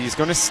season, but he's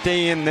going to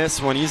stay in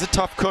this one. He's a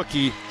tough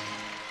cookie.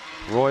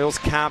 Royals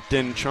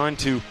captain trying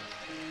to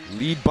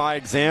lead by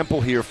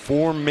example here.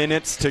 4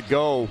 minutes to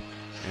go,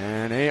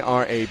 and they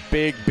are a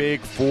big,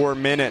 big 4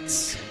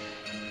 minutes.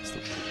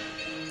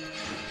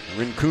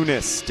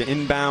 Rinkunas to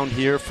inbound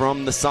here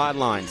from the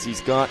sidelines.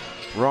 He's got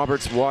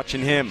Roberts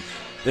watching him.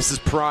 This is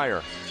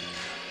Pryor.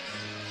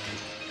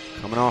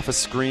 Coming off a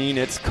screen,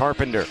 it's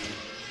Carpenter.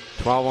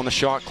 12 on the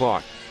shot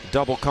clock.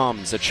 Double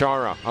comes.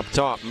 Achara up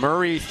top.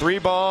 Murray, three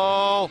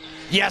ball.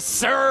 Yes,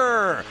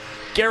 sir!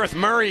 Gareth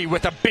Murray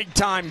with a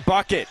big-time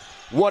bucket.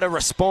 What a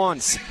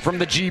response from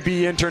the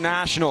GB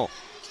International.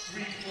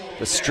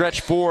 The stretch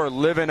four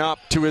living up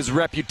to his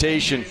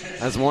reputation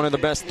as one of the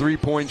best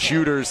three-point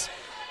shooters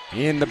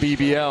in the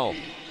BBL.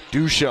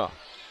 Dusha.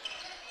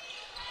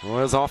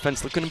 Royals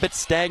offense looking a bit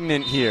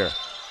stagnant here.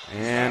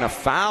 And a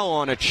foul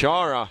on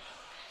Achara.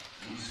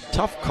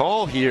 Tough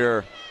call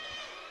here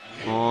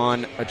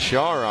on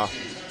Achara.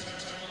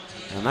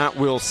 And that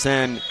will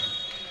send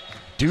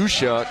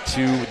Dusha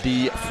to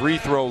the free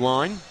throw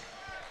line,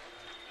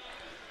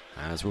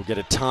 as we'll get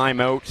a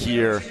timeout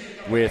here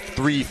with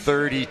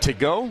 3:30 to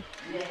go.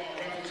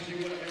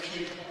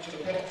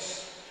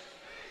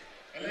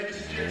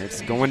 And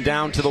it's going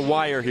down to the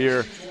wire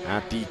here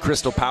at the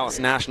Crystal Palace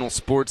National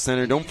Sports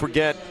Centre. Don't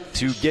forget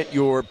to get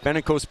your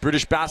Benecos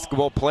British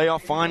Basketball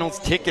Playoff Finals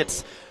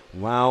tickets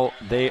while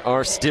they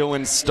are still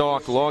in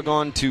stock. Log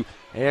on to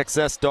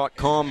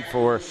AXS.com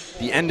for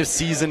the end of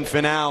season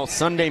finale,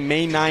 Sunday,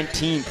 May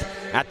 19th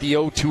at the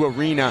O2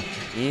 Arena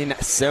in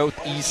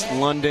Southeast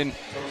London.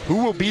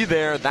 Who will be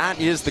there?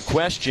 That is the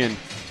question.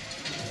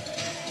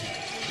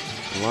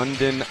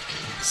 London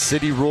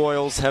City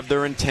Royals have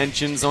their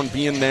intentions on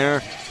being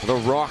there. The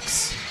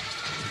Rocks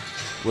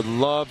would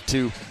love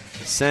to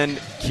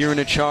send Kieran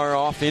Achara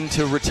off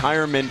into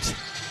retirement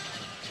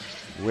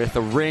with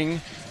a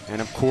ring.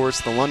 And of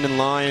course, the London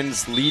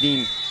Lions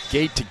leading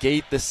gate to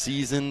gate this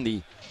season,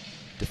 the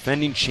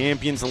defending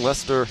champions, the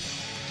Leicester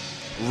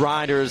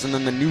Riders, and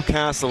then the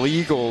Newcastle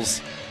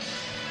Eagles,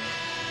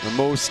 the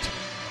most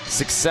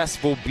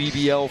successful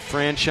BBL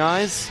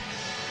franchise.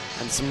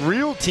 And some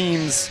real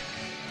teams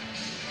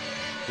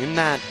in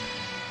that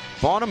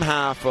bottom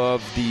half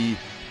of the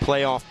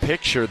playoff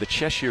picture. The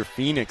Cheshire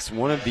Phoenix,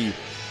 one of the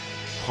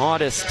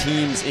hottest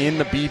teams in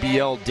the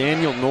BBL.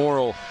 Daniel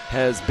Norrell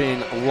has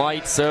been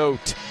lights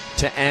out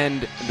to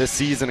end the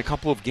season. A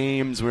couple of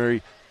games where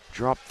he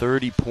dropped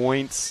 30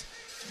 points.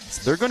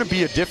 So they're going to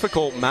be a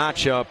difficult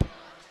matchup.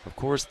 Of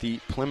course, the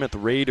Plymouth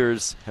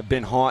Raiders have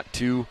been hot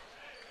too.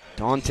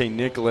 Dante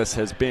Nicholas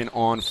has been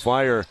on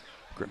fire,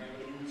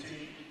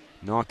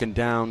 knocking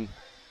down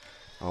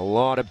a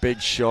lot of big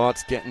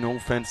shots, getting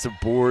offensive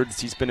boards.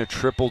 He's been a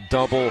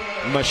triple-double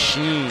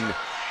machine.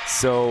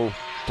 So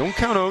don't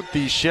count out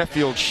the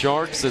Sheffield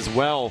Sharks as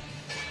well.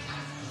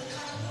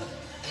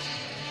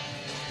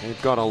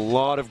 They've got a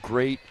lot of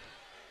great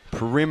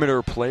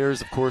perimeter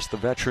players. Of course, the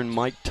veteran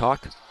Mike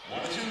Tuck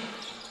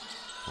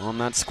on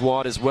that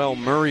squad as well.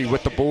 Murray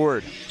with the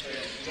board.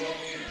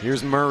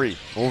 Here's Murray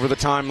over the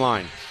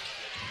timeline.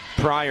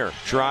 Pryor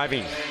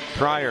driving.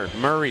 Pryor,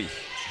 Murray.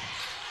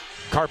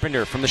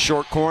 Carpenter from the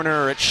short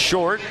corner. It's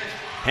short.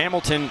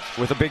 Hamilton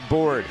with a big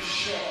board.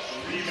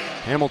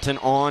 Hamilton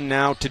on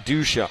now to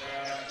Dusha.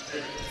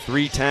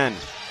 3:10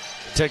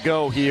 to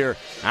go here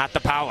at the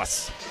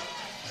Palace.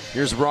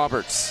 Here's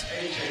Roberts.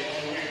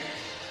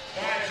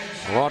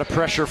 A lot of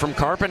pressure from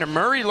Carpenter.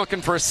 Murray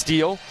looking for a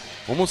steal.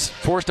 Almost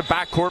forced a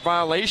backcourt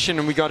violation,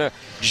 and we got a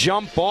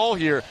jump ball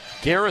here.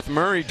 Gareth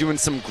Murray doing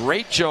some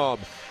great job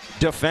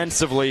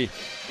defensively.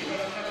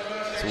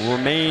 So we'll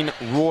remain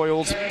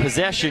Royals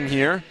possession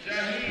here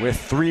with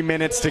 3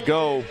 minutes to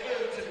go.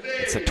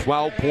 It's a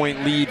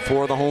 12-point lead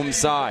for the home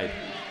side.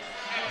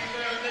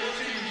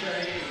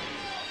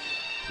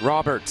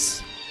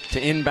 Roberts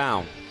to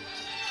inbound.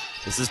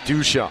 This is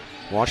Dusha,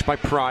 watched by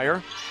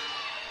Pryor.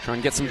 Trying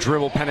to get some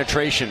dribble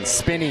penetration,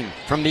 spinning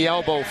from the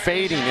elbow,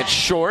 fading. It's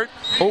short.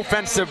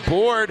 Offensive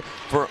board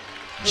for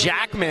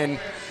Jackman.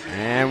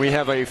 And we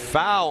have a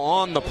foul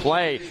on the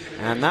play.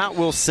 And that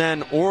will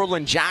send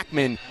Orland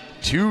Jackman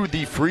to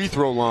the free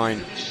throw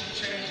line.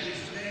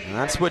 And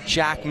that's what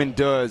Jackman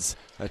does.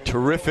 A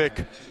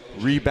terrific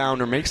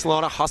rebounder. Makes a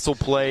lot of hustle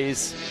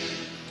plays.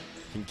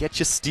 Can get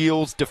you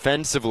steals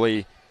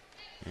defensively.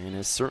 And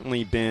has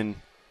certainly been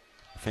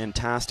a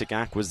fantastic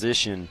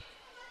acquisition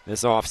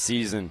this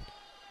offseason.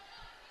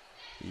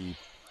 The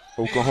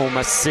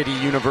Oklahoma City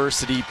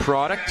University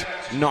product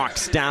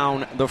knocks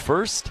down the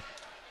first.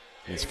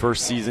 His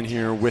first season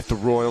here with the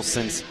Royals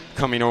since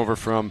coming over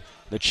from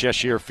the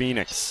Cheshire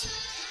Phoenix.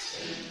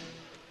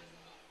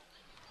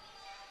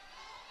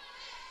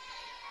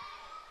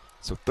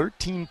 So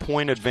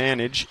 13-point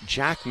advantage.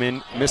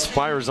 Jackman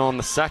misfires on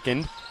the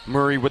second.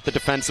 Murray with the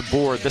defensive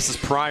board. This is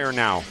Pryor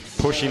now,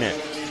 pushing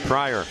it.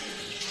 Pryor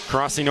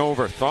crossing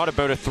over, thought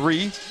about a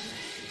three.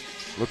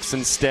 Looks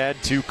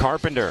instead to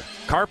Carpenter.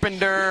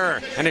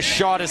 Carpenter! And his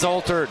shot is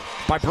altered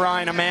by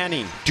Brian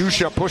Manning.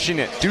 Dusha pushing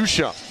it.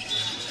 Dusha.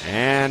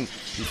 And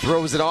he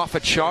throws it off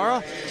at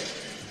Chara.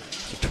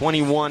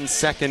 21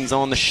 seconds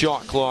on the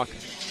shot clock.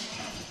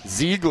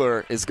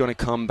 Ziegler is going to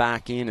come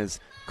back in as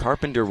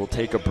Carpenter will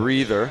take a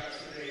breather.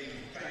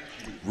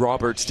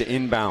 Roberts to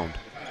inbound.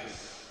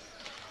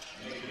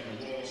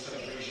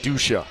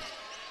 Dusha.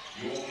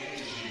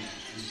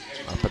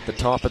 Up at the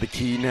top of the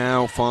key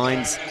now,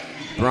 finds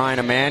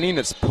Brian Manning.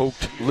 It's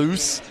poked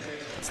loose.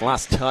 It's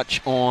last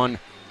touch on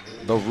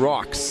the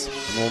Rocks.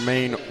 And will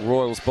remain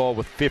Royals ball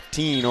with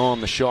 15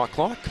 on the shot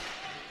clock.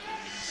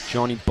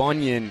 Johnny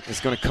Bunyan is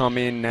going to come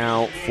in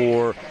now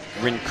for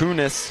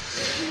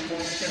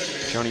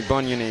Rinkunis. Johnny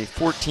Bunyan, a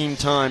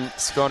 14-time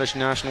Scottish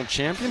national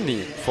champion,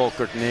 the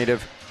Falkirk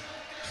native,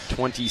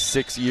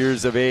 26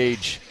 years of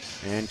age,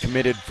 and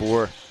committed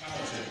for.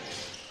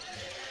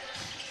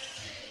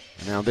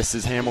 Now this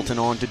is Hamilton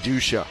on to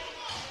Dusha.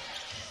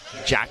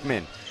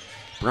 Jackman,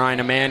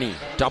 Brian Manning,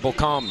 double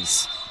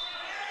comes.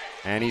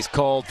 And he's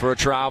called for a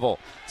travel.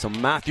 So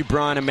Matthew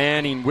Brian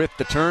Manning with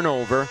the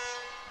turnover.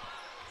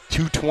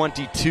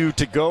 2:22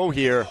 to go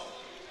here.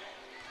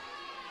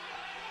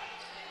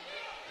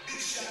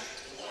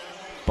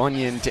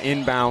 Bunyan to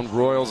inbound.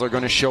 Royals are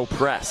going to show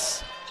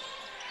press.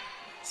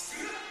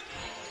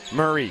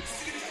 Murray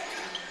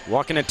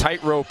walking a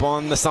tightrope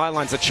on the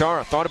sidelines.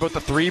 Achara thought about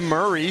the three.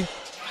 Murray.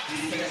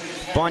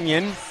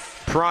 Bunyan.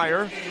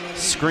 Pryor.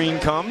 Screen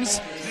comes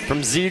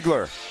from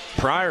Ziegler.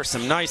 Pryor,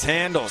 some nice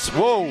handles.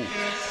 Whoa!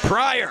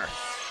 Pryor!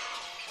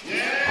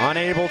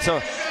 Unable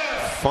to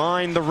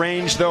find the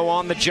range, though,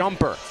 on the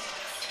jumper.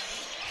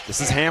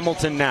 This is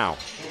Hamilton now.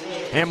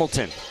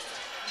 Hamilton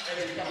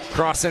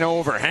crossing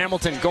over.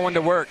 Hamilton going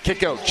to work.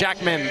 Kick out.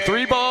 Jackman,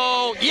 three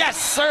ball. Yes,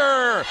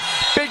 sir!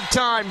 Big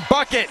time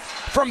bucket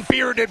from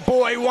Bearded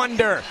Boy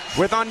Wonder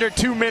with under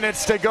 2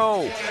 minutes to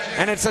go.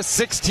 And it's a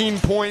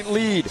 16-point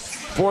lead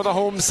for the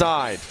home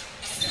side.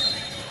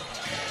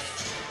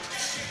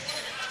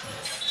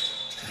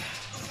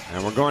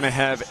 And we're going to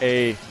have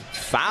a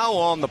foul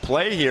on the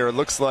play here. It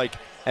looks like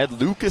Ed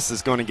Lucas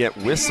is going to get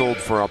whistled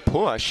for a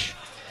push.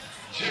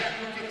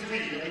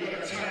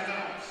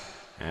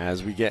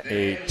 As we get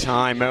a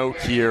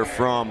timeout here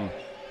from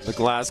the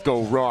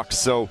Glasgow Rocks.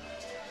 So,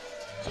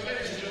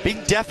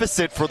 big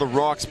deficit for the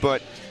Rocks,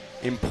 but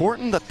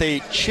important that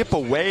they chip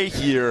away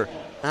here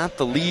at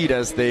the lead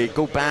as they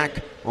go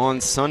back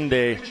on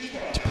Sunday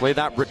to play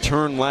that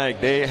return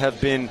leg. They have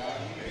been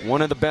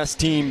one of the best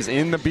teams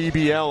in the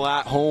BBL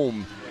at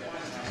home,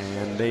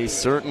 and they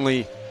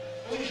certainly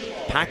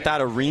packed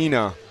that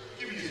arena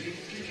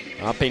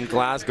up in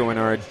Glasgow and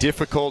are a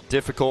difficult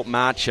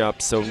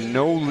matchup. So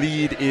no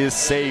lead is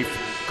safe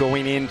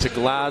going into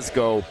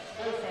Glasgow.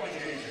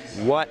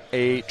 What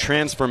a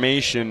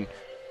transformation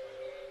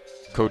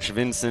Coach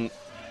Vincent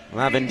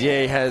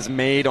Lavendier has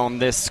made on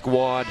this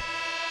squad.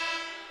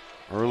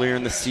 Earlier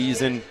in the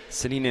season,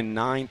 sitting in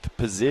 9th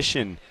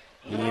position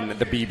in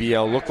the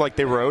BBL. Looked like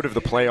they were out of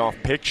the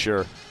playoff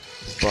picture,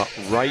 but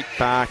right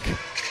back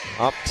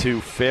up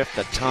to 5th.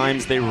 At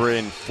times they were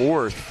in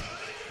 4th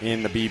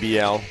in the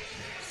BBL.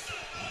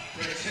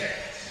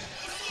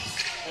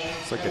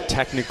 Looks like a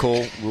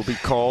technical will be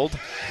called.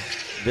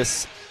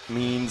 This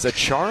means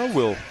Achara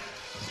will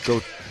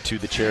go to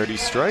the charity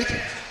stripe.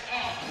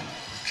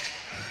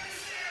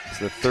 It's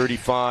the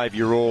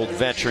 35-year-old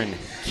veteran,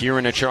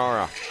 Kieran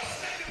Achara.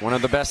 One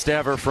of the best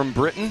ever from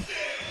Britain.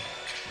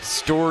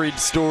 Storied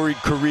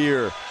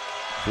career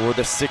for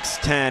the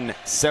 6'10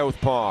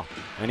 southpaw.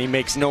 And he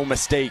makes no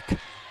mistake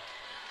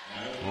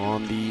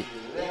on the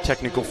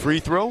technical free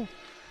throw.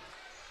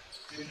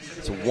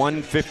 It's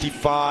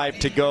 1:55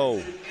 to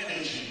go.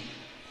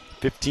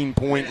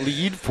 15-point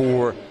lead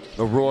for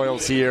the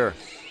Royals here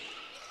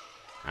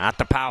at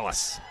the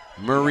Palace.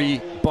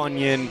 Murray,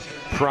 Bunyan,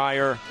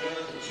 Pryor,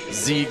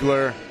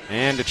 Ziegler,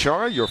 and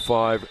Achara, your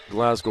 5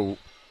 Glasgow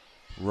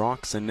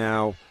Rocks. And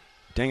now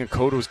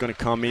Dengakoto is going to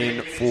come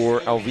in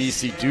for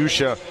Alvisi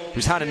Dusha,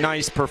 who's had a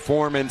nice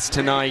performance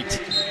tonight.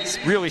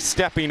 Really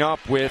stepping up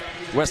with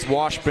West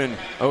Washburn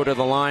out of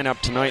the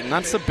lineup tonight. And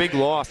that's a big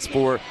loss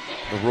for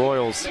the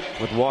Royals,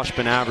 with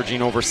Washburn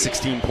averaging over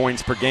 16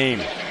 points per game.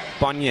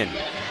 Bunyan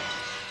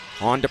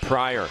on to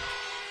Pryor.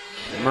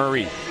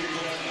 Murray.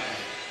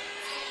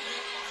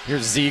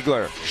 Here's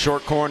Ziegler.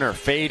 Short corner.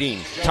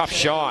 Fading. Tough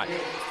shot.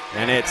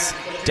 And it's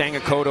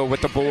Dengakoto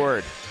with the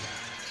board.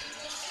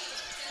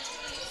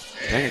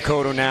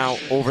 Benecos now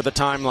over the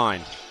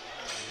timeline.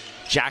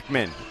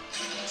 Jackman.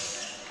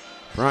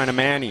 Brian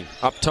Manning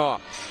up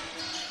top.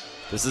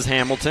 This is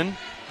Hamilton.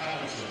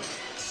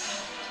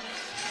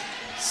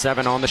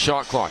 7 on the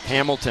shot clock.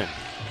 Hamilton.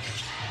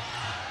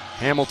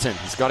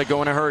 He's got to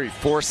go in a hurry.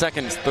 4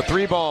 seconds. The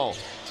 3 ball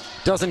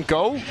doesn't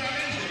go.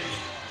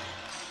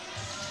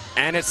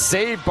 And it's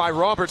saved by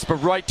Roberts, but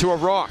right to a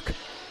rock.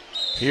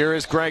 Here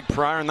is Greg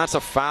Pryor, and that's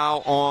a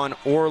foul on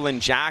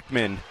Orland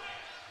Jackman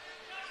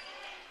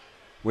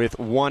with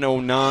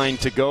 1:09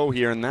 to go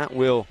here, and that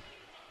will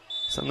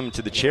send them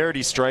to the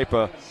charity stripe.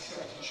 A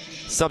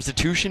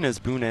substitution as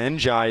Buna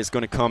Njai is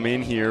going to come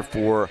in here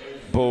for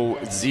Bo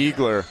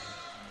Ziegler,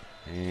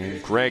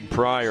 and Greg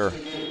Pryor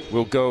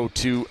will go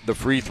to the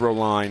free throw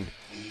line,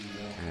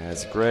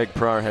 as Greg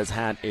Pryor has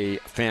had a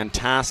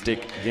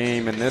fantastic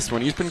game in this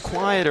one. He's been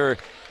quieter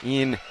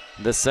in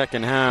the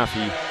second half.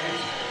 He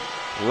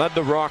led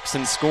the Rocks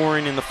in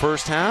scoring in the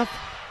first half.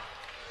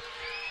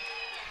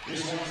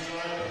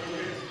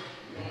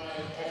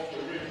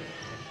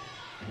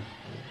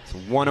 So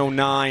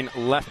 1:09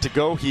 left to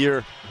go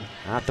here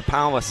at the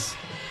Palace.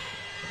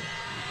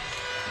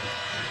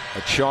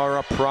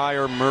 Achara,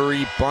 Pryor,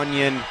 Murray,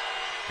 Bunyan,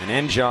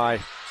 and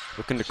Njai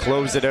looking to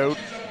close it out.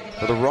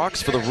 For the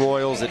Rocks, for the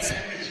Royals, it's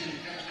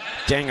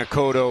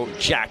Dengakoto,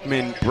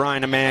 Jackman,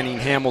 Brian Manning,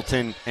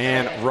 Hamilton,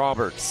 and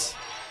Roberts.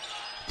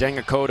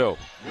 Dengakoto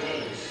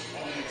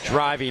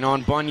driving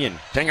on Bunyan.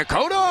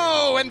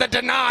 Dengakoto, and the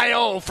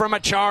denial from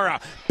Achara.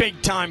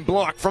 Big time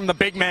block from the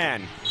big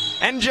man.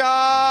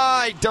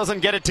 Njai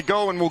doesn't get it to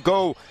go and will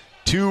go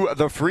to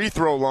the free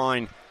throw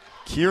line.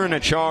 Kieran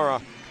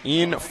Achara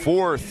in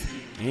 4th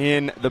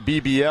in the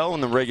BBL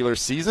in the regular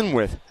season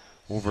with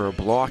over a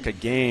block a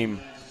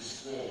game.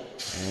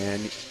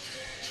 And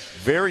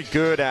very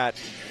good at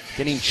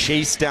getting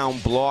chased down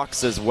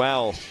blocks as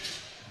well.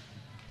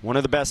 One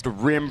of the best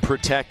rim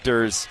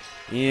protectors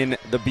in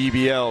the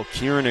BBL,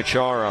 Kieran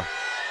Achara.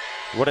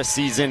 What a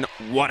season,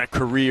 what a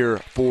career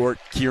for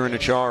Kieran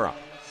Achara.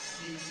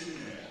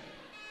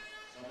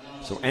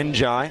 So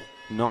Njai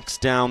knocks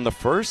down the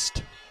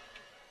first.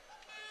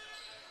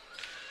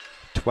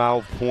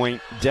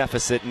 12-point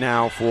deficit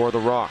now for the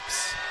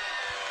Rocks.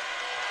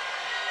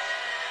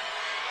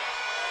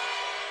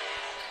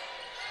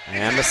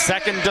 And the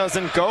second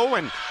doesn't go,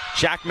 and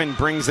Jackman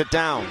brings it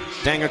down.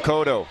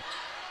 Dengakoto.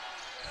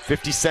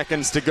 50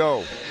 seconds to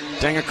go.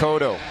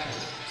 Dengakoto.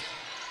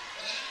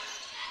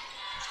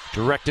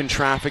 Directing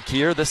traffic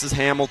here. This is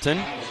Hamilton.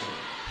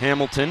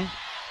 Hamilton.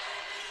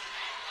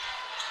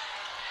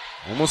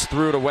 Almost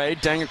threw it away.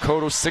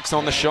 Dengakoto 6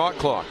 on the shot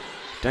clock.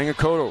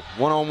 Dengakoto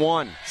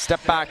 1-on-1.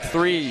 Step back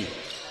 3.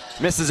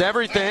 Misses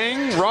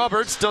everything.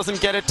 Roberts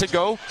doesn't get it to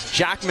go.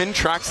 Jackman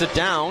tracks it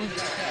down.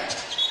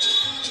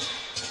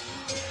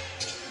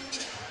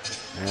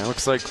 And it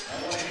looks like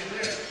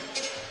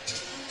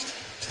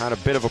had a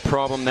bit of a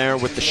problem there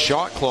with the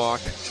shot clock.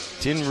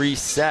 Didn't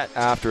reset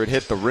after it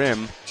hit the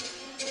rim.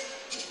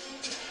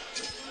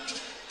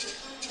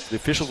 The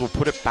officials will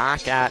put it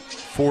back at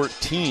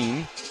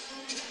 14.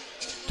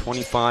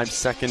 25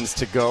 seconds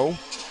to go.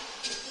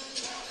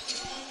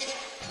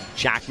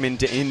 Jackman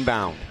to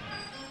inbound.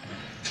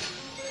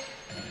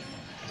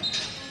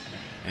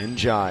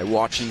 Njai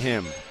watching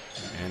him.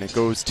 And it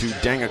goes to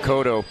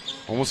Dengakoto.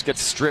 Almost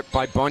gets stripped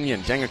by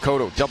Bunyan.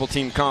 Dengakoto, double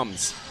team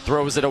comes.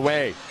 Throws it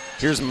away.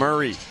 Here's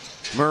Murray.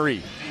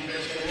 Murray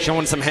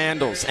showing some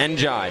handles.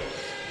 Njai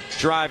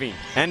driving.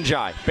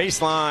 Njai,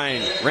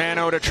 baseline. Ran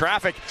out of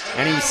traffic.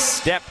 And he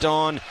stepped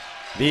on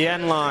the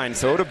end line.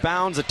 So out of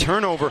bounds, a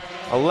turnover.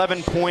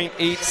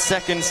 11.8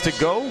 seconds to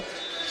go.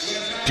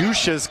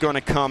 Dusha's going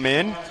to come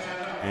in.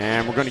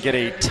 And we're going to get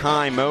a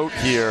timeout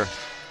here.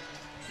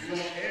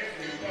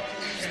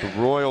 So the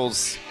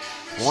Royals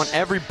want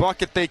every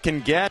bucket they can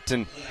get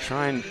and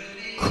try and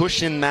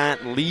cushion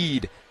that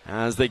lead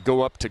as they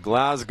go up to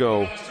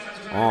Glasgow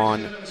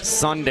on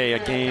Sunday,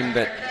 a game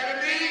that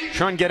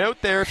try and get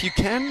out there if you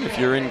can, if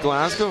you're in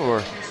Glasgow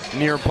or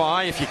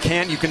nearby. If you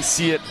can't, you can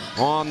see it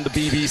on the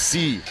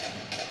BBC.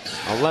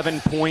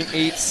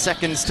 11.8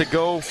 seconds to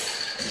go.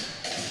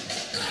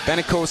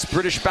 Benecos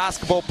British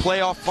Basketball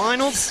Playoff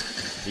Finals.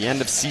 The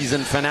end of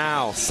season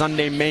finale,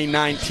 Sunday, May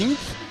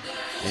 19th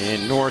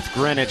in North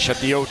Greenwich at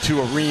the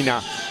O2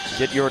 Arena.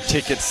 Get your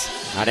tickets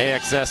at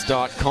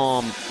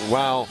AXS.com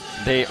while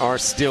they are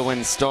still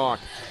in stock.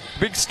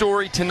 Big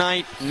story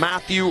tonight,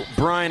 Matthew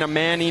Bryan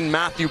Manning.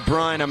 Matthew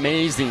Bryan,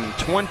 amazing.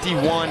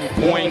 21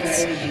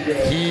 points.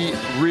 He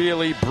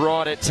really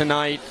brought it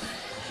tonight.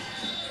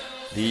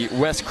 The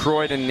West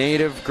Croydon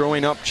native,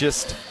 growing up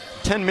just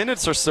 10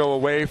 minutes or so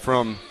away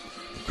from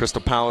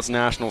Crystal Palace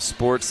National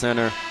Sports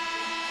Center.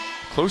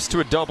 Close to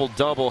a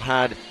double-double,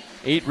 had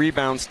 8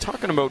 rebounds.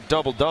 Talking about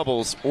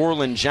double-doubles,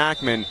 Orlin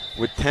Jackman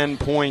with 10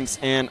 points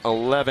and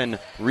 11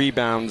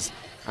 rebounds.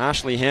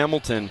 Ashley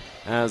Hamilton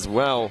as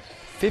well.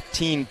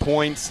 15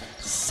 points,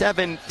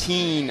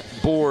 17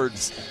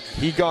 boards.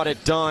 He got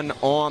it done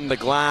on the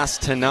glass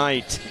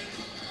tonight.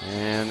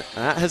 And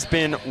that has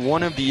been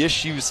one of the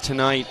issues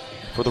tonight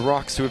for the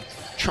Rocks, who have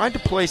tried to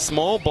play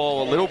small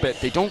ball a little bit.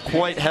 They don't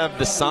quite have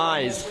the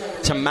size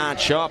to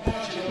match up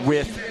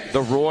with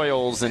the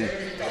Royals, and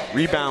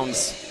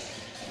rebounds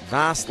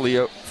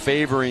vastly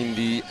favoring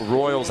the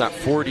Royals at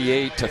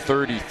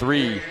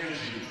 48-33.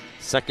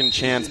 Second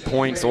chance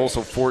points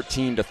also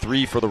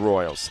 14-3 for the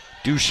Royals.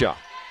 Dusha.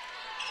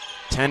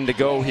 10 to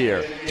go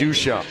here.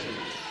 Dusha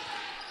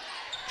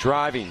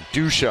driving.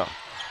 Dusha.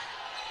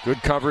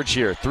 Good coverage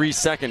here. 3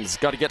 seconds.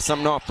 Got to get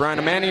something off.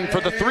 Bryan Manning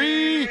for the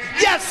 3.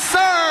 Yes,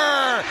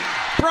 sir!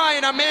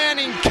 Bryan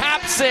Manning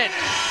caps it.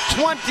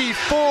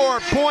 24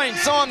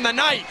 points on the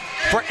night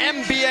for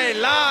NBA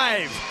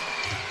Live.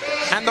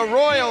 And the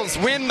Royals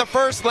win the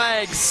first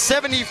leg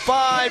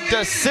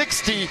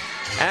 75-60.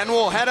 And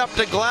will head up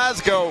to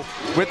Glasgow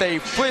with a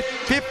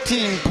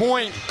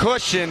 15-point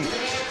cushion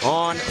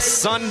on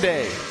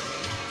Sunday.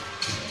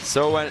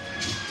 So an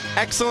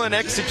excellent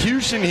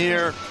execution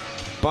here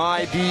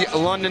by the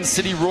London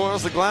City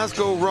Royals. The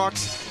Glasgow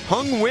Rocks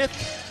hung with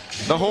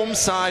the home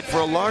side for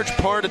a large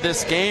part of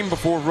this game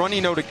before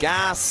running out of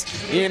gas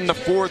in the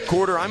fourth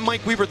quarter. I'm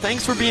Mike Weber.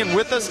 Thanks for being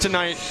with us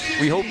tonight.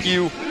 We hope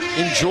you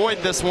enjoyed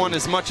this one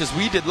as much as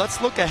we did. Let's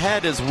look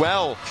ahead as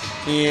well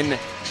in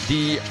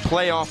the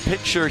playoff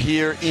picture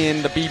here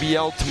in the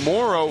BBL.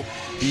 Tomorrow,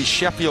 the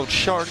Sheffield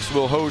Sharks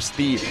will host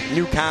the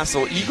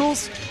Newcastle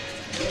Eagles.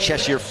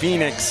 Cheshire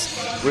Phoenix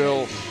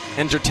will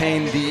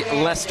entertain the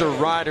Leicester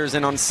Riders,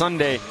 and on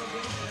Sunday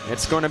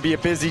it's going to be a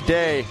busy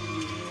day.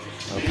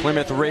 The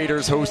Plymouth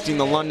Raiders hosting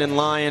the London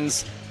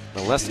Lions.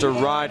 The Leicester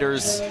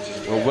Riders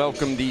will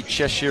welcome the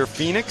Cheshire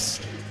Phoenix,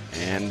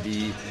 and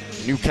the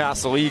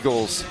Newcastle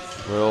Eagles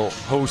will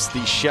host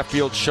the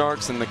Sheffield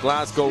Sharks, and the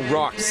Glasgow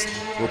Rocks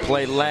will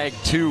play leg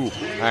 2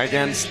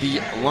 against the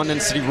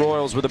London City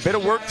Royals with a bit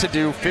of work to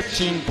do.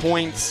 15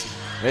 points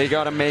they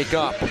got to make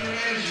up.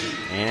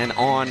 And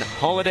on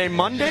holiday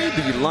Monday,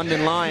 the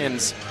London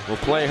Lions will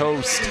play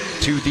host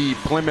to the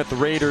Plymouth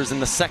Raiders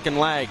in the second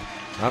leg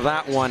of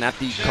that one at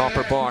the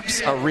Copper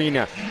Box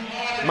Arena.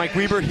 Mike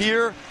Weber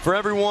here for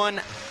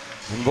everyone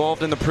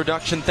involved in the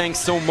production. Thanks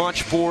so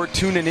much for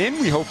tuning in.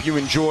 We hope you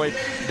enjoyed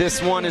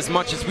this one as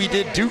much as we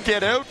did. Do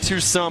get out to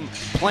some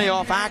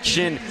playoff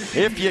action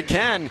if you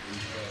can.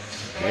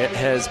 It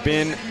has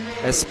been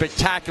a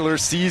spectacular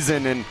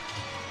season, and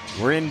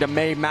we're into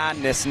May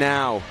Madness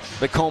now,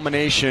 the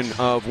culmination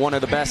of one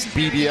of the best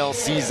BBL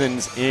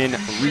seasons in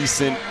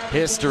recent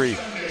history.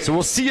 So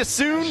we'll see you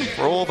soon.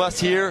 For all of us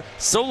here,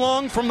 so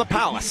long from the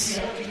Palace.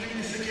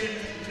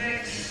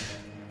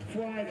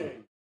 Friday.